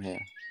him from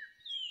here?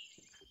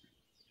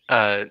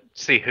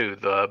 See who?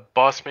 The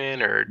boss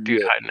man or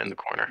dude Yeah. hiding in the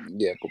corner?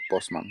 Yeah, good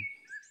boss man.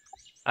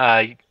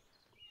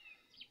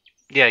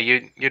 Yeah,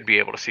 you'd be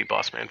able to see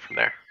boss man from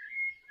there.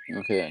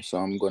 Okay, so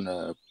I'm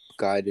gonna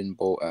guiding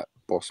bolt at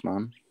boss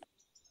man.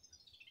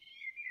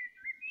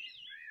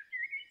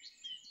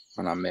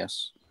 And I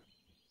miss.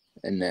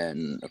 And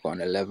then I got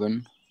an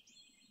 11.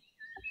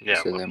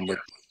 Yeah. So then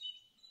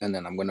and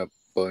then I'm gonna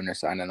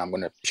bonus, and then I'm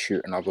gonna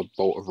shoot another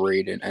bolt of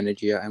radiant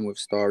energy at him with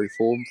starry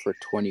form for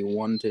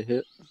 21 to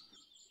hit.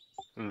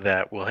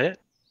 That will hit.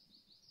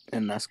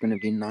 And that's gonna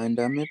be 9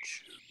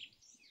 damage.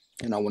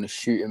 And I want to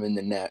shoot him in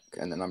the neck,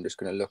 and then I'm just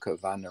gonna look at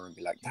Vana and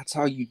be like, "That's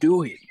how you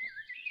do it."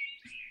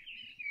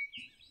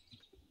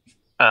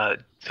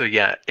 So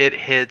yeah, it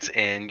hits,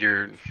 and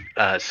your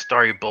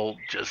starry bolt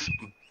just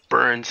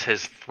burns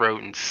his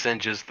throat and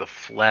singes the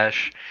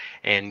flesh,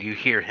 and you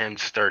hear him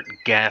start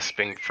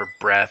gasping for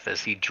breath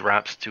as he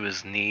drops to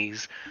his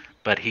knees,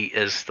 but he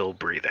is still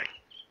breathing.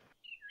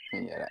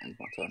 And yeah, that ends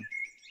my turn.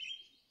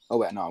 Oh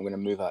wait, no, I'm gonna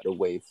move out the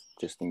way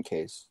just in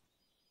case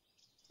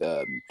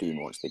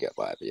Dune wants to get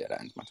by. But yeah,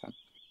 that ends my turn.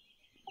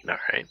 All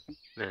right,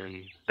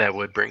 and that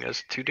would bring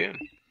us to Dune.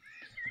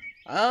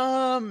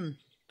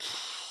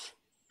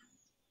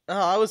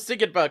 I was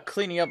thinking about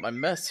cleaning up my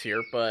mess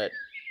here, but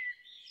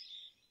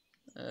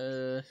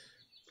yeah,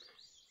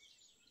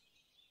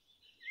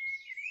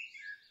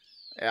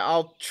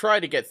 I'll try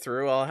to get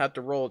through. I'll have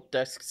to roll a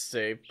desk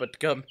save, but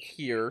come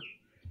here.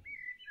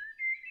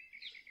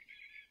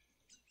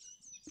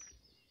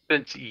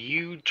 Since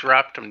you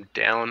dropped him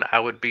down, I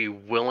would be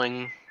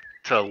willing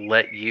to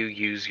let you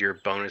use your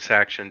bonus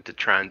action to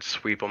try and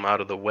sweep him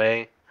out of the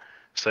way,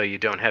 so you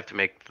don't have to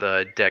make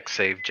the deck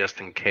save just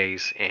in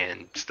case,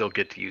 and still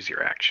get to use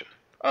your action.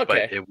 Okay.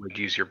 But it would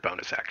use your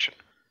bonus action.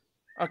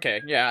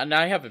 Okay, yeah, and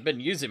I haven't been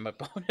using my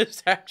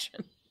bonus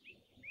action.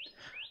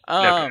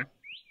 Okay.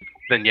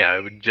 Then yeah,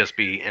 it would just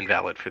be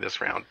invalid for this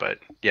round, but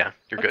yeah,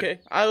 you're good. Okay,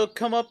 I'll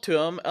come up to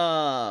him.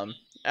 I'm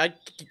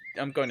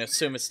going to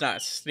assume it's not a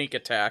sneak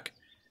attack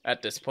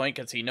at this point,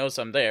 because he knows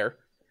I'm there.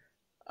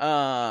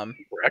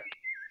 Correct.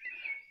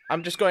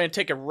 I'm just going to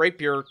take a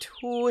rapier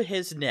to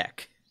his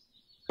neck.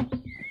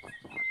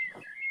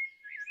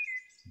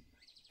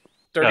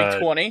 Dirty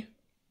 20.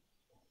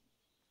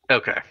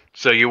 Okay,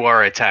 so you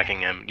are attacking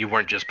him. You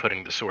weren't just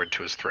putting the sword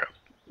to his throat.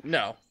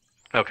 No.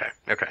 Okay.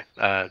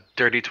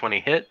 Dirty 20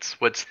 hits.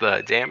 What's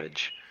the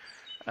damage?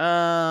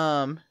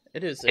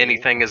 It is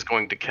anything is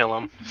going to kill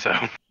him. So.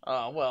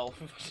 Oh well.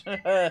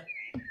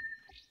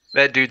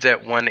 That dude's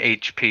at 1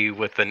 HP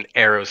with an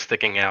arrow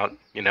sticking out,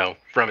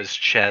 from his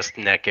chest,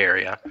 neck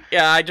area.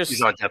 Yeah,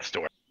 he's on death's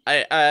door.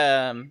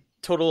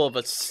 Total of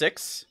a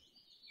 6.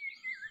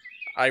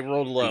 I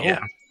rolled low. Yeah.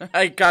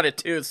 I got it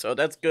too, so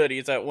that's good.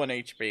 He's at 1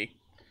 HP.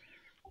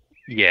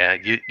 Yeah,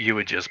 you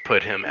would just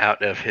put him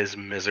out of his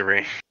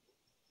misery.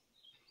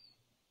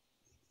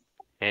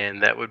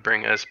 And that would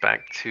bring us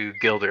back to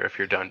Gildir if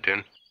you're done,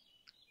 Dune.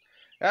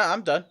 Yeah,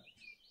 I'm done.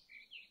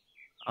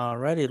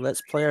 Alrighty,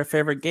 let's play our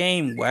favorite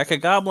game, Whack a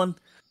Goblin.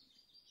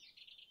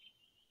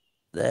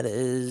 That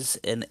is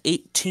an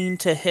 18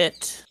 to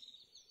hit.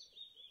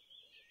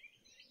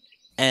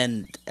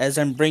 And as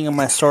I'm bringing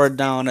my sword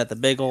down at the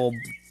big old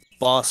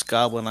boss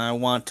goblin, I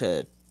want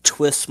to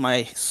twist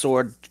my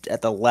sword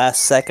at the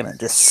last second and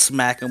just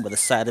smack him with the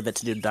side of it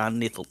to do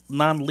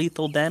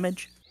non-lethal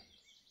damage.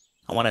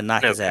 I want to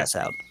knock his ass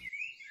out.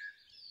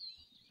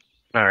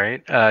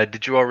 Alright,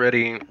 did you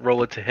already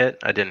roll it to hit?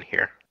 I didn't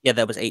hear. Yeah,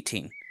 that was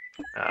 18.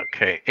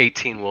 Okay,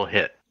 18 will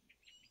hit.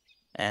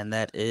 And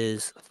that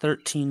is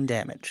 13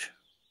 damage.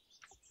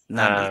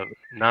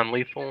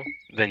 Non-lethal?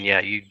 Then yeah,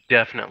 you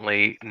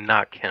definitely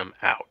knock him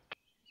out.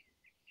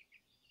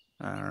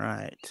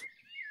 Alright.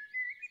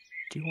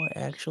 Do I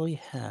actually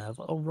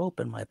have a rope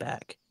in my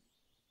back?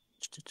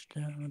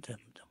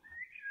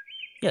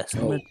 Yes,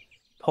 I'm going to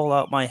pull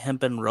out my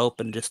hempen rope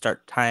and just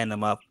start tying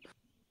him up.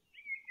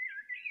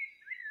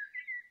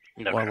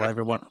 Okay.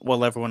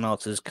 while everyone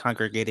else is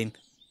congregating.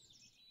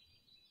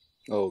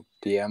 Oh,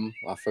 DM,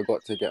 I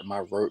forgot to get my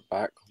rope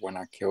back when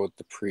I killed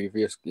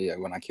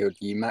when I killed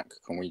Yemak.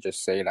 Can we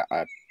just say that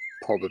I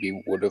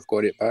probably would have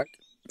got it back,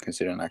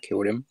 considering I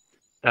killed him?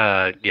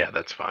 Yeah,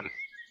 that's fine.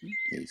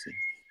 Easy.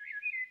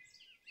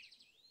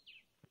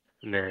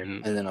 And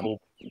then, And then we'll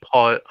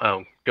pause.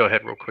 Oh, go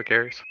ahead real quick,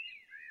 Aries.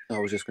 I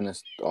was just going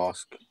to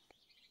ask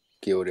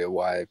Gildir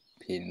why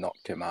he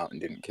knocked him out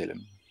and didn't kill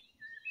him.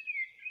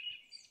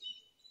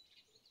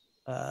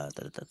 Do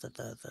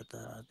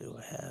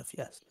I have?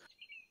 Yes.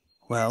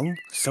 Well,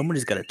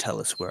 somebody's got to tell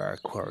us where our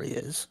quarry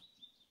is.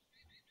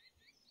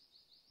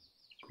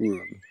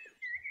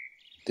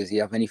 Does he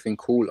have anything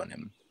cool on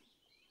him?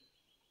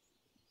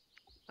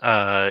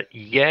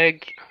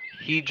 Yeg,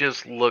 he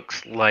just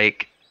looks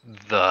like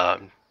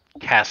the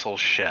castle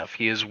chef.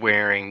 He is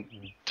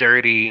wearing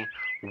dirty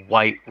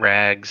white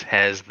rags,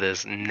 has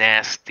this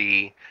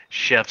nasty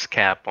chef's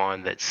cap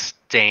on that's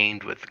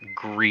stained with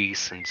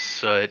grease and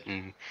soot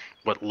and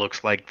what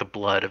looks like the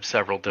blood of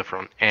several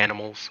different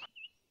animals.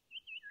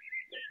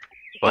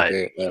 But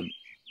Okay,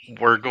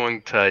 we're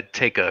going to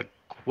take a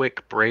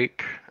quick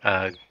break.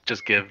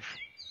 Just give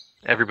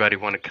everybody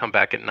want to come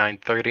back at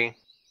 9:30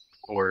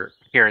 or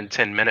here in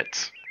 10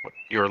 minutes,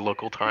 your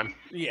local time.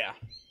 Yeah.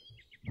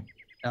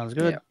 Sounds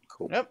good. Yeah,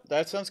 cool. Yep,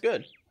 that sounds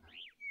good.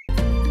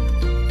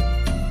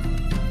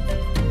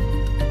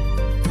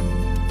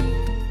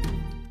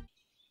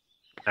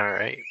 All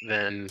right,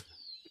 then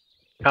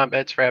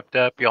combat's wrapped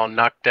up. Y'all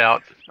knocked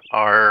out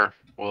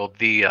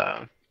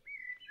the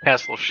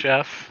castle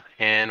chef,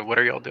 and what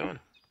are y'all doing?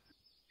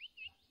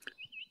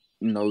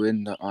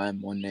 Knowing that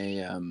I'm on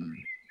a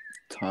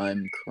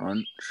time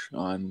crunch,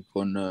 I'm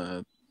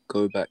gonna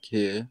go back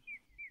here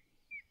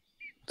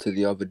to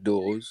the other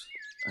doors,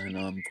 and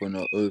I'm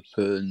gonna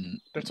open.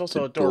 There's also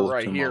the a door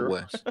right to here. my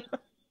west.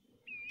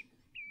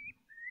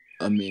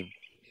 I mean,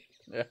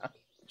 Yeah.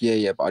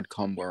 yeah, but I'd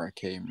come where I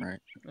came, right?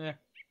 Yeah.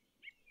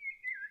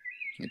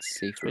 It's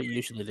safer. We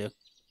usually do.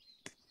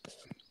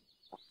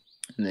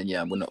 And then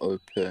I'm gonna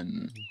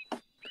open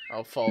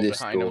I'll fall this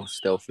behind door him.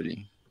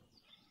 stealthily.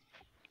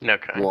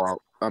 Okay.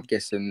 Well, I'm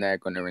guessing they're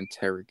gonna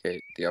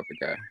interrogate the other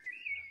guy.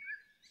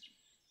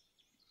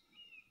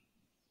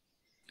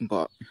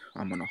 But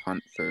I'm on a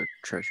hunt for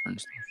treasure and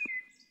stuff.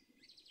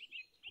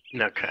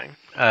 Okay.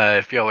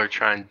 If y'all are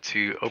trying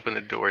to open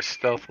the door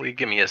stealthily,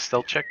 give me a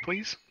stealth check,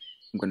 please.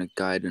 I'm gonna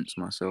guidance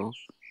myself.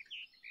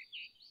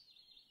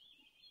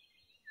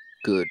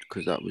 Good,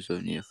 because that was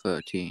only a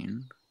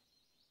 13.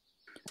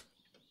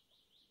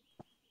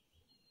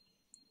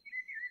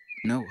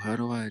 No, how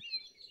do I...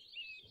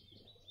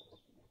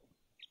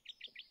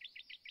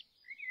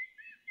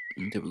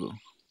 There we go.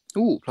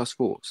 Ooh,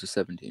 +4, so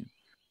 17.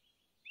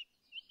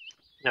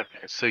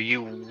 Okay, so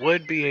you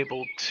would be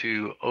able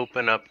to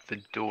open up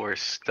the door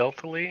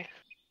stealthily.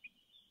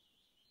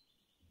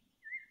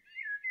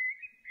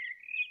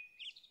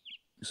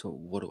 So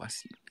what do I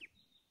see?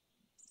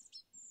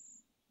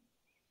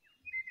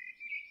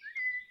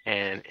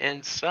 And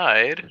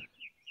inside,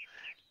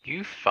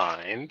 you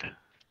find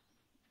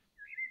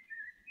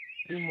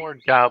 2 more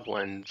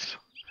goblins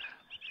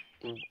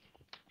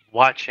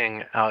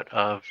watching out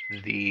of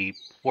the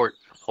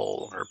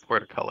porthole or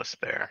portcullis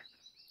there,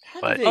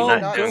 How but did they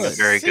not not doing a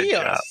very good see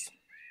job. us?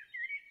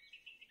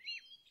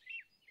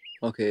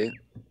 Okay.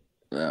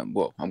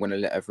 Well, I'm gonna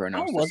let everyone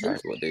else was it?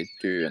 decide what they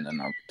do, and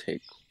then I'll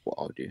take what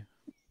I'll do.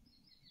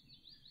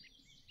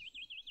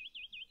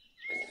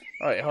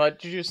 Alright, what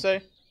did you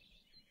say?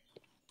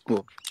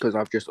 Well, because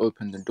I've just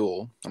opened the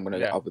door, I'm gonna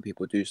let Yeah. other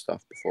people do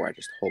stuff before I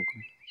just hog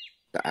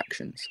the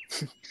actions.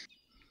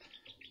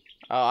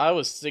 I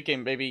was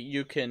thinking maybe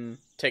you can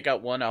take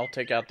out one, I'll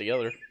take out the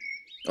other.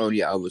 Oh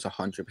yeah, I was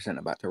 100%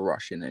 about to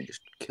rush in and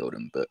just kill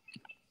them, but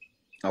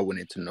I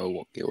wanted to know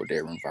what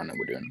Gildir and Vana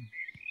were doing.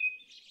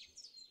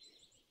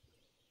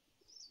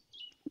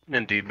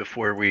 Indeed,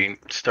 before we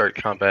start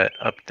combat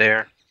up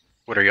there,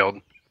 what are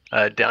y'all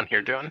down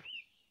here doing?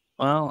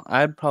 Well,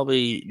 I'd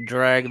probably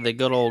drag the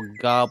good old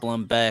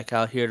goblin back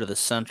out here to the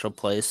central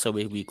place so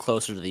we'd be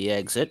closer to the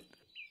exit.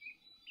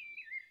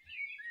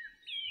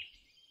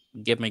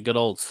 Give me good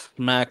old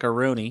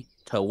smackaroonie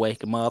to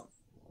wake him up.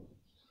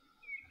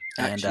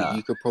 Actually, And,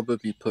 you could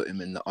probably put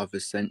him in the other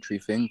sentry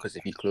thing, because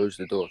if you close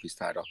the door, if he's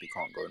tied up, he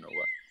can't go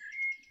nowhere.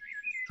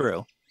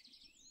 True.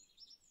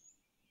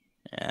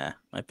 Yeah,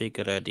 might be a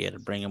good idea to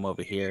bring him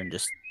over here and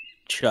just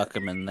chuck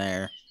him in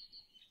there.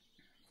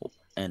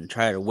 And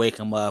try to wake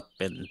him up,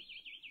 and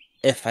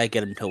if I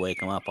get him to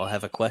wake him up, I'll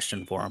have a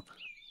question for him.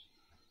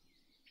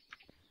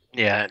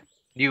 Yeah,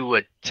 you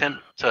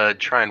attempt to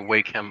try and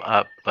wake him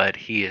up, but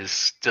he is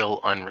still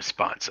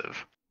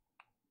unresponsive.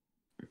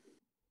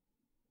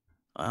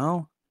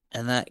 Well,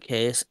 in that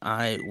case,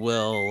 I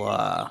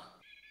will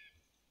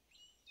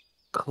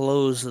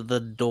close the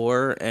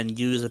door and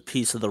use a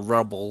piece of the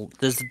rubble.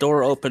 Does the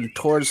door open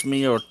towards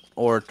me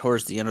or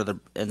towards the end of the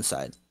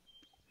inside?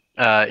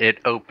 It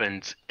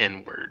opens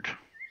inward.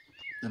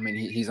 I mean,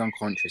 he's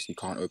unconscious. He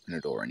can't open the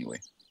door anyway.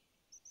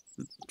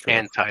 True.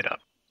 And tied up.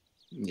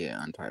 Yeah,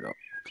 I'm tied up.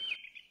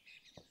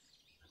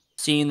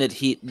 Seeing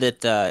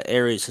that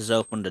Ares has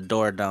opened a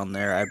door down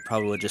there, I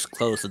probably would just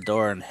close the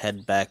door and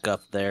head back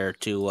up there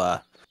to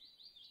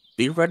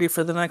be ready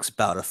for the next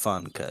bout of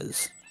fun.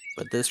 Because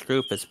with this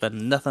group, it's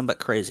been nothing but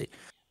crazy.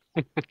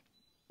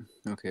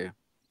 Okay,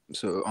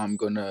 so I'm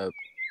gonna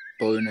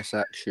bonus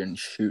action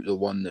shoot the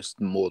one that's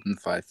more than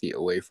 5 feet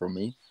away from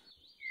me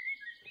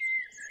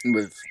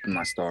with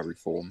my starry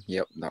form.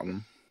 Yep, that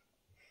one.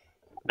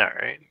 All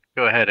right,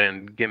 go ahead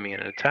and give me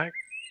an attack.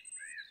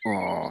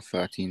 Oh,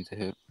 13 to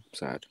hit.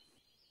 Sad.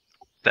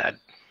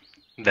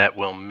 That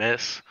will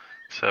miss.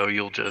 So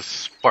you'll just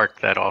spark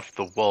that off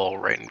the wall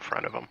right in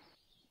front of him.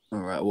 All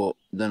right. Well,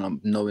 then I'm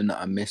knowing that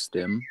I missed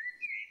him.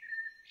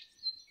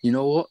 You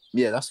know what?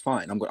 Yeah, that's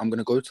fine. I'm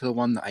gonna go to the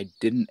one that I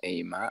didn't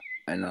aim at,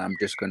 and I'm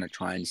just gonna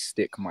try and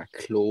stick my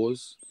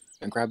claws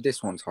and grab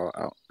this one's heart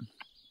out.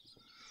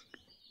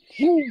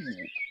 Woo!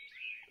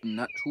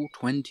 Natural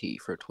 20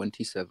 for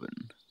 27.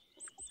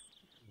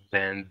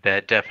 Then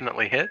that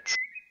definitely hits.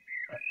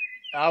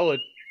 I would,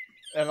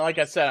 and like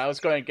I said, I was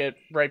going to get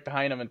right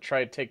behind him and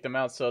try to take them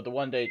out. So the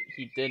one that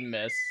he did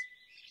miss,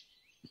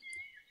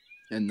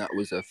 And that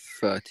was a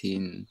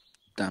 13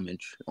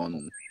 damage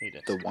on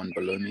the one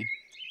below me.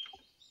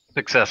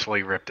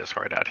 Successfully ripped his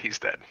heart out. He's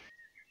dead.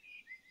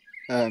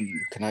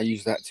 Can I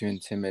use that to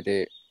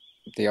intimidate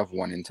the other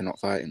one into not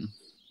fighting?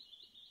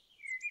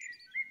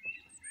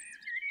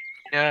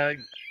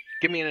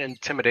 Give me an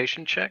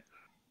intimidation check.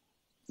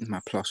 My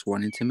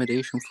 +1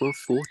 intimidation for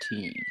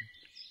 14.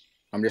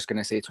 I'm just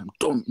gonna say to him,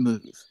 "Don't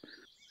move."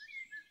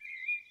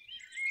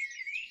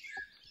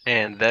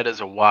 And that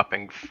is a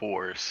whopping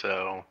 4.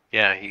 So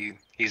yeah,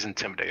 he's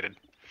intimidated.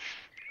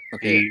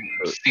 Okay.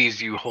 He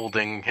sees you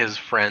holding his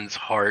friend's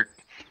heart,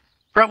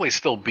 probably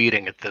still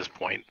beating at this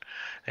point.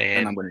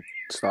 And I'm gonna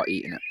start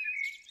eating it.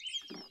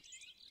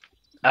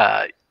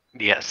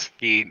 Yes,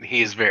 he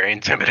is very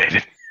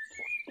intimidated.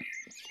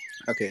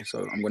 Okay,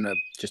 so I'm gonna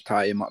just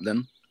tie him up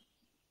then.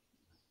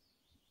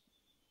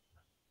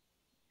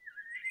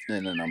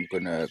 And then I'm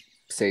gonna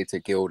say to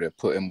Gildir,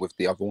 put him with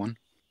the other one.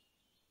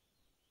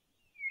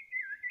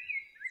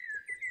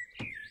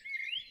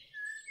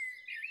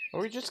 are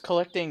we just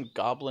collecting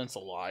goblins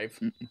alive?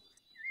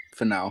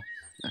 For now.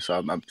 So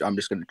I'm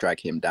just gonna drag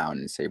him down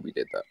and say we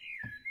did that.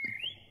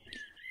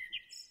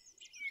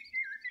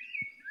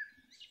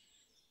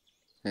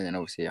 And then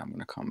obviously I'm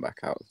gonna come back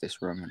out of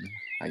this room and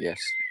I guess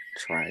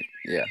try,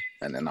 yeah.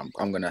 And then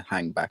I'm gonna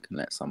hang back and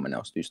let someone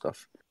else do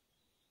stuff.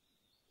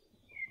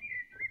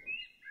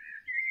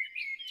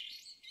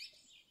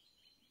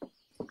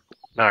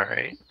 All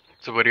right.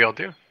 So what do y'all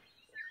do?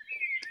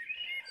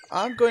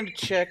 I'm going to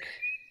check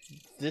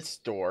this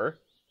door,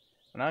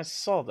 and I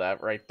saw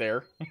that right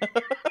there.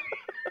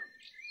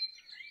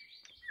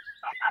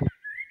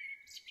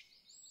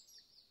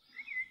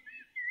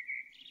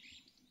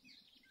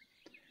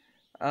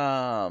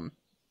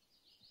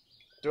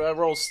 Do I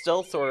roll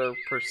stealth or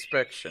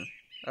perspection?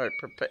 Or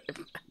I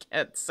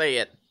can't say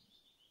it.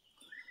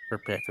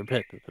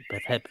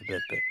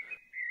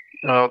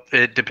 Well,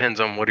 it depends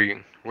on what are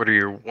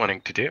you wanting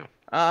to do.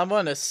 I'm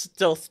going to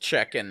stealth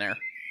check in there.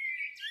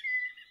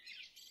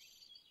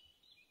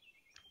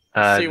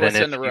 See what's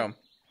in the room.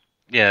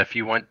 Yeah, if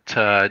you want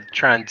to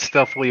try and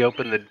stealthily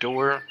open the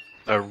door,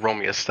 roll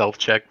me a stealth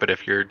check. But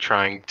if you're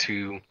trying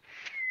to,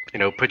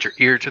 put your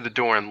ear to the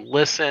door and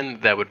listen,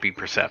 that would be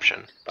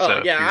perception. Oh,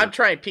 so yeah, I'm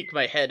trying to peek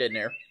my head in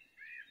there.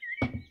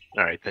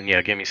 All right, then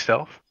yeah, give me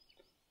stealth.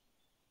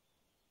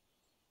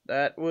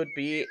 That would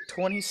be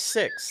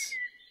 26.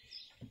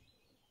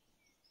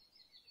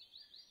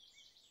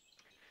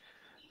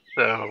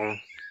 So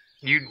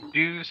you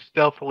do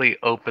stealthily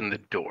open the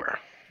door.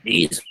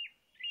 Jeez.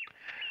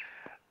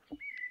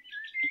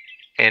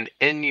 And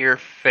in your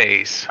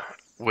face,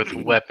 with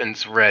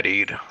weapons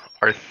readied,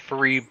 are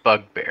 3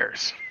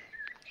 bugbears.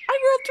 I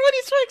rolled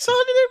 26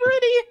 on it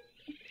already!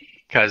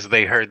 Because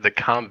they heard the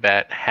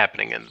combat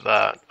happening in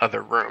the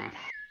other room.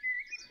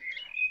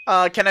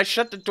 Can I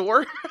shut the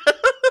door?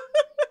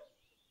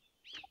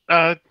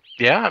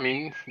 Yeah, I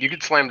mean, you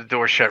could slam the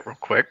door shut real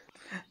quick.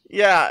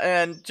 Yeah,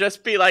 and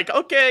just be like,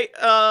 okay,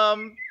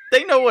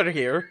 they know we're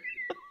here.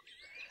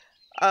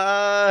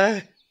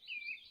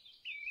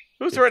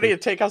 Who's ready to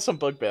take out some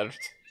bugbears?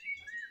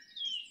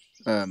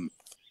 I'm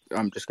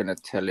just gonna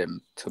tell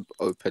him to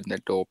open the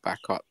door back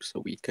up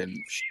so we can,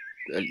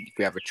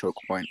 we have a choke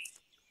point.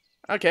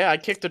 Okay, I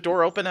kick the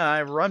door open and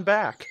I run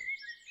back.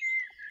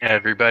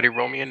 Everybody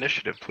roll me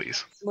initiative,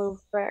 please.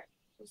 Move back.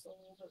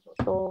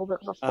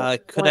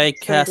 Could I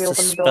cast a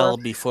spell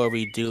before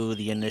we do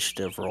the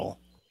initiative roll?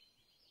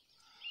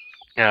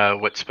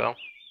 What spell?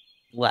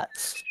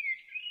 Bless.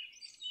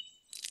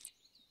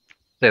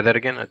 Say that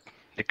again.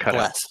 It cut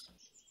Bless.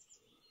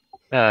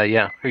 out.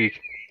 Yeah. Who you?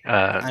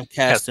 I'm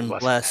casting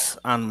Bless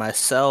on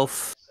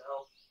myself,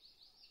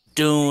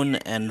 Dune,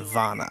 and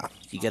Vana.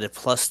 You get a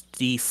plus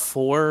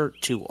D4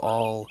 to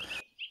all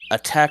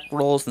attack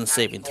rolls and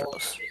saving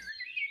throws.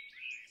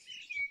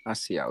 I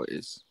see how it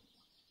is.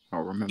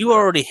 I'll remember. You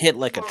already hit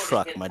like a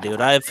truck, my dude.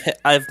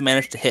 I've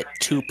managed to hit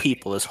 2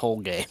 people this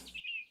whole game.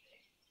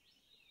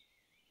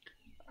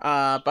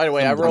 By the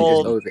way,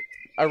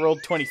 I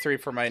rolled 23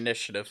 for my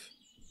initiative.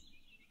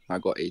 I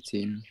got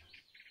 18.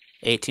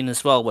 18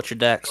 as well. What's your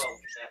dex?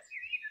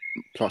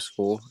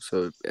 +4,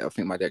 so I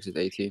think my dex is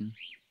 18.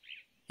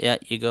 Yeah,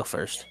 you go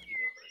first.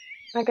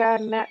 I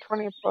got a nat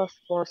 20 +4,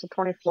 so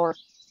 24.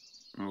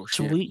 Oh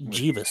shit. Sweet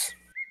Jeebus.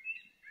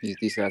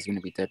 These guys are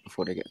gonna be dead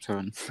before they get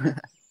turned.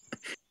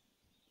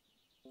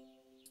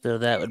 So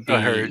that would be...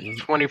 I heard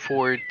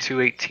 24, 2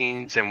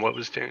 18s, and what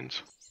was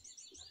Dune's?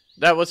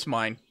 That was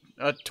mine.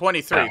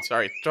 23, Oh.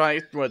 sorry.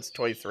 20 was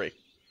 23.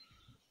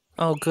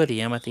 Oh, goody,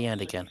 I'm at the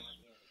end again.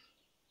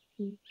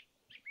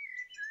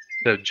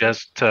 So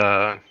just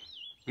to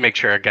make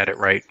sure I got it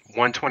right,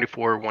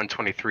 124,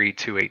 123,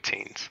 2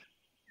 18s.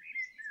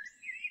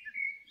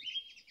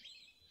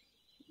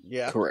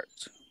 Yeah.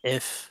 Correct.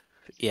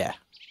 Yeah.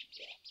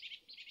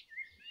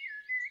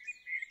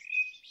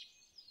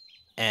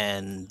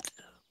 And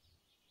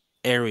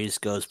Ares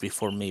goes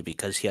before me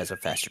because he has a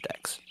faster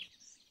dex.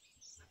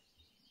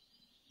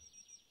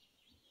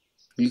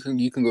 You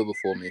can go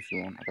before me if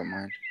you want. I don't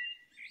mind.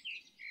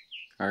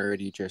 I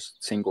already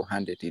just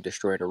single-handedly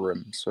destroyed a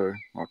room, so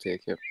I'll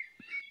take it.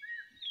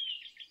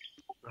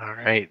 All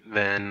right,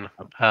 then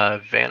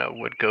Vana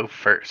would go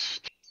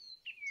first.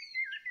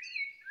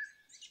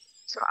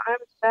 So I'm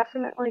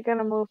definitely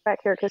gonna move back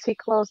here because he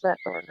closed that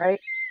door, right?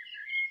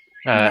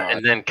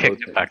 And then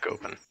kicked it back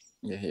open.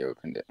 Yeah, he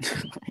opened it.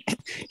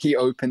 He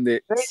opened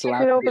it. They kicked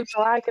Slapped it open it.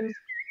 so I can.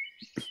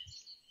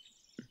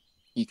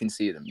 You can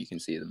see them. You can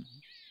see them.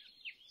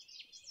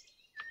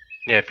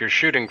 Yeah, if you're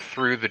shooting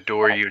through the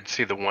door, you'd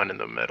see the one in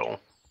the middle.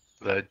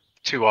 The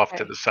two off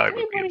to the side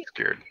would be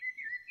obscured.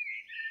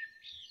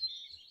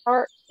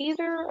 Are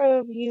either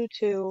of you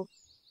two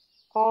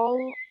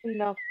tall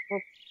enough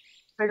or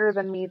bigger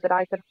than me that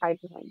I could hide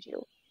behind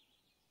you?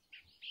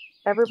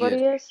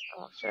 Everybody is?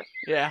 Oh shit.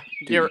 Yeah,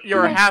 you're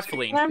a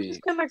halfling. I'm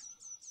just gonna.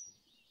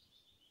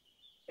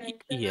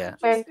 Yeah.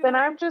 Okay, then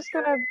I'm just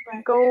gonna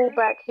go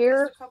back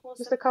here,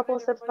 just a couple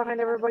of steps behind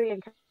everybody,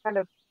 and kind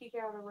of peek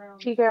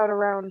out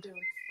around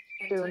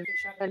Dune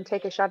and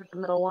take a shot at the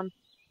middle one.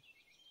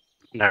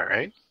 All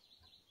right.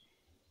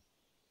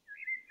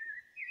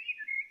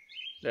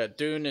 Yeah,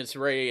 Dune is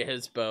ready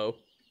his bow.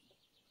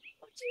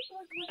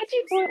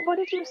 What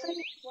did you say?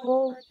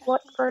 Roll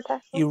what for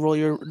attack? You roll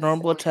your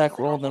normal attack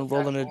roll, then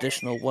roll an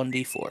additional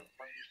 1d4.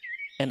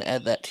 And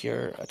add that to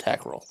your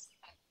attack roll.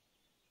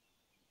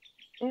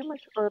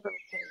 Damage or the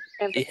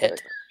You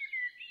hit.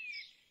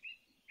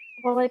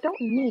 Well, I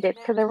don't need it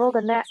because I rolled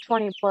a nat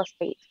 20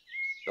 +8.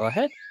 Go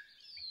ahead.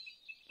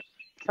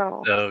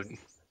 So.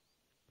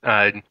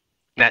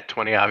 Nat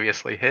 20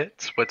 obviously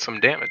hits. What's some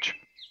damage?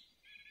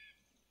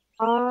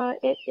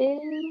 It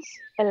is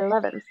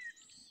 11.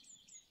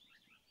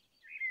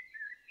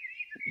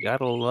 You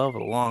gotta love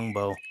a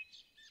longbow.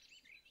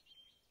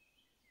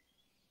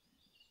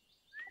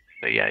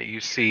 But yeah, you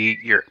see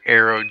your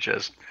arrow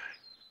just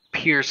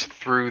pierce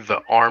through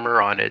the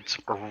armor on its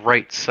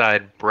right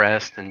side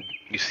breast, and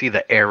you see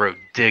the arrow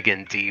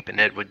digging deep, and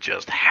it would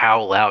just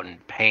howl out in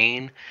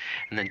pain,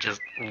 and then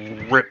just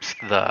rips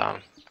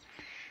the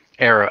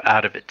arrow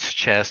out of its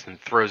chest and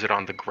throws it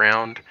on the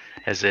ground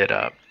as it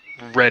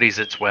readies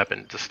its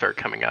weapon to start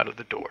coming out of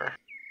the door.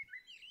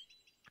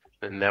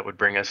 And that would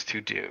bring us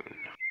to Dune.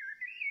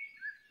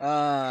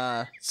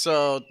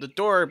 So the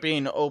door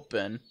being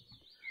open,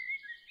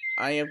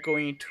 I am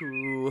going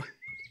to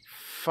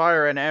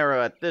fire an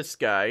arrow at this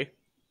guy.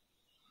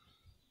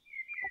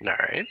 All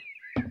right.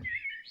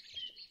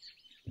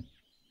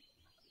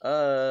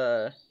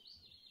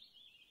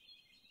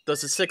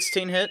 Does a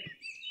 16 hit?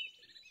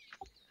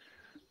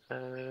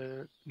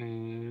 Where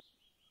did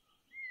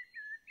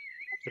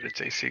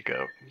its AC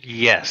go?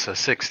 Yes, a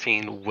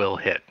 16 will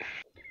hit.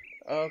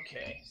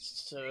 Okay,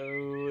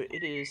 so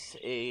it is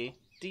a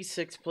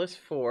d6 plus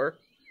 4.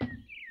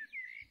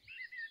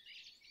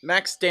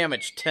 Max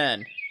damage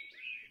 10.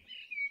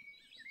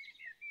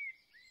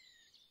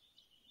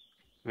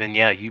 Then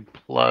yeah, you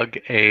plug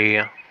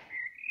a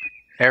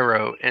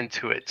arrow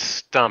into its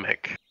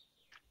stomach,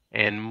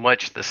 and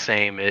much the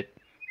same, it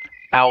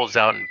howls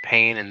out in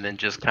pain and then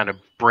just kind of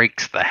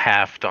breaks the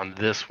haft on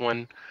this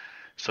one,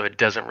 so it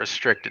doesn't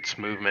restrict its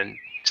movement,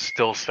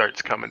 still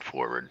starts coming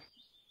forward.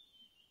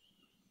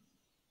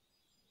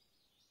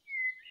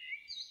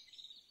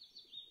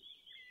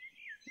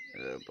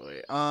 Oh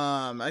boy.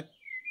 I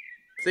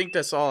think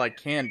that's all I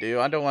can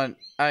do.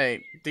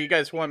 Do you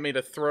guys want me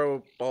to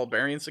throw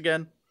barbarians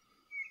again?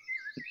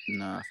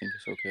 No, I think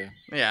it's okay.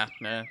 Yeah,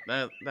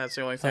 that's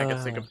the only thing I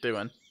can think of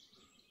doing.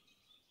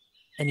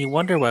 And you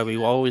wonder why we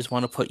always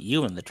want to put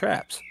you in the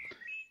traps.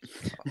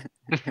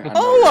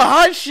 Oh,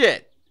 hush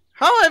it!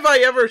 How have I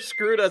ever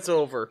screwed us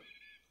over?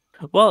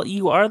 Well,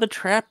 you are the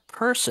trap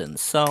person,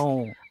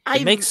 so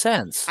it makes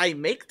sense. I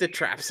make the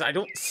traps, I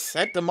don't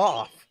set them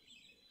off.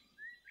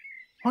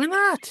 Why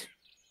not?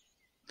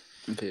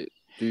 Okay,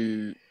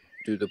 do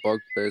the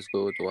bugbears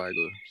go or do I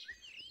go?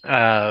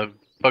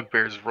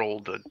 Bugbears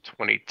rolled a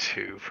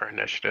 22 for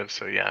initiative,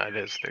 so yeah, it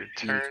is their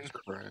turn. Jesus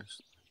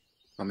Christ.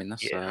 I mean,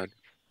 that's sad.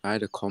 I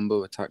had a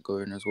combo attack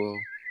going as well.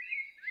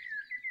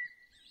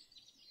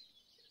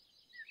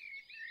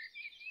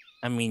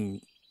 I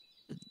mean,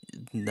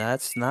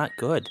 that's not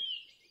good.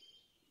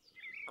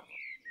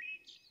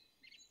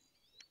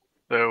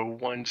 So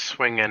one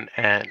swinging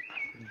at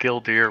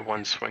Gildir,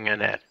 one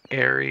swinging at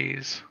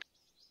Ares.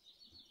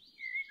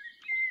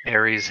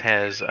 Ares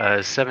has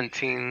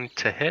 17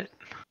 to hit.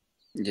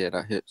 Yeah,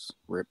 that hits.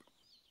 Rip.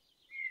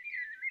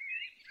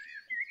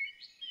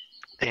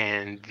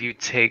 And you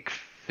take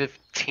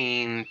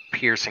 15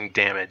 piercing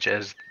damage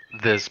as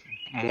this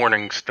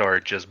morning star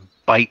just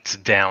bites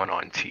down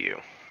onto you.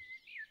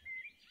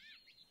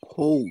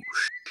 Oh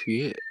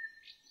shit!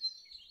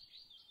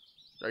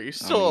 Are you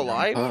still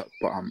alive? I'm hurt,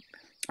 but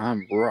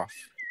I'm rough.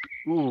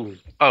 Ooh.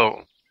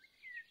 Oh.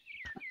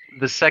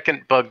 The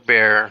second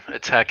bugbear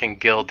attacking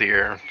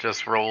Gildir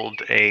just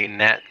rolled a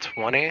nat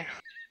 20.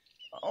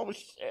 Oh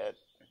shit.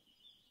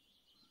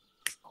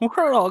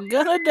 We're all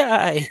gonna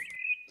die.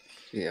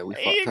 Yeah, we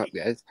fucked up,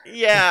 guys.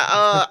 Yeah,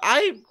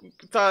 I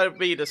thought it'd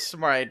be the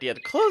smart idea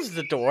to close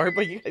the door,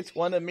 but you guys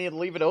wanted me to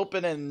leave it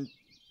open and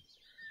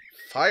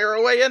fire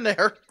away in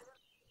there.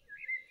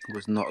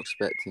 Was not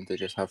expecting to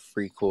just have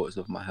 3/4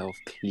 of my health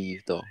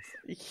cleaved off.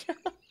 Yeah.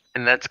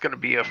 And that's going to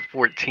be a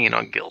 14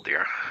 on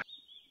Gildir.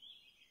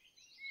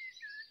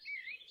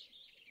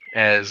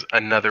 As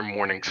another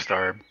morning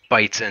star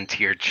bites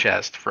into your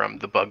chest from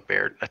the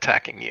bugbear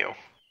attacking you.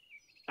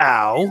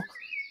 Ow.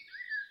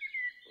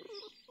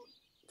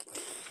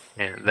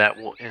 And that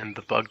will end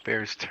the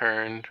bugbear's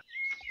turn.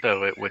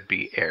 So it would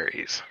be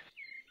Ares.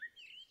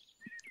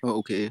 Oh,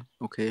 okay.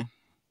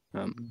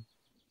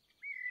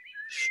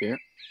 Shit.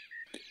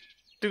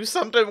 Do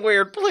something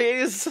weird,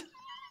 please.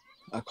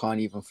 I can't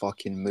even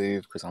fucking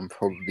move because I'm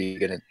probably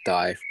gonna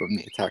die from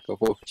the attack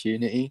of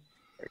opportunity.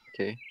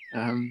 Okay.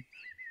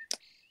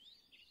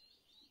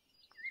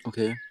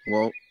 Okay.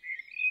 Well,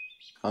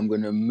 I'm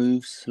gonna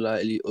move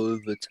slightly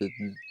over to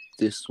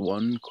this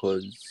one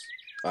because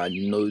I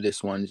know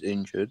this one's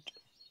injured,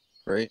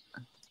 right?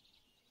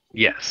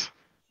 Yes.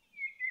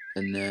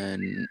 And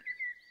then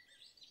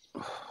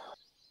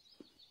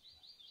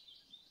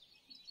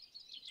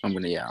I'm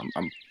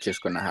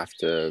just gonna have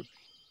to.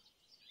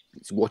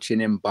 It's watching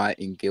him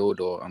biting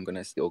Gildir. I'm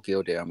gonna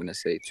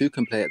say 2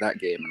 can play at that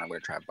game, and I'm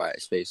gonna try and bite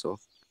his face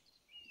off.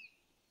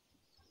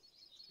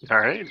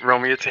 Alright, roll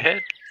me a to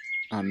hit.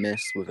 I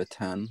miss with a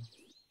 10.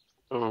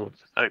 Oh,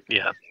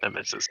 yeah, that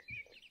misses.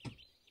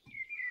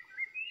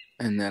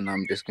 And then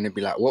I'm just gonna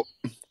be like, "Whoop,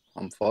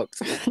 I'm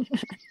fucked."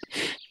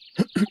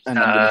 And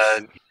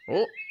I'm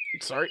Oh,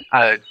 sorry.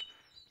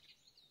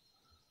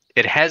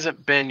 It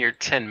hasn't been your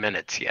 10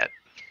 minutes yet.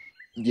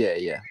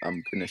 yeah,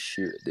 I'm gonna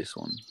shoot at this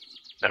one.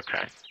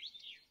 Okay.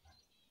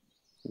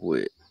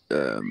 Wait,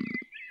 let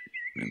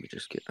me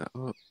just get that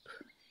up.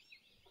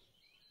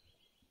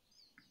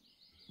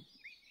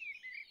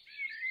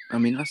 I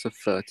mean, that's a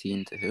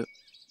 13 to hit.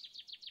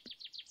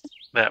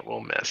 That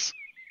will miss.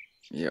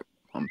 Yep,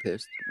 I'm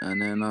pissed.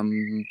 And then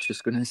I'm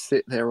just gonna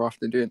sit there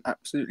after doing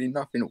absolutely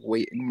nothing,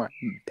 waiting my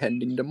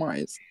pending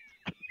demise.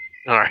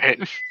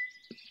 Alright.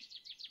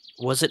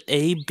 Was it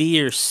A,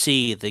 B, or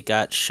C that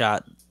got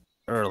shot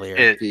earlier?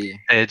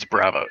 It's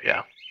Bravo,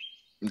 yeah.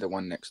 The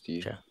one next to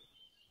you. Sure.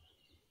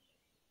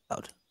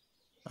 Out.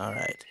 All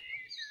right.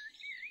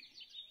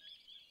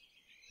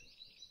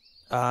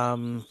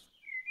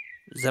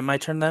 Is that my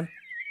turn then?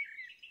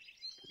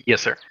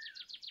 Yes, sir.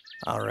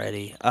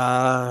 Alrighty.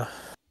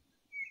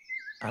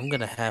 I'm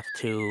gonna have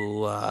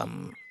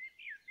to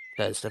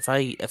because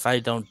if I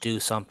don't do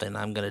something,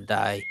 I'm gonna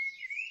die.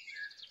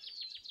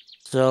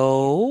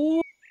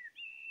 So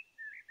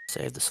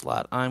save the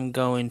slot. I'm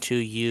going to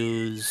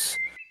use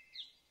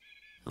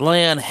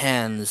lay on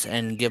hands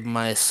and give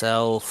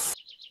myself.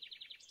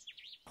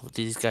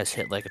 These guys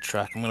hit like a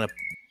truck. I'm gonna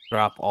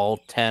drop all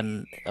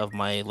 10 of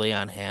my lay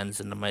on hands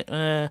into my.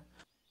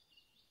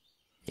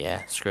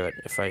 Yeah, screw it.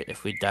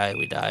 If we die,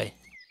 we die.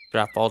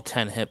 Drop all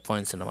 10 hit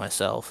points into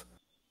myself.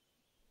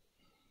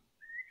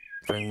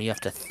 Bring me up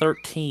to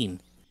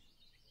 13.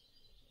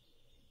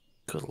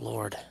 Good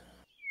lord.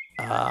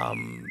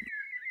 And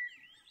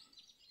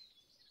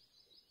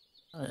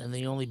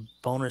the only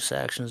bonus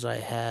actions I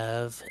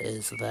have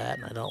is that,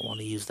 and I don't want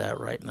to use that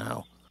right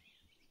now.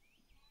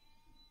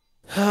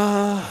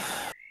 I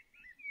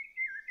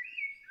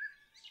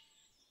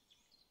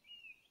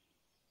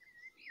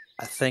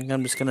think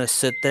I'm just gonna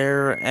sit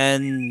there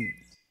and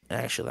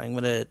actually I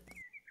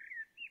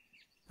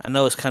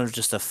know it's kind of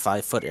just a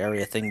 5-foot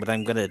area thing, but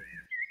I'm gonna,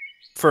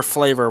 for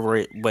flavor,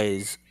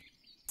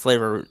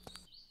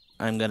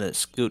 I'm gonna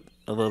scoot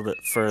a little bit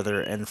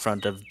further in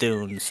front of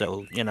Dune,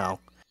 so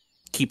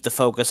keep the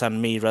focus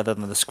on me rather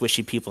than the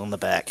squishy people in the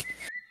back.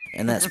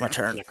 And that's my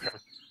turn. Okay.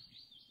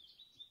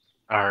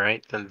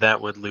 Alright, then that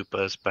would loop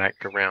us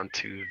back around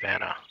to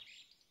Vana.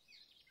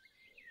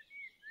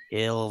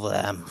 Kill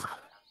them.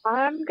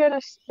 I'm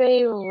gonna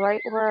stay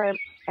right where I'm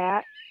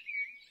at.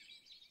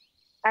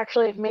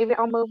 Actually, maybe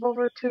I'll move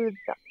over to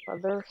the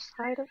other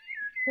side of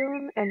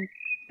Dune and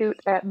shoot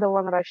at the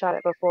one that I shot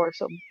at before,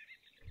 so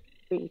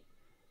B.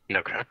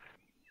 Okay.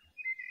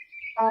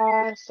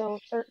 So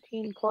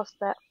 13 plus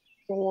that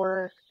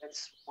 4.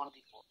 It's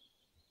 1d4.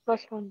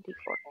 Plus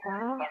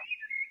 1d4.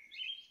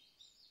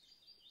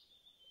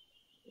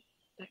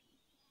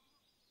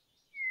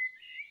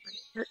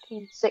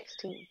 13,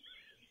 16.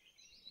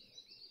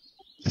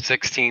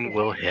 16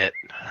 will hit.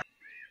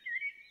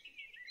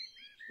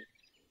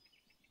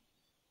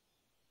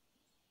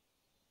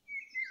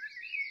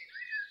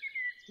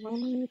 Let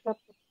me double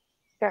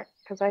check,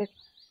 because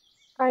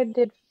I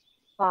did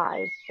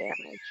 5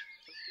 damage.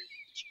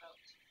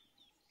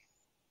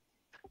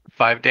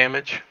 5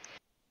 damage?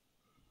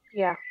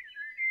 Yeah.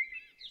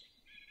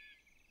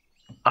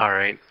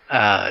 Alright.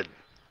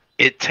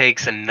 It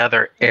takes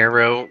another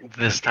arrow,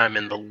 this time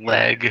in the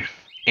leg,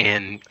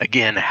 and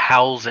again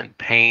howls in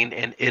pain,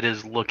 and it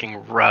is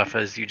looking rough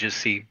as you just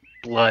see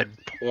blood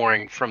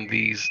pouring from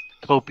these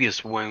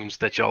copious wounds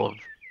that y'all have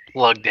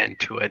plugged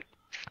into it.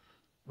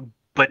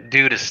 But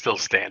dude is still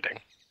standing.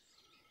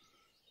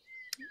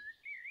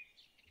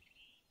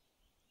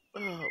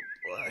 Oh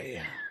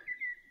boy.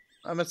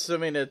 I'm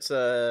assuming it's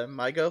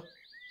my go?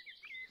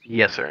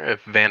 Yes, sir,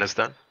 if Vana's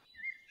done.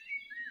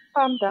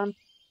 I'm done.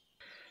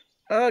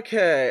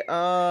 Okay,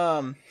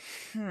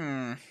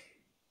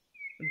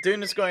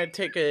 Dune is going to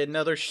take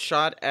another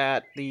shot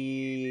at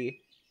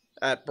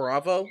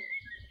Bravo.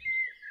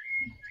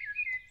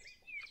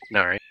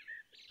 Alright.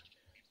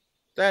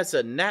 That's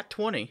a nat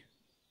 20.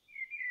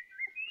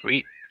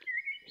 Sweet.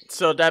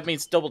 So that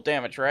means double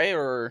damage, right?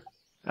 Or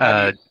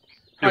how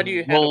do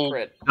you handle roll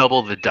crit?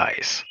 double the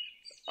dice.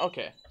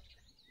 Okay.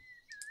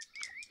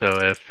 So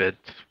if it's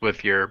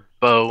with your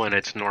bow and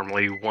it's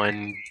normally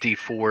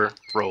 1d4,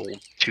 roll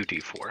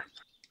 2d4.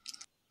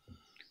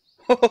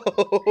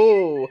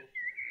 Oh,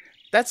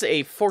 that's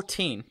a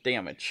 14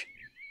 damage.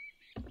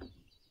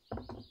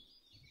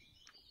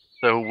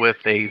 So with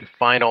a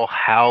final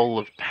howl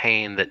of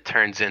pain that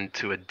turns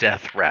into a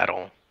death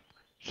rattle,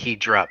 he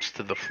drops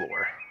to the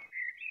floor.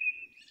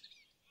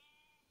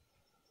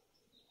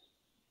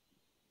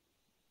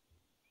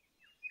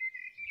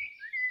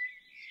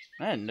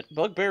 Man,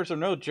 bugbears are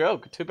no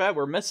joke. Too bad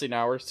we're missing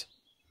ours.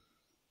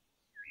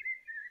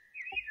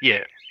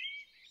 Yeah.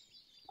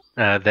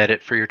 That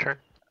it for your turn?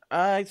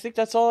 I think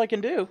that's all I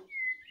can do.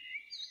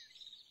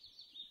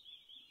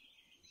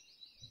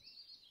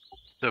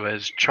 So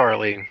as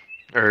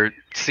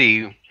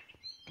C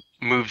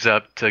moves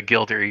up to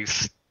Gildir, he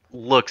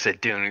looks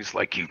at Dune, he's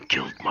like, "You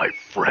killed my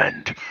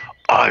friend.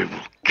 I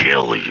will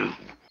kill you."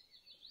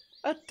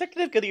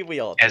 Technically we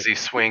all As he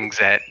swings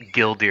at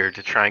Gildir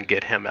to try and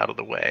get him out of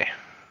the way.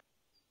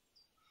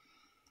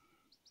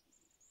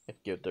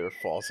 If Gildir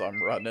falls,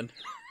 I'm running.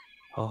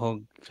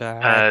 Oh,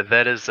 God.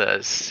 That is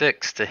a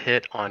 6 to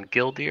hit on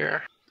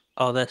Gildir.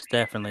 Oh, that's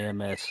definitely a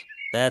miss.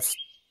 That's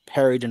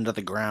parried into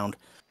the ground.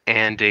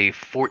 And a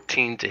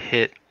 14 to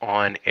hit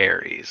on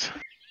Ares.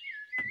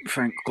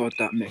 Thank God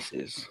that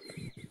misses.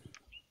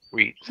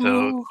 Sweet.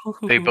 So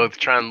they both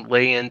try and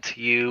lay into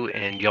you,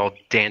 and y'all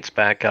dance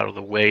back out of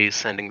the way,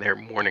 sending their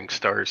morning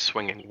stars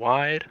swinging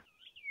wide.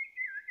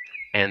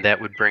 And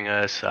that would bring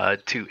us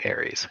to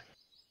Ares.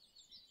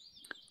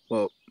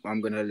 Well,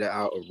 I'm going to let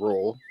out a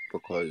roar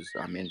because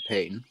I'm in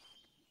pain.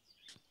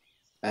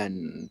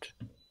 And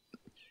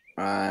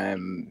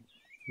I'm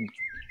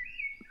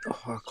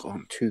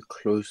too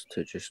close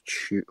to just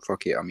shoot.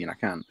 Fuck it. I mean, I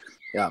can.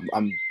 Yeah,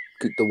 I'm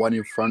the one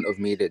in front of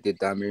me that did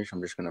damage.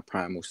 I'm just going to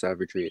primal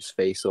savagery its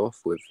face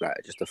off with like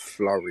just a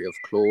flurry of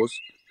claws.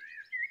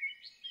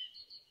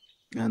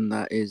 And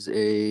that is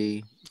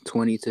a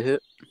 20 to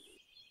hit.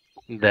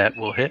 That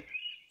will hit.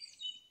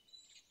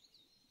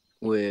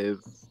 With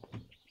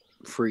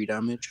 3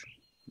 damage.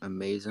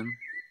 Amazing.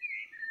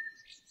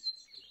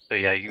 So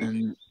yeah,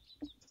 you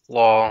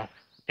claw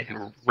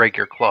and rake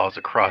your claws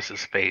across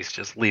his face,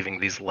 just leaving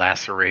these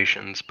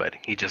lacerations, but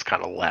he just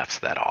kind of laughs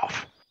that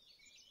off.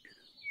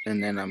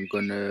 And then I'm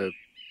going to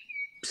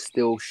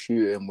still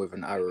shoot him with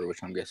an arrow,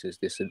 which I'm guessing is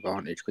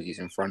disadvantage because he's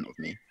in front of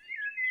me.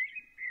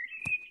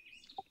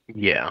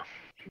 Yeah.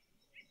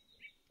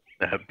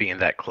 Being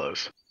that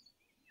close.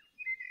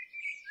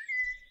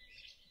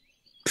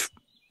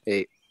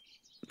 8.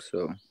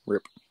 So,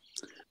 rip.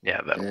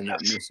 Yeah, that And then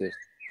that misses.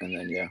 And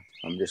then, yeah,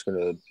 I'm just going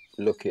to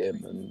look at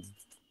him and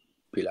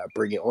be like,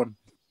 bring it on.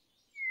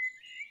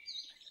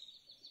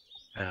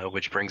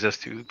 Which brings us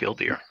to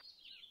Gildir.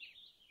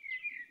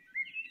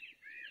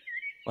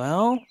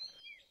 Well,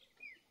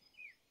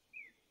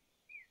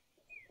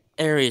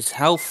 Ares,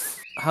 how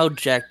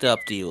jacked up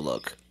do you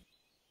look?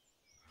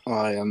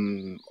 I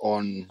am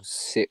on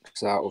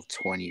 6 out of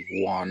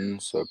 21,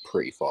 so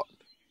pretty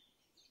fucked.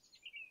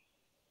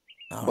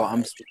 But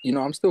I'm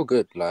still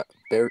good. Like,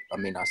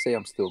 I say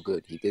I'm still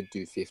good. He did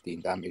do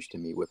 15 damage to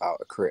me without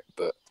a crit,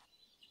 but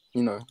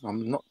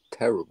I'm not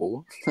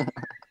terrible.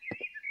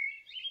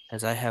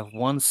 As I have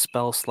 1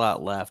 spell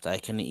slot left, I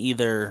can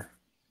either.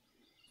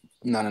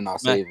 No,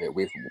 save it.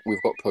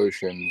 We've got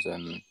potions,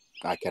 and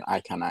I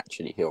can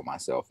actually heal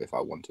myself if I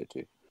wanted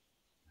to.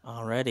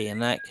 Alrighty, in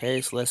that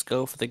case, let's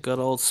go for the good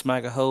old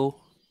smag-a-hoe.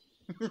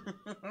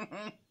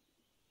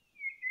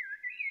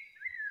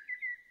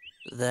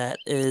 That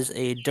is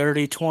a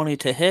dirty 20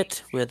 to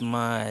hit with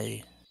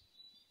my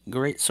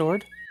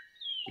greatsword.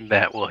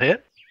 That will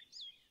hit.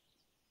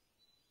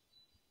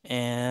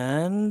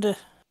 And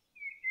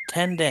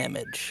 10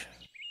 damage.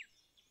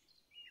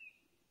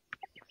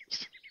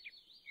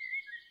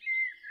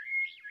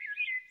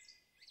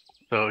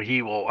 So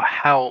he will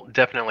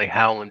definitely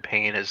howl in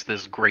pain as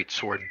this great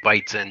sword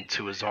bites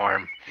into his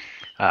arm.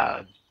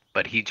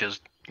 But he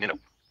just,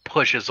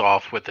 pushes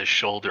off with his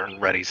shoulder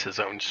and readies his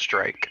own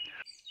strike.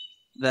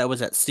 That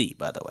was at sea,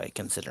 by the way,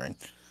 considering.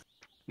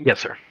 Yes,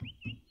 sir.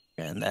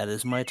 And that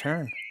is my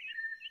turn.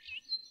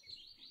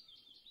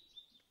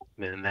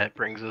 Then that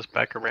brings us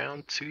back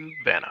around to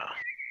Vana.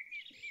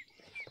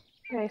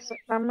 Okay, so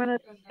I'm gonna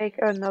take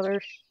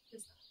another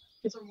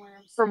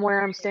from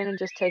where I'm standing.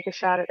 Just take a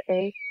shot at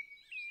A.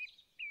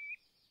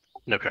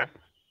 Okay.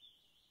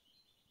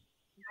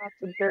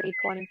 That's a dirty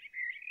 20.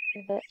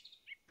 Hit.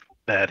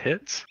 That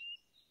hits.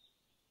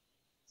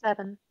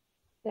 7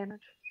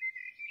 damage.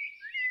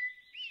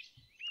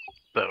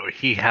 So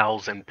he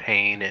howls in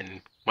pain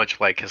and, much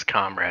like his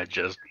comrade,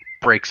 just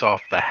breaks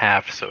off the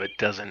haft so it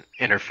doesn't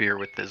interfere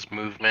with his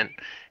movement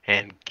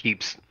and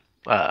keeps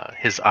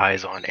his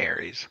eyes on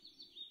Ares.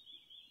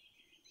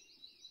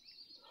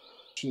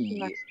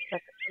 That's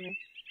perfect for me.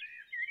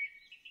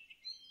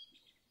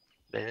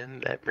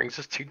 Then that brings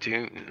us to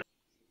Dune.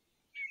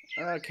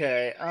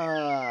 Okay,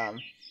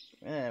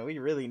 man, we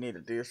really need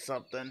to do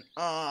something.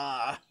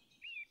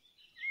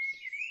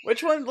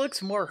 Which one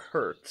looks more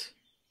hurt?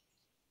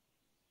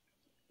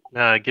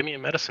 Give me a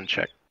medicine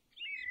check.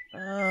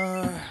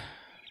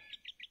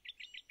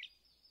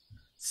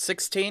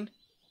 16?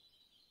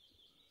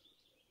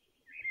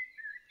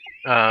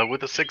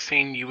 With a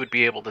 16, you would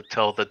be able to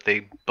tell that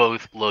they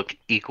both look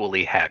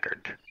equally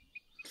haggard.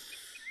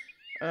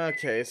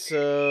 Okay,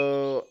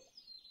 so...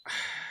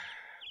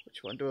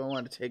 Which one do I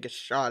want to take a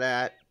shot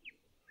at?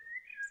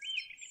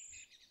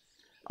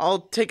 I'll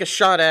take a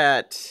shot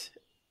at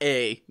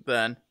A,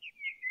 then.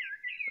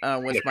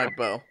 With my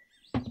bow.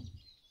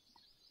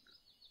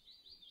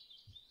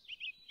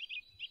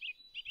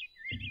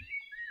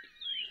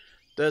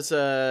 Does,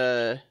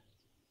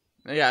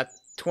 yeah,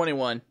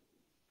 21.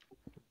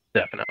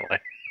 Definitely.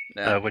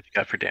 Yeah. What you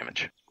got for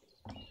damage?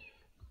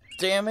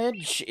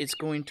 Damage is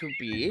going to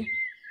be...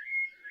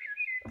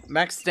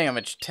 Max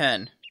damage,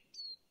 10.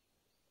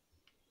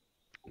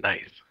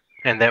 Nice.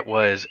 And that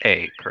was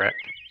A, correct?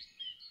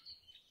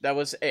 That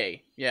was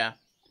A, yeah.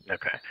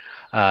 Okay.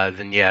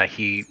 Then yeah,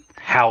 he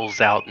howls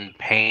out in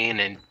pain,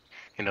 and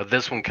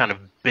this one kind of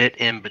bit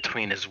in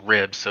between his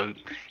ribs, so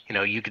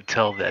you could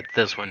tell that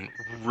this one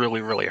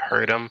really, really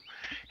hurt him,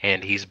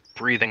 and he's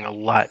breathing a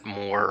lot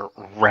more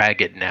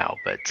ragged now,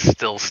 but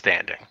still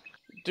standing.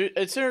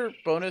 Is there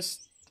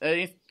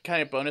any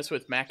kind of bonus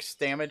with max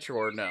damage,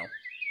 or no?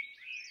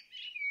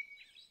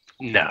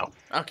 No.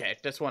 Okay,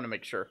 just want to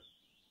make sure.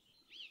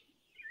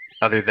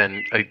 Other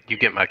than you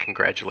get my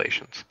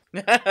congratulations.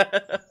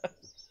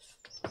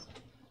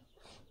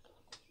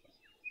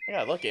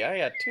 Yeah, lucky. I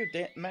got 2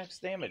 max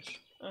damage.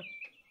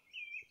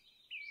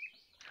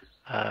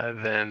 Huh.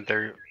 Then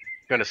they're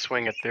going to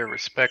swing at their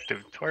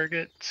respective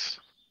targets.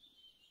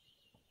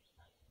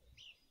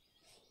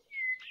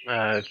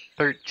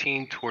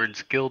 13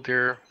 towards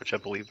Gildir, which I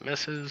believe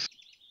misses.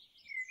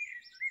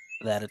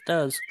 That it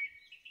does.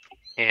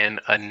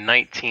 And a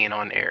 19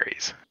 on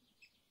Ares.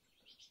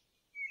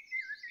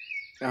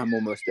 I'm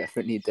almost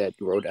definitely dead.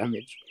 Roll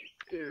damage.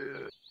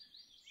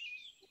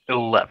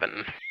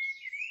 11.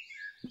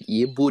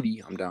 Yeah,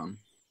 buddy. I'm down.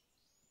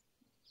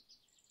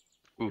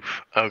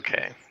 Oof.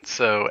 Okay.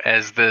 So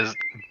as this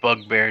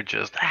bugbear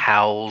just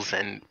howls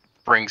and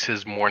brings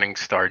his morning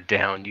star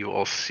down, you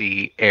will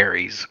see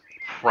Ares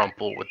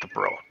crumple with the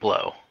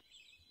blow.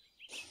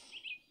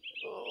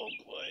 Oh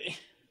boy.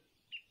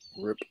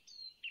 Rip.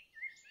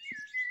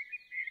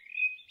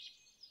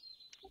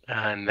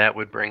 And that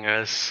would bring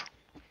us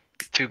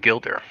to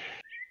Gildir.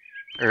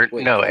 Wait,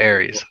 Wait, no,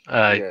 Ares.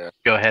 yeah.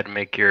 Go ahead and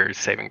make your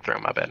saving throw,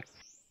 my bad.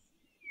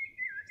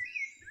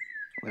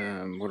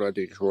 What do I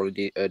do? Just roll a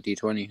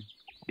d20?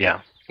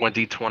 Yeah.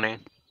 1d20.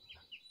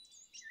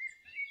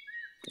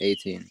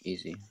 18.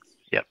 Easy.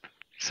 Yep.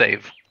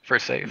 Save.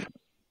 First save.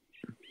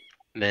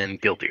 And then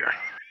Gildir.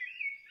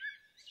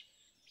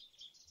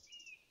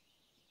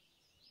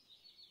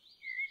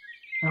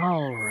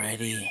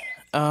 Alrighty.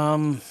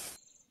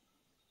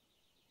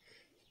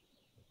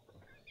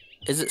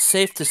 Is it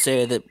safe to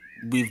say that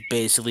we've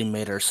basically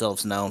made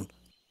ourselves known?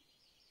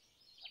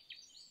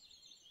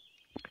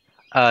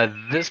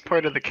 This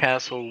part of the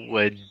castle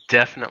would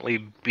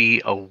definitely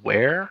be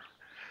aware.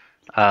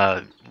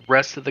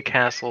 Rest of the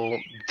castle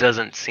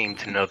doesn't seem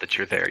to know that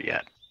you're there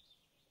yet.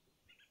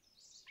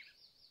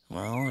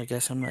 Well, I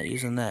guess I'm not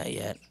using that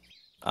yet.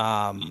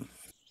 I've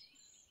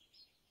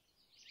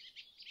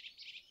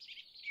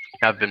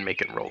been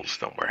making rolls,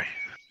 don't worry.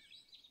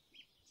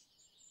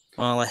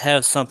 Well, I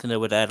have something that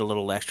would add a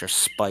little extra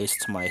spice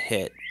to my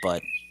hit,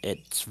 but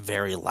it's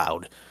very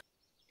loud.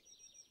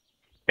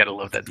 Gotta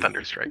love that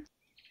thunder strike.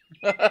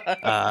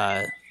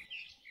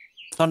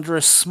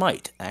 Thunderous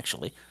Smite,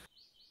 actually.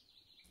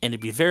 And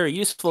it'd be very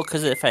useful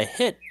because if I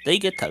hit, they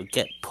get to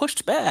get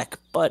pushed back,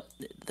 but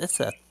that's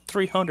a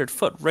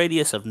 300-foot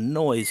radius of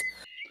noise.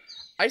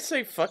 I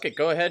say fuck it,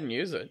 go ahead and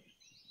use it.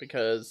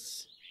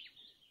 Because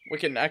we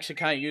can actually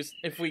kind of use...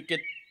 If we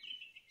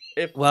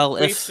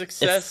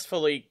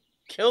successfully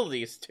kill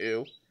these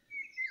two,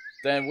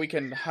 then we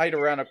can hide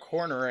around a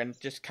corner and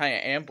just kind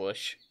of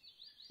ambush.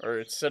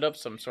 Or set up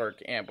some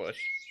sort of ambush.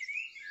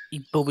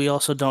 But we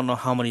also don't know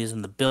how many is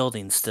in the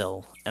building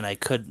still, and I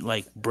could,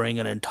 like, bring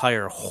an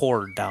entire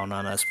horde down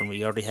on us when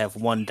we already have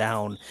one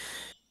down,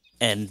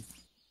 and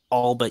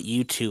all but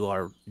you two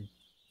are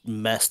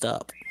messed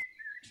up.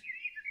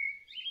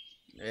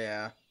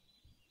 Yeah.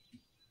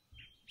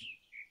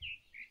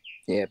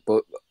 Yeah,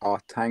 but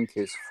our tank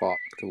is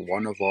fucked.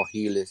 One of our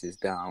healers is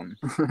down.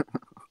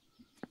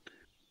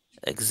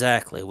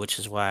 Exactly, which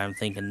is why I'm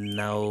thinking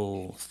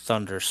no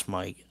Thunder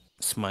Smite.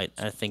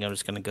 I think I'm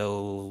just gonna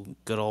go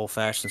good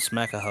old-fashioned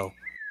Smack-a-hoe.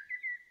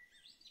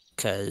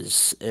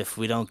 Because if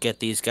we don't get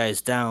these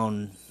guys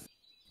down,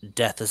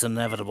 death is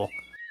inevitable.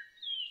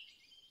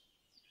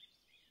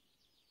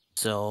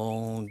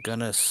 So,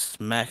 gonna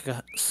smack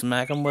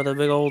them with a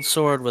big old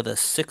sword with a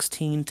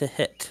 16 to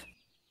hit.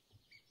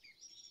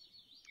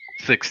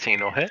 16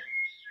 will hit.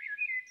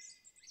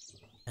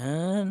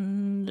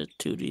 And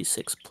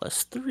 2d6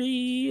 plus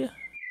 3.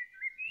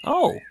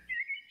 Oh,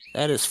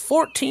 that is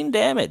 14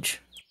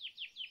 damage.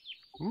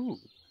 Ooh.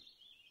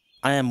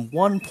 I am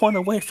 1 point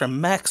away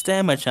from max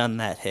damage on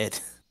that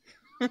hit.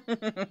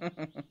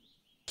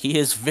 He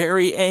is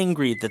very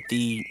angry that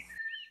the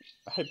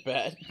I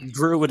bet.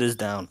 druid is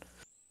down.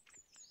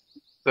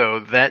 So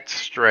that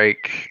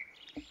strike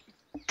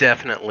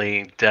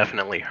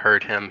definitely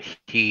hurt him.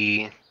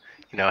 He,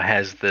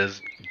 has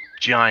this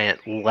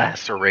giant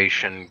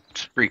laceration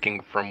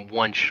streaking from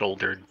one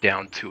shoulder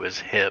down to his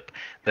hip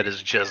that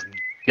is just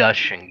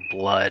gushing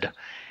blood.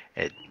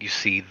 You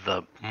see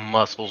the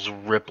muscles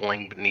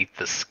rippling beneath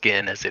the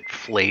skin as it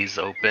flays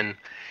open,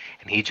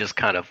 and he just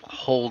kind of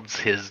holds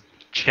his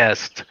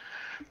chest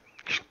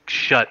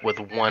shut with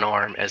one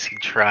arm as he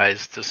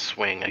tries to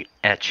swing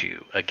at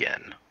you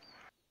again.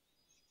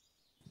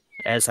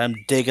 As I'm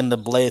digging the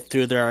blade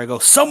through there, I go,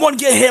 "Someone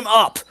get him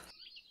up!"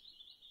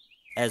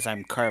 As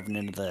I'm carving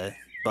into the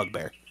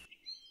bugbear.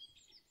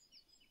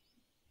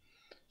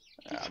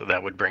 So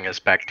that would bring us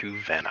back to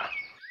Vana.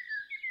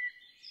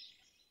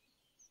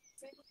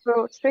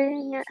 So,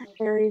 seeing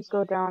Ares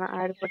go down,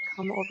 I would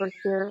come over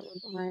here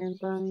and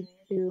then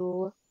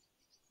to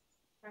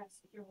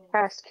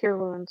cast Cure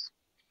Wounds.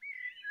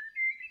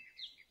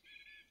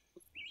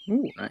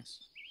 Ooh, nice.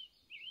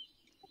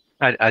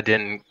 I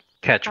didn't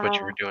catch what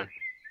you were doing.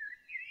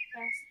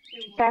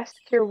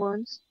 Cast Cure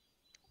Wounds.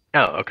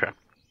 Oh, okay.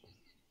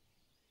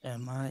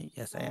 Am I?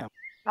 Yes, I am.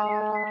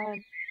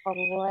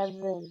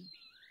 11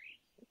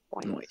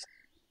 points. Nice.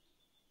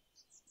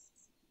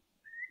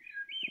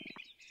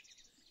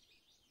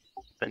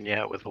 Then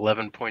yeah, with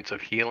 11 points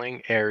of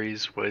healing,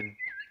 Ares would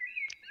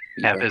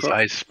Be have back his up.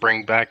 eyes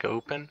spring back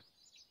open,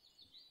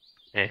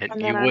 and And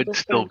you then I'm would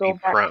just still gonna be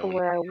go back prone. to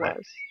where I right?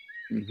 was.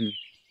 Mm-hmm.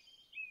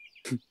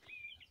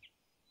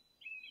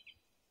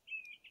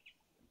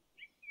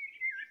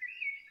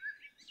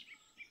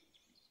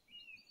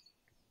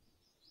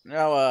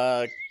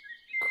 Now,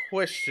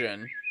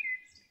 question.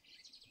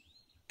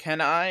 Can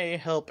I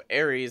help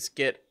Ares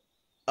get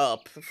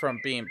up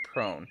from being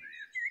prone?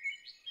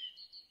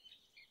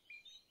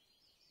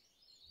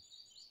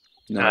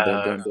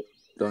 No,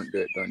 don't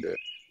do it.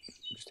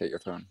 Just take your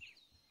turn.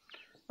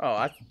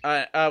 Oh,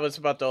 I was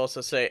about to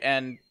also say,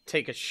 and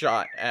take a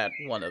shot at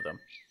one of them.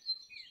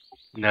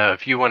 No,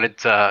 if you wanted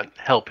to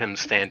help him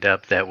stand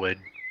up, that would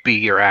be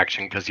your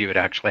action, because you would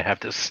actually have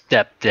to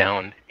step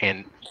down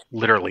and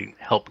literally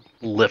help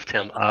lift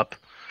him up.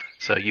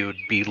 So you would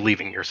be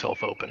leaving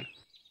yourself open.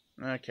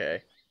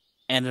 Okay.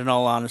 And in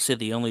all honesty,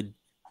 the only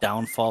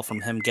downfall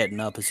from him getting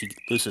up is he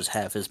loses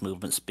half his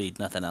movement speed,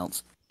 nothing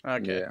else.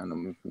 Okay. Yeah, and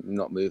I'm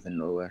not moving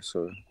nowhere,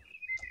 so...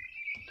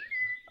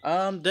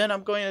 Then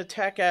I'm going to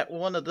attack at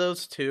one of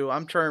those two.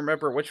 I'm trying to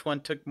remember which one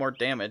took more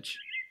damage.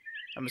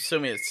 I'm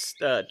assuming it's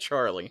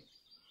Charlie.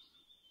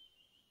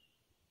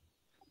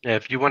 Yeah,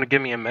 if you want to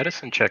give me a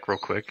medicine check real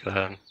quick,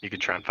 you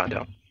could try and find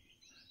out.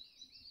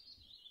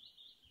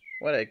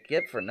 What I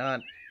get for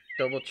not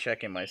double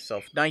checking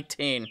myself.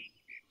 19.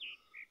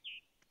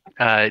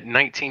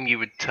 19, you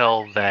would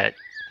tell that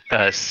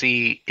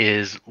C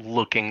is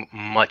looking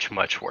much,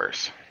 much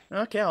worse.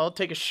 Okay, I'll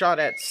take a shot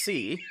at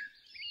C.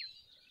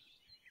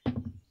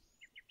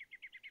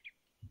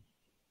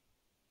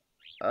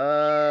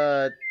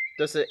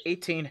 Does an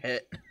 18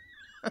 hit?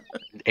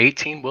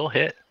 18 will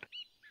hit.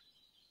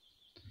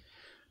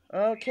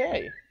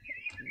 Okay.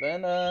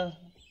 Then,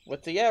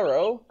 with the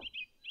arrow...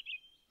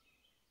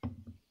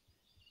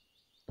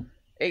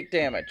 8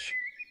 damage.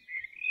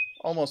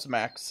 Almost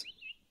max.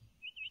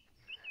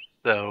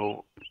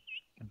 So,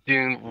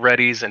 Dune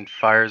readies and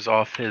fires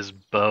off his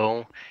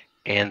bow,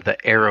 and the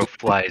arrow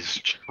flies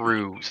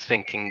true,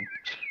 sinking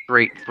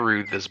straight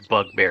through this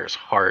bugbear's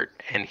heart,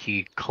 and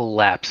he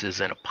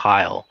collapses in a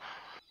pile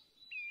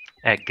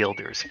at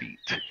Gildir's feet.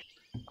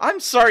 I'm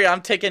sorry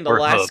I'm taking the Or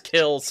last hooked.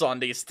 kills on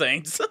these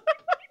things.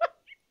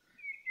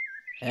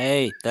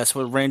 Hey, that's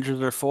what rangers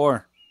are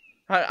for.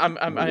 I'm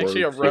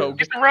actually a Rogue, rogue.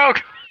 He's a rogue!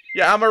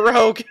 Yeah, I'm a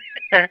rogue.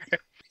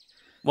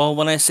 Well,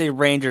 when I say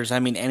rangers, I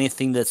mean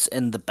anything that's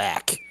in the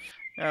back.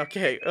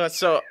 Okay,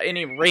 so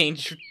any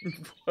range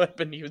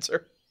weapon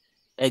user.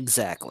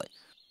 Exactly.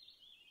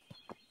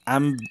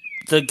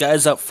 The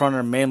guys up front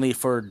are mainly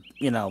for,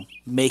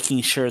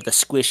 making sure the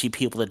squishy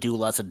people that do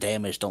lots of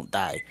damage don't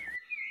die.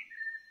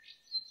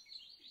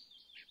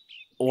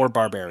 Or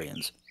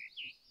barbarians.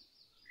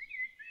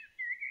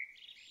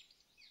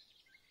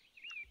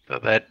 So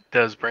that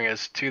does bring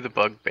us to the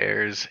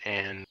bugbears,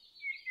 and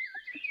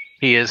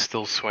he is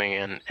still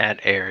swinging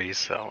at Ares,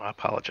 so I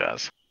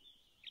apologize.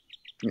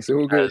 It's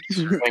all good.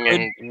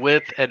 Swinging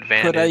with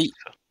advantage.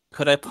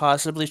 Could I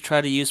possibly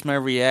try to use my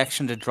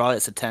reaction to draw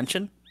its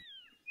attention?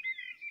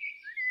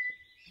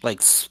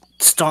 Like,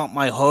 stomp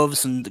my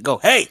hooves and go,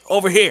 hey,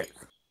 over here!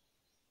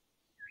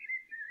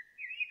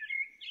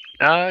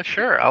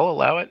 Sure, I'll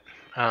allow it.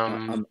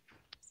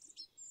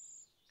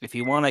 If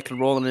you want, I can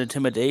roll an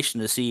intimidation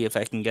to see if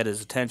I can get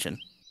his attention.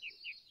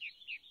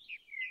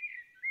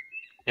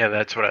 Yeah,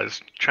 that's what I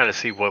was trying to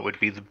see, what would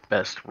be the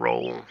best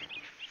roll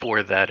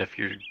for that if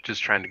you're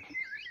just trying to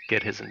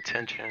get his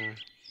attention.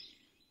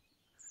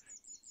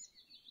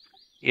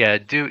 Yeah,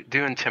 do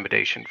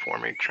intimidation for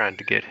me, trying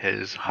to get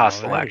his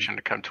hostile action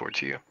to come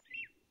towards you.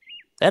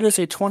 That is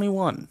a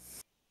 21.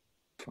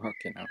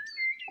 Fucking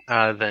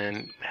hell.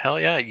 Then, hell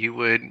yeah, you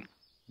would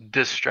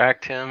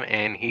distract him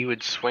and he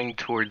would swing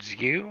towards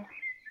you.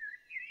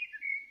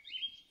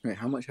 Wait,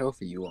 how much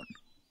health are you on?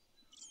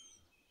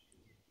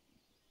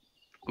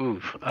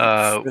 Oof,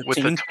 with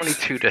a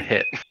 22 to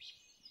hit.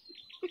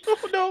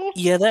 Oh no!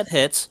 Yeah, that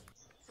hits.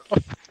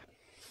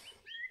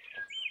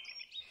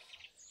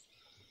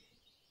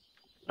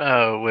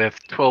 With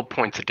 12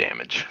 points of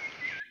damage.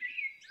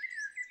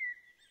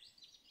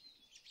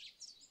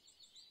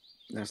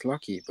 That's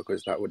lucky,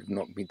 because that would have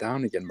knocked me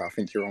down again, but I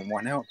think you're on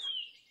 1 health.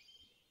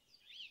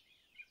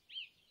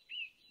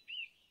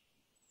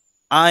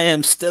 I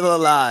am still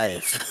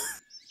alive.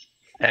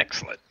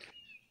 Excellent.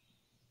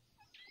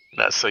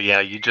 So yeah,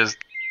 you just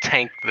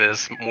tank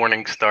this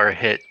Morningstar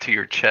hit to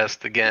your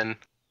chest again,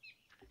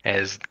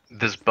 as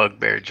this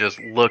bugbear just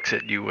looks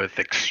at you with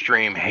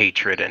extreme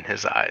hatred in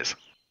his eyes.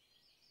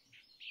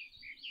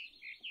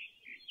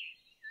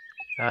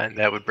 And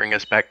that would bring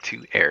us back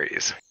to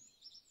Ares.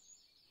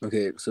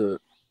 Okay, so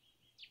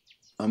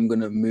I'm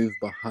gonna move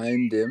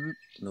behind him.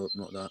 No,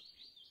 not that.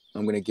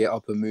 I'm gonna get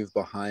up and move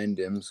behind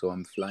him, so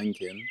I'm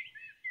flanking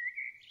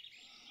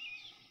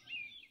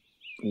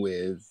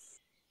with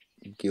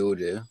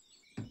Gildir,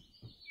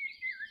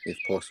 if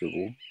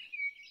possible.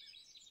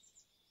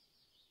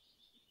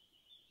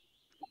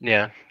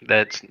 Yeah,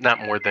 that's not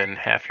more than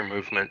half your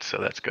movement, so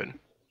that's good.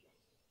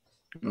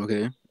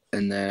 Okay,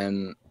 and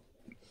then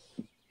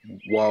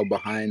while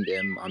behind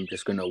him, I'm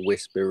just gonna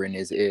whisper in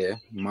his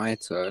ear, my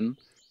turn,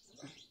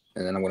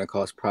 and then I'm gonna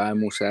cast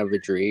Primal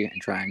Savagery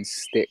and try and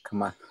stick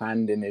my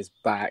hand in his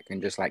back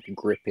and just like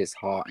grip his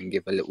heart and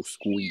give a little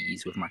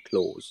squeeze with my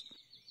claws.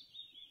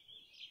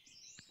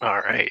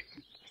 Alright.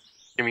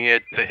 Give me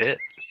the hit.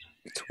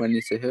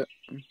 20 to hit.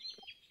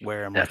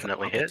 Where am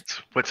Definitely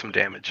hits. With some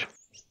damage.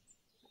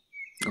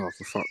 Oh,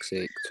 for fuck's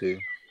sake, too.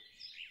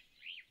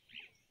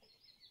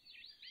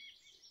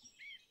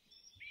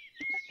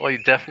 Well,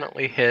 you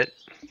definitely hit,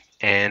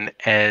 and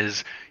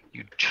as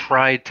you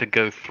try to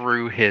go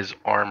through his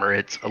armor,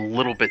 it's a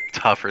little bit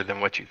tougher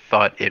than what you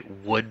thought it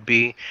would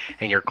be,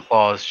 and your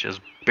claws just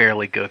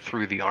barely go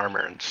through the armor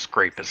and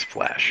scrape his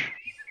flesh.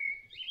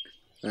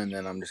 And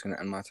then I'm just going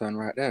to end my turn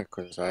right there,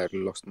 because I had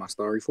lost my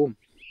starry form.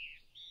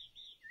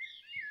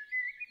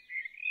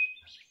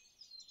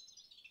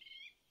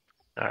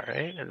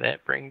 Alright, and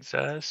that brings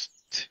us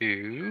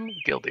to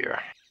Gildir.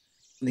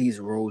 These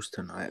rolls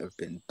tonight have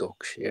been dog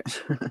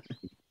shit.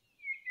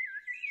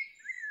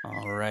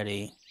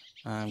 Alrighty.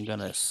 I'm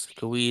gonna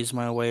squeeze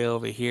my way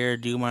over here,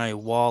 do my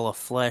wall of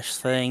flesh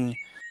thing.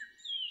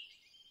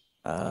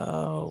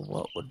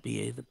 What would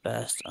be the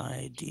best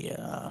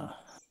idea?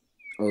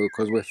 Oh,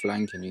 because we're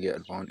flanking, you get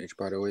advantage,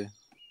 by the way.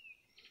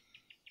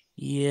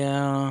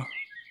 Yeah.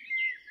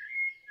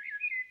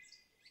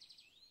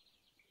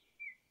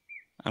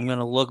 I'm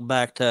gonna look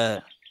back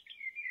to...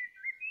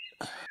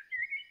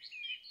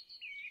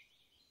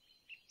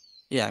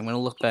 Yeah, I'm gonna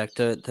look back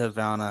to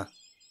Vana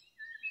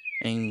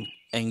and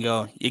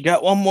go, you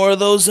got one more of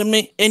those in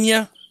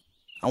you?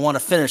 I want to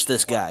finish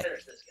this guy.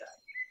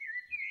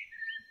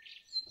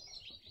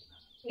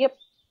 Yep,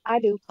 I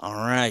do. All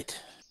right.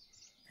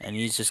 And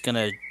he's just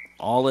gonna,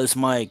 all his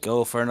might,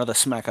 go for another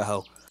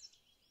smack-a-hoe.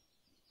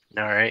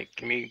 Alright,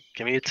 give me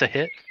it's a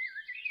hit.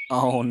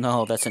 Oh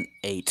no, that's an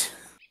 8.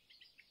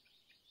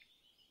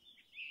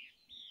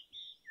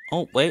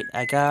 Oh, wait,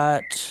 I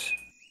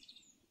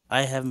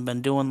haven't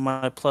been doing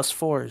my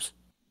 +4s.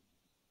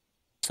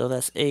 So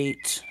that's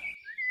 8.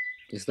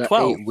 Is that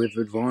 12. 8 with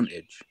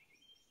advantage?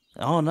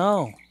 Oh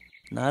no,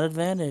 not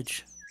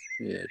advantage.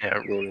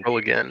 Yeah, roll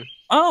again.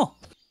 Oh,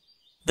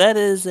 that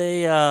is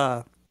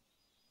a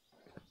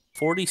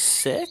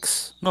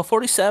 46? No,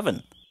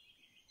 47.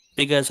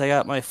 Because I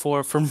got my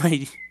 4 for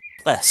my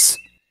less.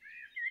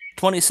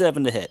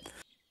 27 to hit.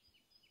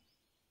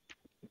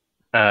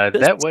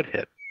 That would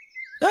hit.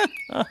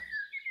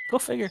 Go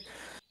figure.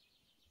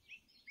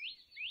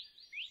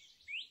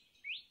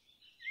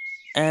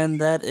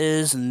 And that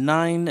is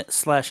 9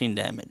 slashing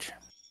damage.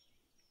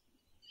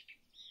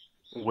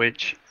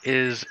 Which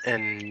is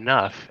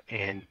enough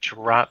and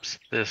drops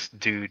this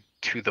dude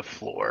to the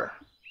floor.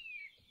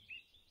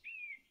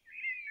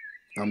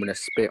 I'm gonna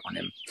spit on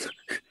him.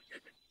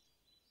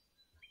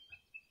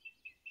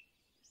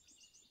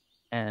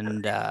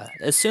 And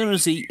as soon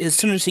as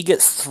he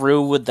gets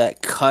through with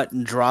that cut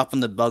and dropping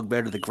the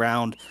bugbear to the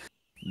ground,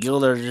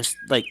 Gildir just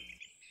like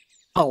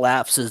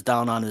collapses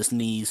down on his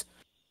knees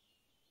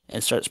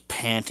and starts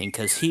panting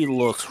because he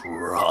looks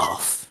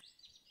rough.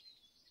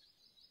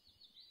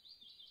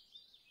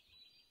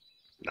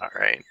 All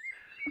right.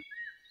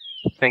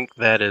 I think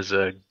that is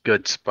a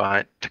good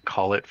spot to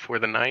call it for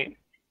the night.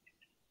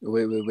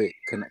 Wait.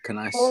 Can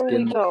I Before we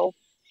skin? go,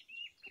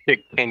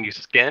 Can you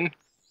skin?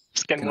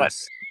 Skin Can what?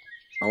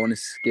 I want to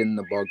skin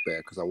the bugbear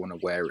because I want to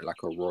wear it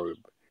like a robe,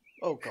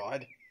 Oh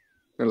God.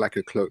 or like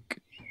a cloak.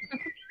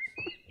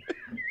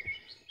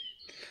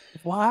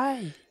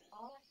 Why?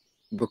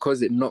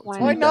 Because it knocked Why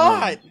me Why down.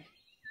 not?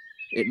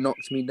 It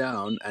knocks me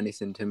down and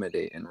it's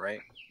intimidating, right?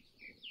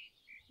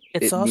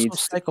 It's It also needs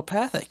to-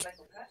 psychopathic.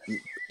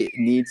 It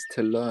needs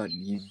to learn.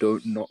 You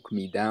don't knock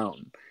me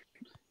down.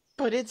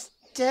 But it's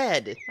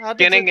dead. How does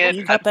Skinning it?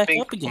 You it, I got back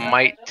think, up again.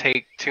 might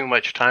take too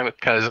much time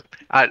because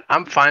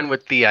I'm fine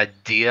with the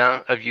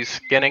idea of you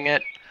skinning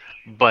it,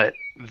 but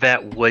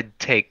that would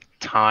take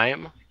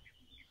time.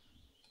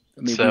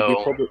 I mean, So-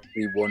 we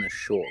probably want a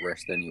short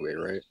rest anyway,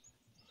 right?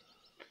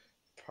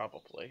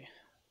 Probably,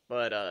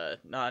 but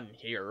not in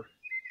here.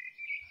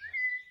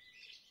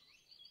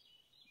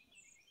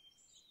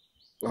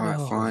 Alright,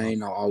 Oh.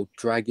 fine. I'll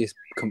drag his.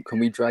 Can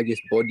we drag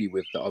his body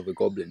with the other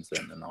goblins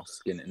then, and I'll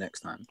skin it next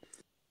time?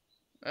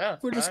 Yeah,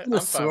 We're just I'm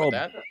gonna fine throw with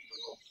that.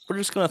 We're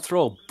just gonna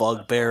throw a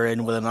bugbear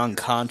in with an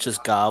unconscious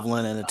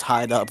goblin and a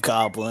tied up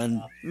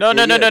goblin. No,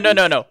 no, Well, no, yeah, no, no, we-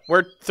 no, no.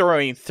 We're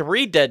throwing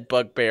 3 dead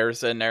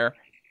bugbears in there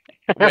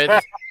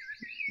with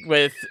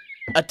with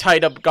a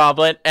tied up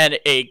goblin and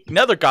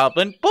another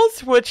goblin,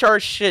 both which are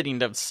shitting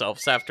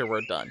themselves after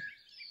we're done.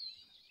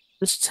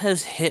 This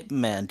says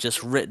Hitman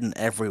just written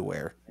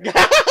everywhere.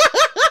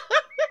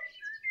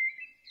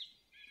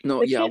 No,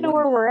 they yeah, I can't know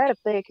want. where we're at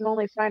if they can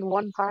only find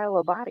one pile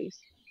of bodies.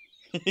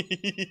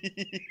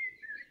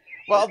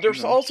 Well,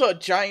 there's No. also a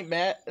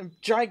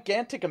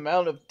gigantic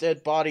amount of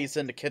dead bodies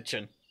in the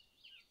kitchen.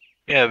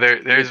 Yeah,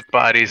 there's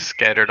bodies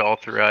scattered all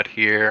throughout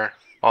here,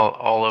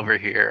 all over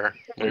here.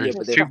 Yeah, There's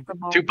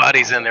but two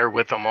bodies in there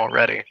with them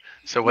already.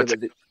 So what's Yeah,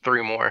 but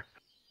 3 more?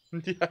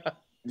 Yeah.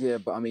 Yeah,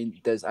 but I mean,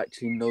 there's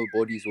actually no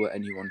bodies where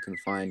anyone can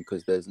find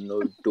because there's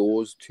no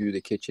doors to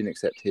the kitchen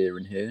except here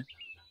and here.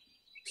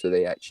 So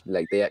they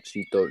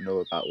actually don't know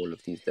about all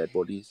of these dead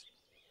bodies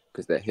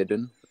because they're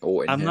hidden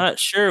or in I'm here. not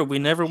sure. We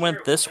never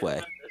went this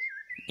way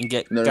and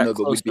got No, close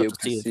but we'd be able enough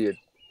to see it.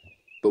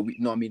 But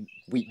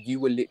you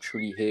were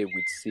literally here.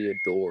 We'd see a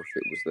door if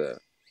it was there.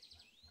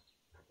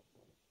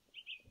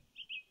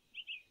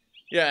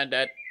 Yeah, and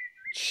that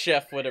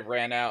chef would have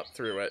ran out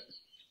through it.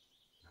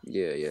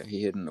 Yeah,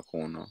 he hid in the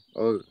corner.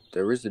 Oh,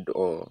 there is a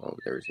door. Oh,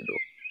 there is a door.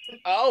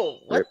 Oh,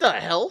 what the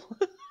hell?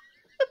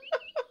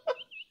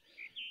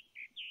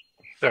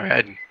 Sorry,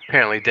 I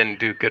apparently didn't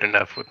do good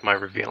enough with my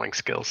revealing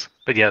skills.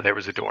 But yeah, there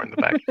was a door in the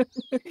back.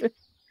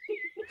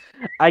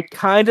 I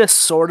kind of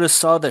sort of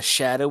saw the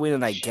shadowing,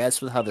 and I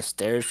guess with how the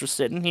stairs were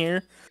sitting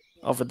here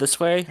over this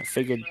way, I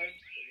figured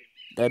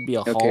that'd be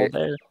a hall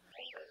there.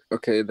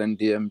 Okay, then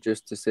DM,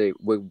 just to say,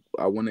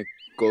 I want to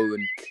go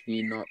and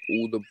clean up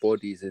all the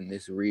bodies in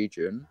this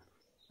region,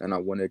 and I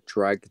want to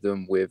drag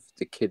them with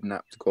the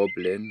kidnapped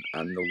goblin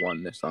and the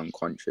one that's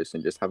unconscious,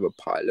 and just have a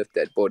pile of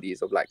dead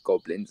bodies of like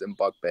goblins and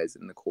bugbears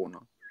in the corner,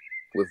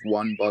 with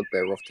one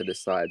bugbear off to the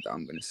side that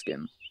I'm gonna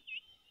skin.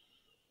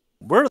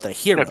 We're the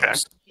heroes. Okay.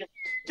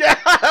 Yeah,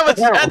 I was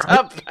just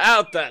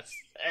about to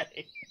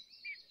say.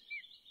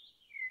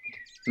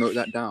 Note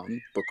that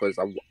down because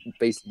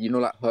basically,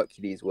 like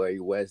Hercules where he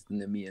wears the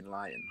Nemean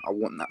lion. I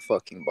want that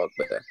fucking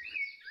bugbear.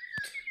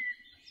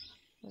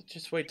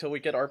 Just wait till we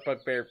get our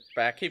bugbear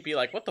back. He'd be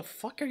like, "What the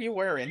fuck are you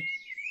wearing?"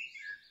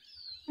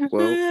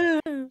 Well,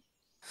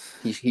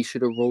 he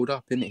should have rolled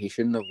up in it. He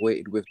shouldn't have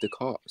waited with the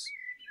carts.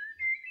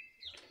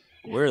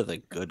 We're the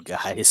good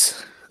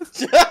guys.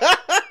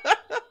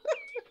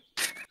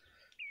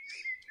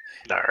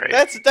 All right.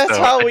 That's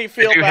So how we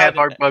feel I do about have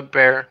our it.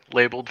 bugbear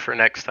labeled for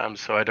next time,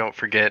 so I don't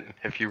forget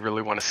if you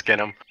really want to skin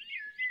him.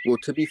 Well,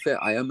 to be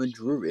fair, I am a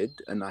druid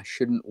and I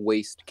shouldn't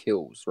waste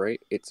kills,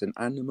 right? It's an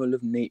animal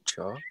of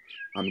nature.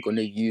 I'm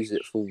gonna use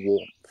it for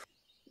warmth.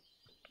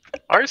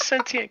 Are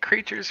sentient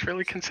creatures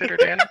really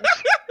considered animals?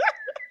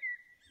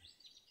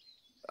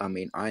 I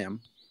mean, I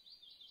am.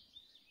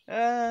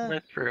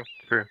 True.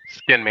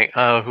 Skin me.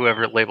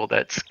 Whoever labeled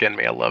that, skin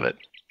me. I love it.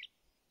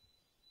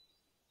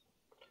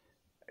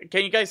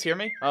 Can you guys hear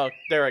me? Oh,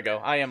 there I go.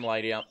 I am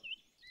lighting up.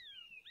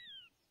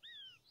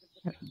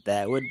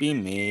 That would be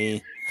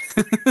me.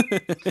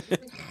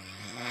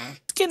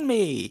 Skin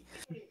me.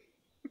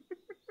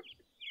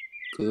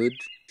 Good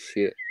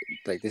shit.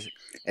 Like this,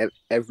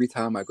 every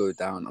time I go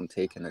down, I'm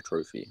taking a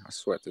trophy. I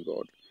swear to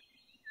God.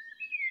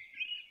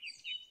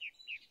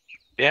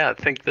 Yeah, I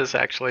think this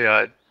actually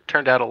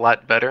turned out a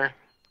lot better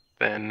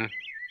than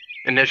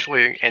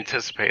initially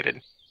anticipated.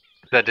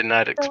 I did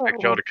not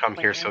expect y'all to come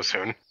here so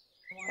soon.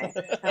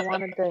 I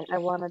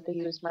wanted to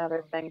use my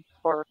other thing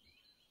for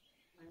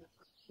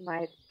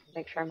my.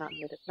 Make sure I'm not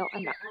muted. No,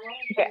 I'm not.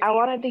 Okay, I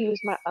wanted to use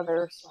my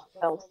other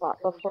spell slot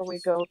before we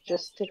go,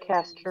 just to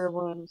cast Cure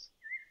Wounds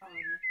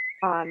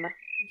on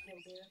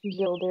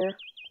Gildir,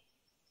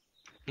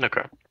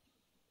 Okay.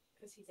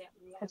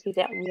 because he's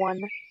at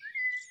 1.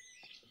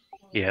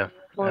 Yeah.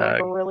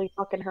 We're really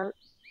fucking hurt.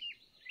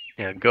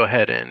 Yeah, go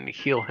ahead and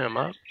heal him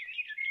up.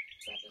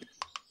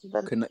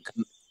 Then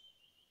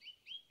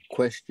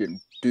Question: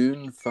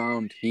 Dune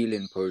found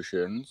healing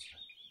potions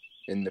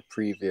in the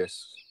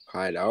previous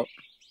hideout.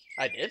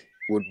 I did?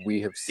 Would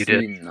we have You did.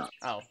 seen that?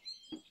 Oh.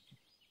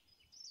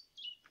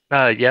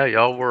 Yeah,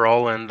 y'all were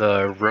all in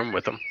the room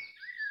with him.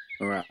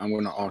 Alright, I'm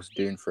gonna ask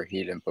Dune for a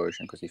healing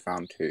potion because he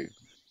found 2.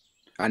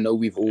 I know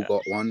we've all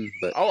got one,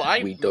 but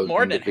I'm we don't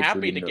more than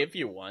happy individually to know. give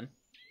you one.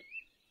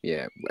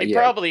 Yeah, He yeah,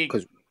 probably...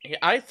 'cause-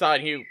 I thought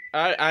he...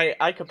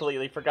 I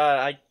completely forgot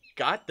I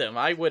got them.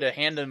 I would have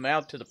handed them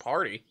out to the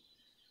party.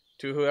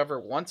 To whoever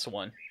wants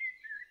one.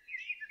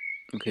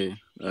 Okay,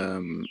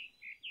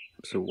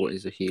 so what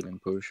is a healing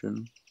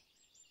potion?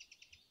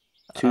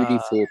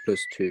 2d4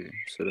 plus 2,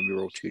 so let me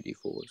roll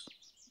 2d4s.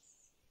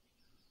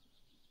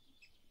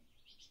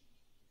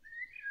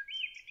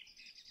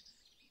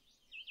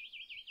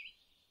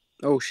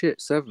 Oh shit,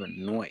 7.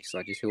 Nice,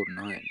 I just healed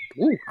 9.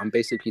 Woo, I'm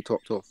basically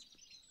topped off.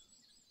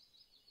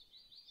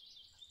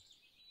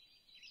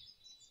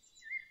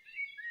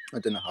 I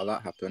don't know how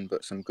that happened,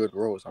 but some good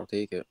rolls, I'll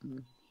take it.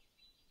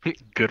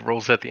 Good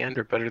rolls at the end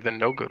are better than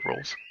no good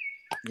rolls.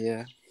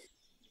 Yeah.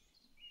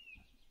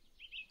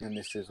 And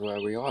this is where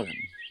we are then.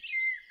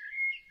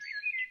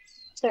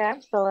 so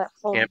I'm still at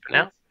full. Camping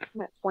out.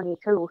 I'm at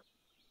 22.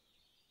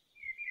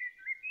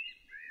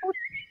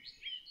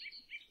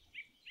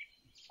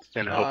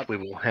 And hopefully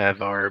we'll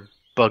have our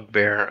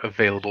bugbear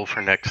available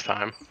for next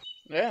time.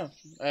 Yeah,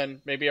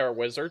 and maybe our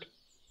wizard.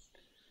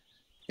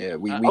 Yeah,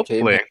 we came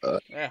hopefully. here,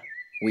 Yeah.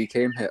 we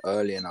came here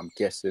early, and I'm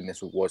guessing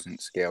this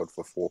wasn't scaled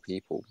for 4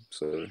 people,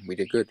 so we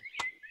did good.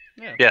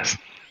 Yeah. Yes.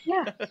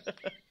 Yeah.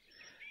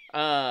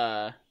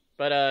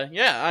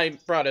 Yeah, I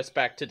brought us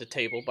back to the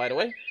table, by the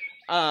way.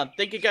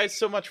 Thank you guys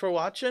so much for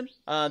watching.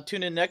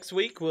 Tune in next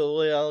week.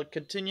 We'll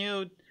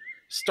continue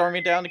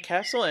storming down the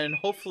castle, and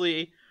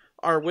hopefully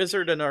our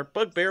wizard and our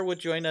bugbear will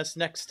join us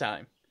next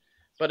time.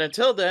 But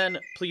until then,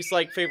 please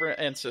like, favorite,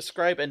 and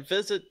subscribe, and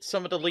visit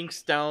some of the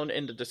links down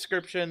in the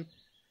description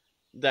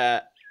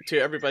to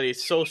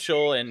everybody's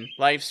social and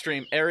live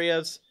stream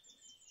areas.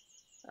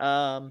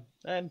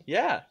 And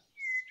yeah.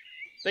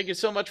 Thank you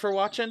so much for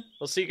watching.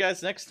 We'll see you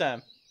guys next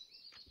time.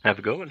 Have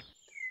a good one.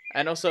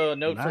 And also a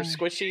note for Bye.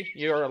 Squishii,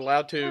 you are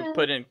allowed to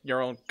put in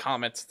your own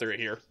comments through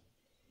here.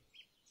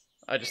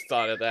 I just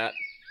thought of that.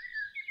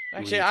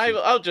 Actually,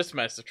 I'll just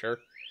message her.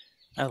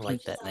 I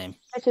like that name.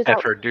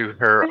 Have her do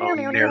her own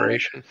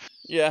narration.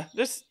 Yeah,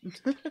 just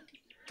if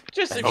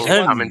Oh, she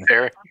wants,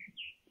 commentary.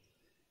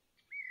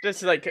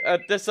 just like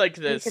this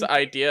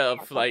idea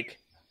of like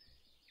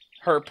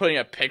her putting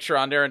a picture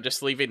on there and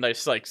just leaving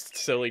those like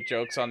silly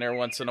jokes on there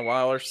once in a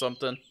while or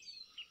something.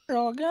 We're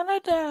all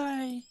gonna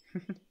die.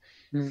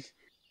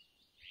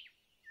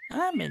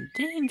 I'm in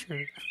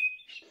danger.